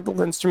also a good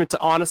little instrument to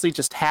honestly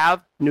just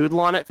have, noodle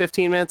on it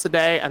 15 minutes a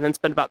day, and then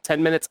spend about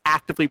 10 minutes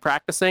actively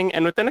practicing.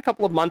 And within a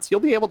couple of months, you'll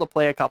be able to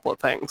play a couple of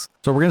things.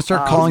 So we're going to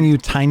start calling you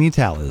Tiny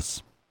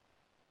Talas.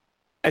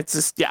 It's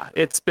just, yeah,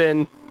 it's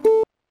been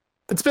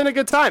a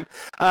good time.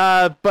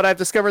 But I've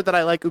discovered that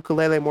I like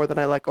ukulele more than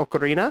I like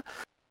ocarina.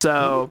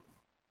 So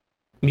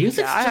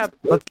Music's Yeah, I just have-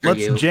 good for Let's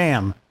you.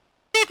 jam.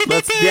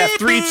 let's,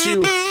 3,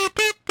 2, 3,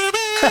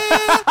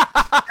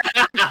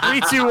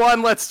 2,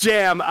 1, let's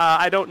jam.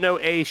 I don't know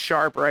A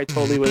sharp, or I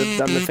totally would have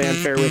done the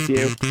fanfare with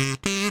you.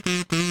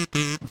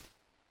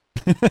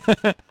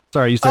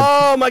 Sorry, you said.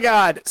 Oh my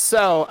god.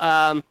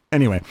 So,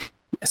 Anyway,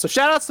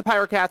 shout outs to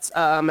Pyrocats.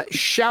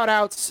 Shout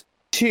outs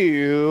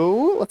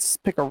to, let's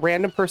pick a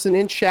random person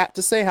in chat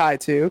to say hi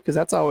to, because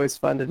that's always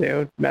fun to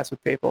do, mess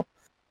with people.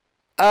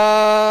 Pinion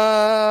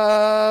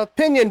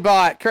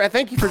Bot,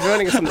 thank you for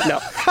joining us.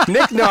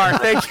 Nick Nar,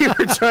 thank you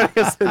for joining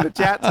us in the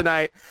chat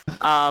tonight.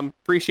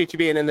 Appreciate you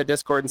being in the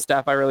Discord and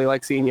stuff. I really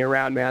like seeing you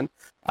around, man.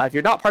 If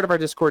you're not part of our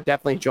Discord,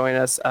 definitely join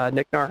us.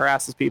 Nick Nar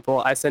harasses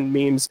people. I send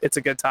memes. It's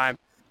a good time.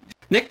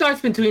 Nick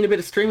Nar's been doing a bit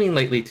of streaming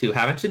lately too,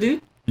 haven't you,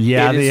 dude?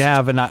 yeah, It they is-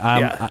 have, and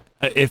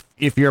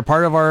if you're a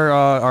part of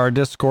our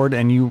Discord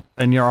and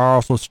you're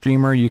also a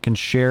streamer, you can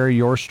share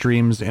your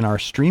streams in our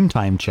stream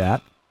time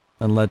chat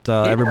and let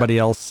everybody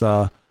else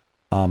find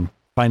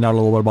out a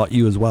little bit about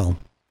you as well.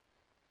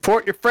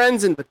 Support your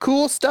friends and the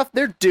cool stuff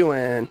they're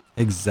doing.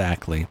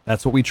 Exactly.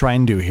 That's what we try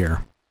and do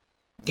here.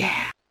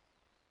 Yeah.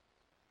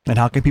 And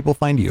how can people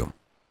find you?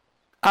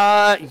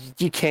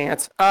 You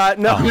can't.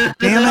 No. Oh,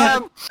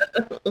 damn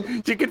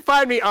You can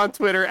find me on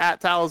Twitter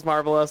at Talos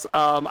Marvelous.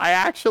 I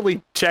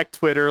actually check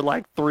Twitter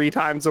like 3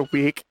 times a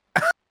week.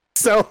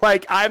 So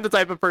like I'm the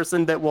type of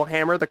person that will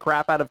hammer the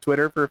crap out of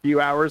Twitter for a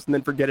few hours and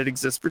then forget it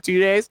exists for 2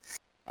 days.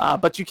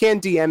 But you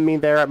can DM me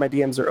there. My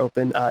DMs are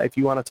open if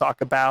you want to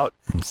talk about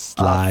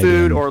Slide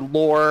food in. or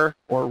lore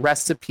or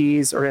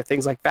recipes or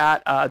things like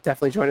that.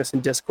 Definitely join us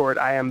in Discord.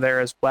 I am there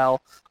as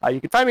well.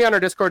 You can find me on our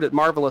Discord at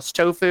Marvelous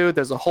Tofu.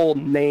 There's a whole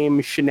name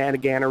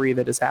shenaniganery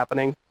that is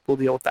happening. We'll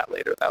deal with that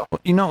later, though.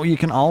 You know, you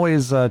can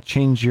always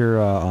change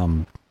your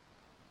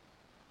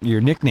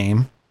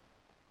nickname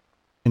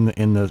in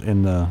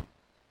the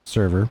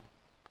server.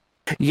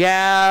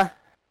 Yeah.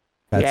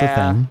 That's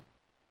Yeah. a thing.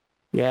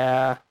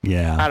 Yeah.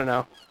 Yeah. I don't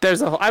know.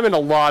 I'm in a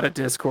lot of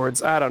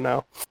Discords. I don't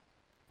know.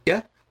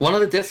 Yeah. one of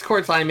the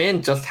Discords I'm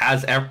in just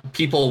has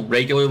people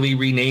regularly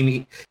rename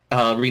me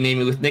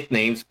with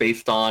nicknames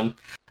based on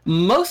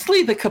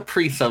mostly the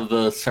caprice of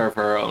the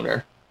server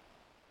owner.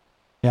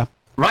 Yeah.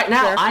 Right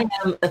now, Fair. I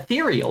am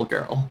Ethereal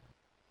Girl.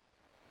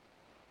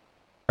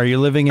 Are you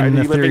living in Are an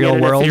you living ethereal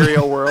in an world?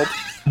 ethereal world?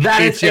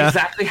 That is Yeah.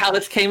 exactly how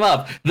this came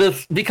up.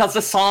 Because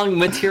the song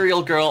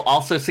Material Girl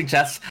also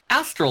suggests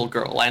Astral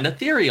Girl and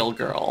Ethereal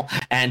Girl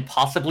and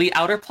possibly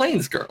Outer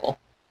Planes Girl.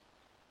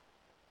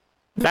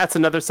 That's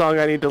another song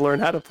I need to learn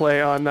how to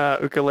play on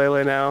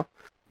ukulele now.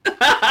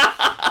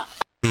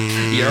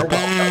 You're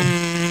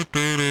welcome.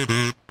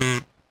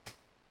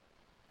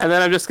 And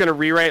then I'm just going to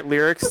rewrite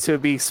lyrics to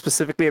be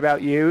specifically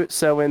about you.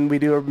 So when we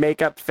do a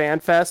Makeup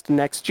Fan Fest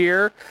next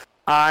year,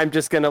 I'm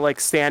just going to like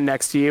stand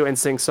next to you and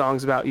sing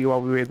songs about you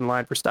while we wait in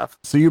line for stuff.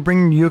 So you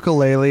bring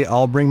ukulele,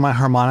 I'll bring my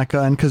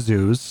harmonica and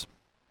kazoos.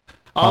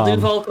 I'll do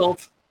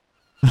vocals.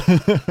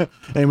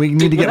 And we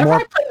need to get Whenever more.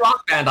 I play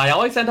Rock Band, I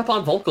always end up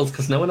on vocals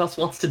because no one else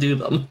wants to do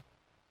them.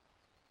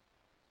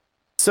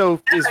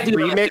 So is I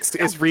do that.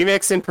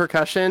 remix in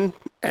percussion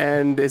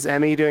and is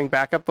Emmy doing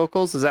backup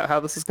vocals? Is that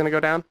how this is going to go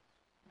down?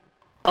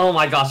 Oh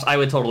my gosh, I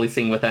would totally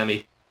sing with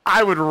Emmy.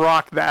 I would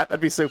rock that. That'd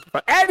be super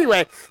fun.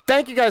 Anyway,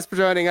 thank you guys for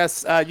joining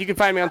us. You can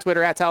find me on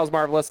Twitter at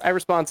 @TalesMarvelous. I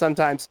respond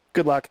sometimes.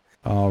 Good luck.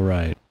 All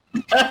right.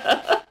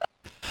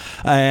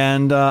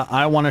 And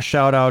I want to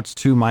shout out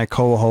to my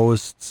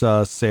co-hosts,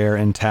 Sarah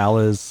and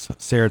Talaz.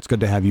 Sarah, it's good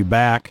to have you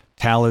back.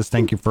 Talaz,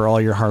 thank you for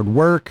all your hard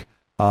work.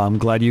 I'm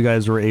glad you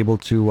guys were able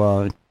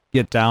to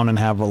get down and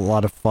have a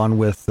lot of fun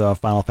with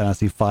Final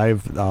Fantasy V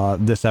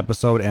this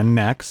episode and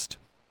next.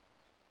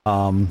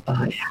 Oh,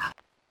 yeah.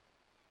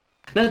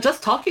 Now,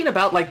 just talking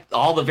about like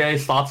all the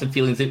various thoughts and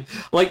feelings,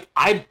 like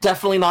I'm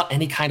definitely not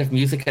any kind of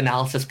music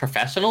analysis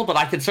professional, but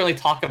I can certainly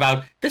talk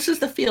about this is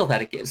the feel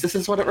that it gives. This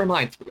is what it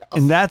reminds me of.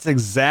 And that's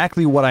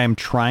exactly what I am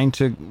trying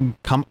to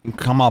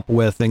come up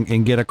with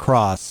and get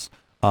across,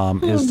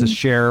 is to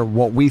share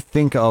what we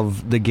think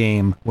of the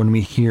game when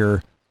we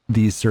hear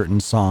these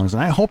certain songs.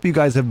 And I hope you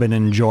guys have been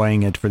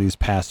enjoying it for these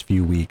past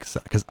few weeks,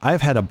 because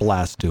I've had a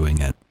blast doing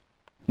it.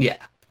 Yeah,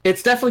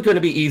 it's definitely going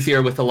to be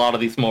easier with a lot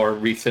of these more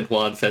recent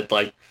ones that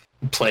like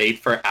played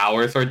for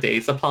hours or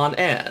days upon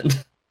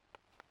end.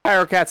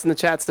 Pyrocats in the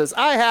chat says,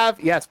 I have.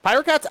 Yes,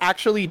 Pyrocats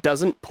actually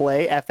doesn't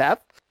play FF,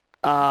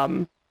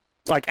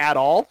 like at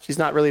all. She's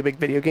not really a big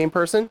video game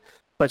person,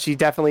 but she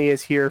definitely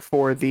is here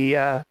for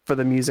the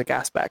music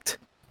aspect.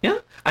 Yeah,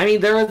 I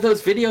mean, there are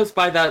those videos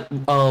by that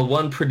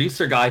one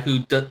producer guy who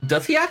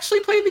does he actually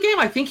play the game?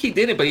 I think he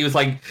didn't, but he was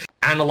like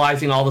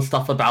analyzing all the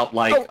stuff about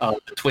like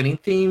the twinning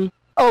theme.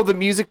 Oh, the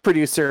music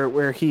producer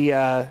where he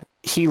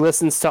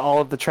listens to all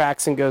of the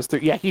tracks and goes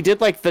through. Yeah, he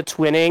did like the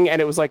twinning,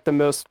 and it was like the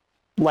most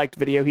liked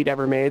video he'd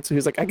ever made. So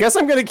he's like, I guess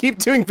I'm gonna keep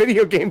doing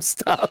video game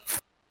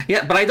stuff.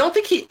 Yeah, but I don't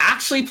think he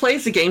actually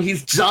plays the game.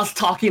 He's just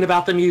talking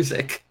about the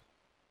music.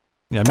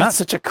 Yeah, That's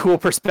such a cool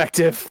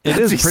perspective. It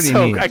That'd is be pretty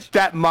so, neat. like,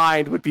 that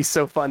mind would be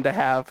so fun to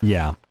have.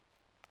 Yeah.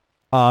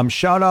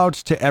 Shout out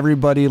to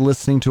everybody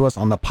listening to us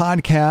on the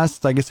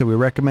podcast. Like I said, we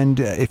recommend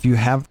if you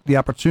have the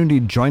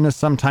opportunity, join us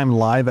sometime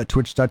live at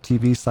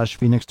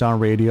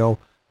twitch.tv/PhoenixDownRadio.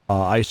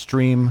 I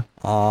stream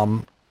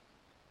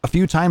a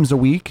few times a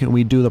week, and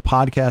we do the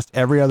podcast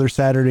every other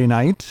Saturday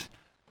night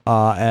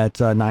at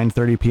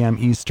 9:30 p.m.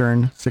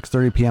 Eastern,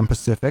 6:30 p.m.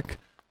 Pacific.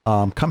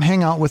 Come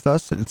hang out with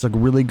us. It's a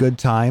really good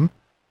time.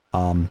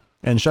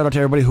 And shout out to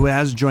everybody who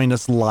has joined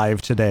us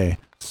live today.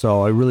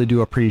 So I really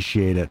do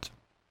appreciate it.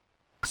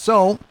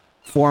 So,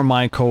 for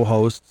my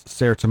co-hosts,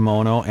 Sarah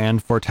Timono,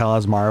 and for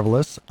Talaz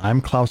Marvelous,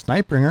 I'm Klaus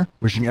Nightbringer,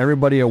 wishing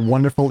everybody a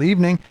wonderful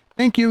evening.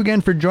 Thank you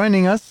again for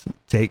joining us.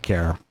 Take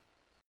care.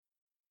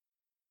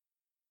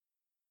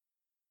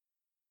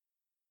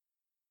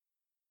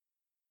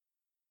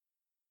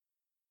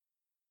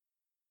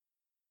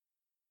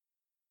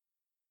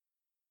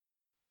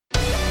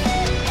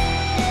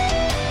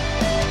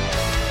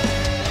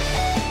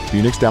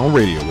 Phoenix Down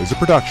Radio is a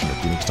production of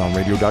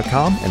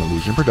PhoenixDownRadio.com and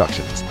Illusion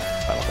Productions.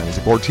 Final Fantasy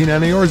XIV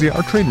and Eorzea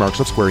are trademarks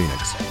of Square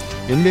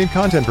Enix. In-game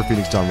content for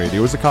Phoenix Down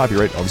Radio is the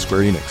copyright of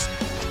Square Enix.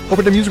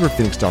 Opening music for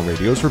Phoenix Down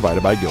Radio is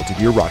provided by Guilty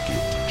Gear Rock You.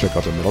 Check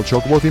out the Metal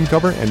Chocobo theme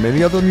cover and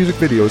many other music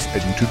videos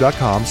at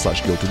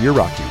youtube.com/Guilty Gear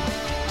Rock You.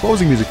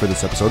 Closing music for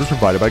this episode is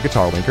provided by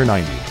Guitar Wanker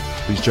 90.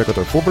 Please check out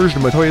their full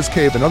version of Matoya's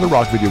Cave and other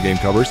rock video game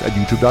covers at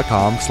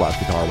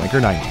youtube.com/Guitar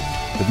Wanker 90.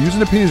 The views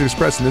and opinions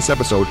expressed in this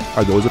episode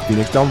are those of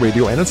Phoenix Down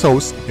Radio and its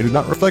hosts and do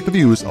not reflect the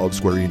views of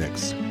Square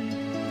Enix.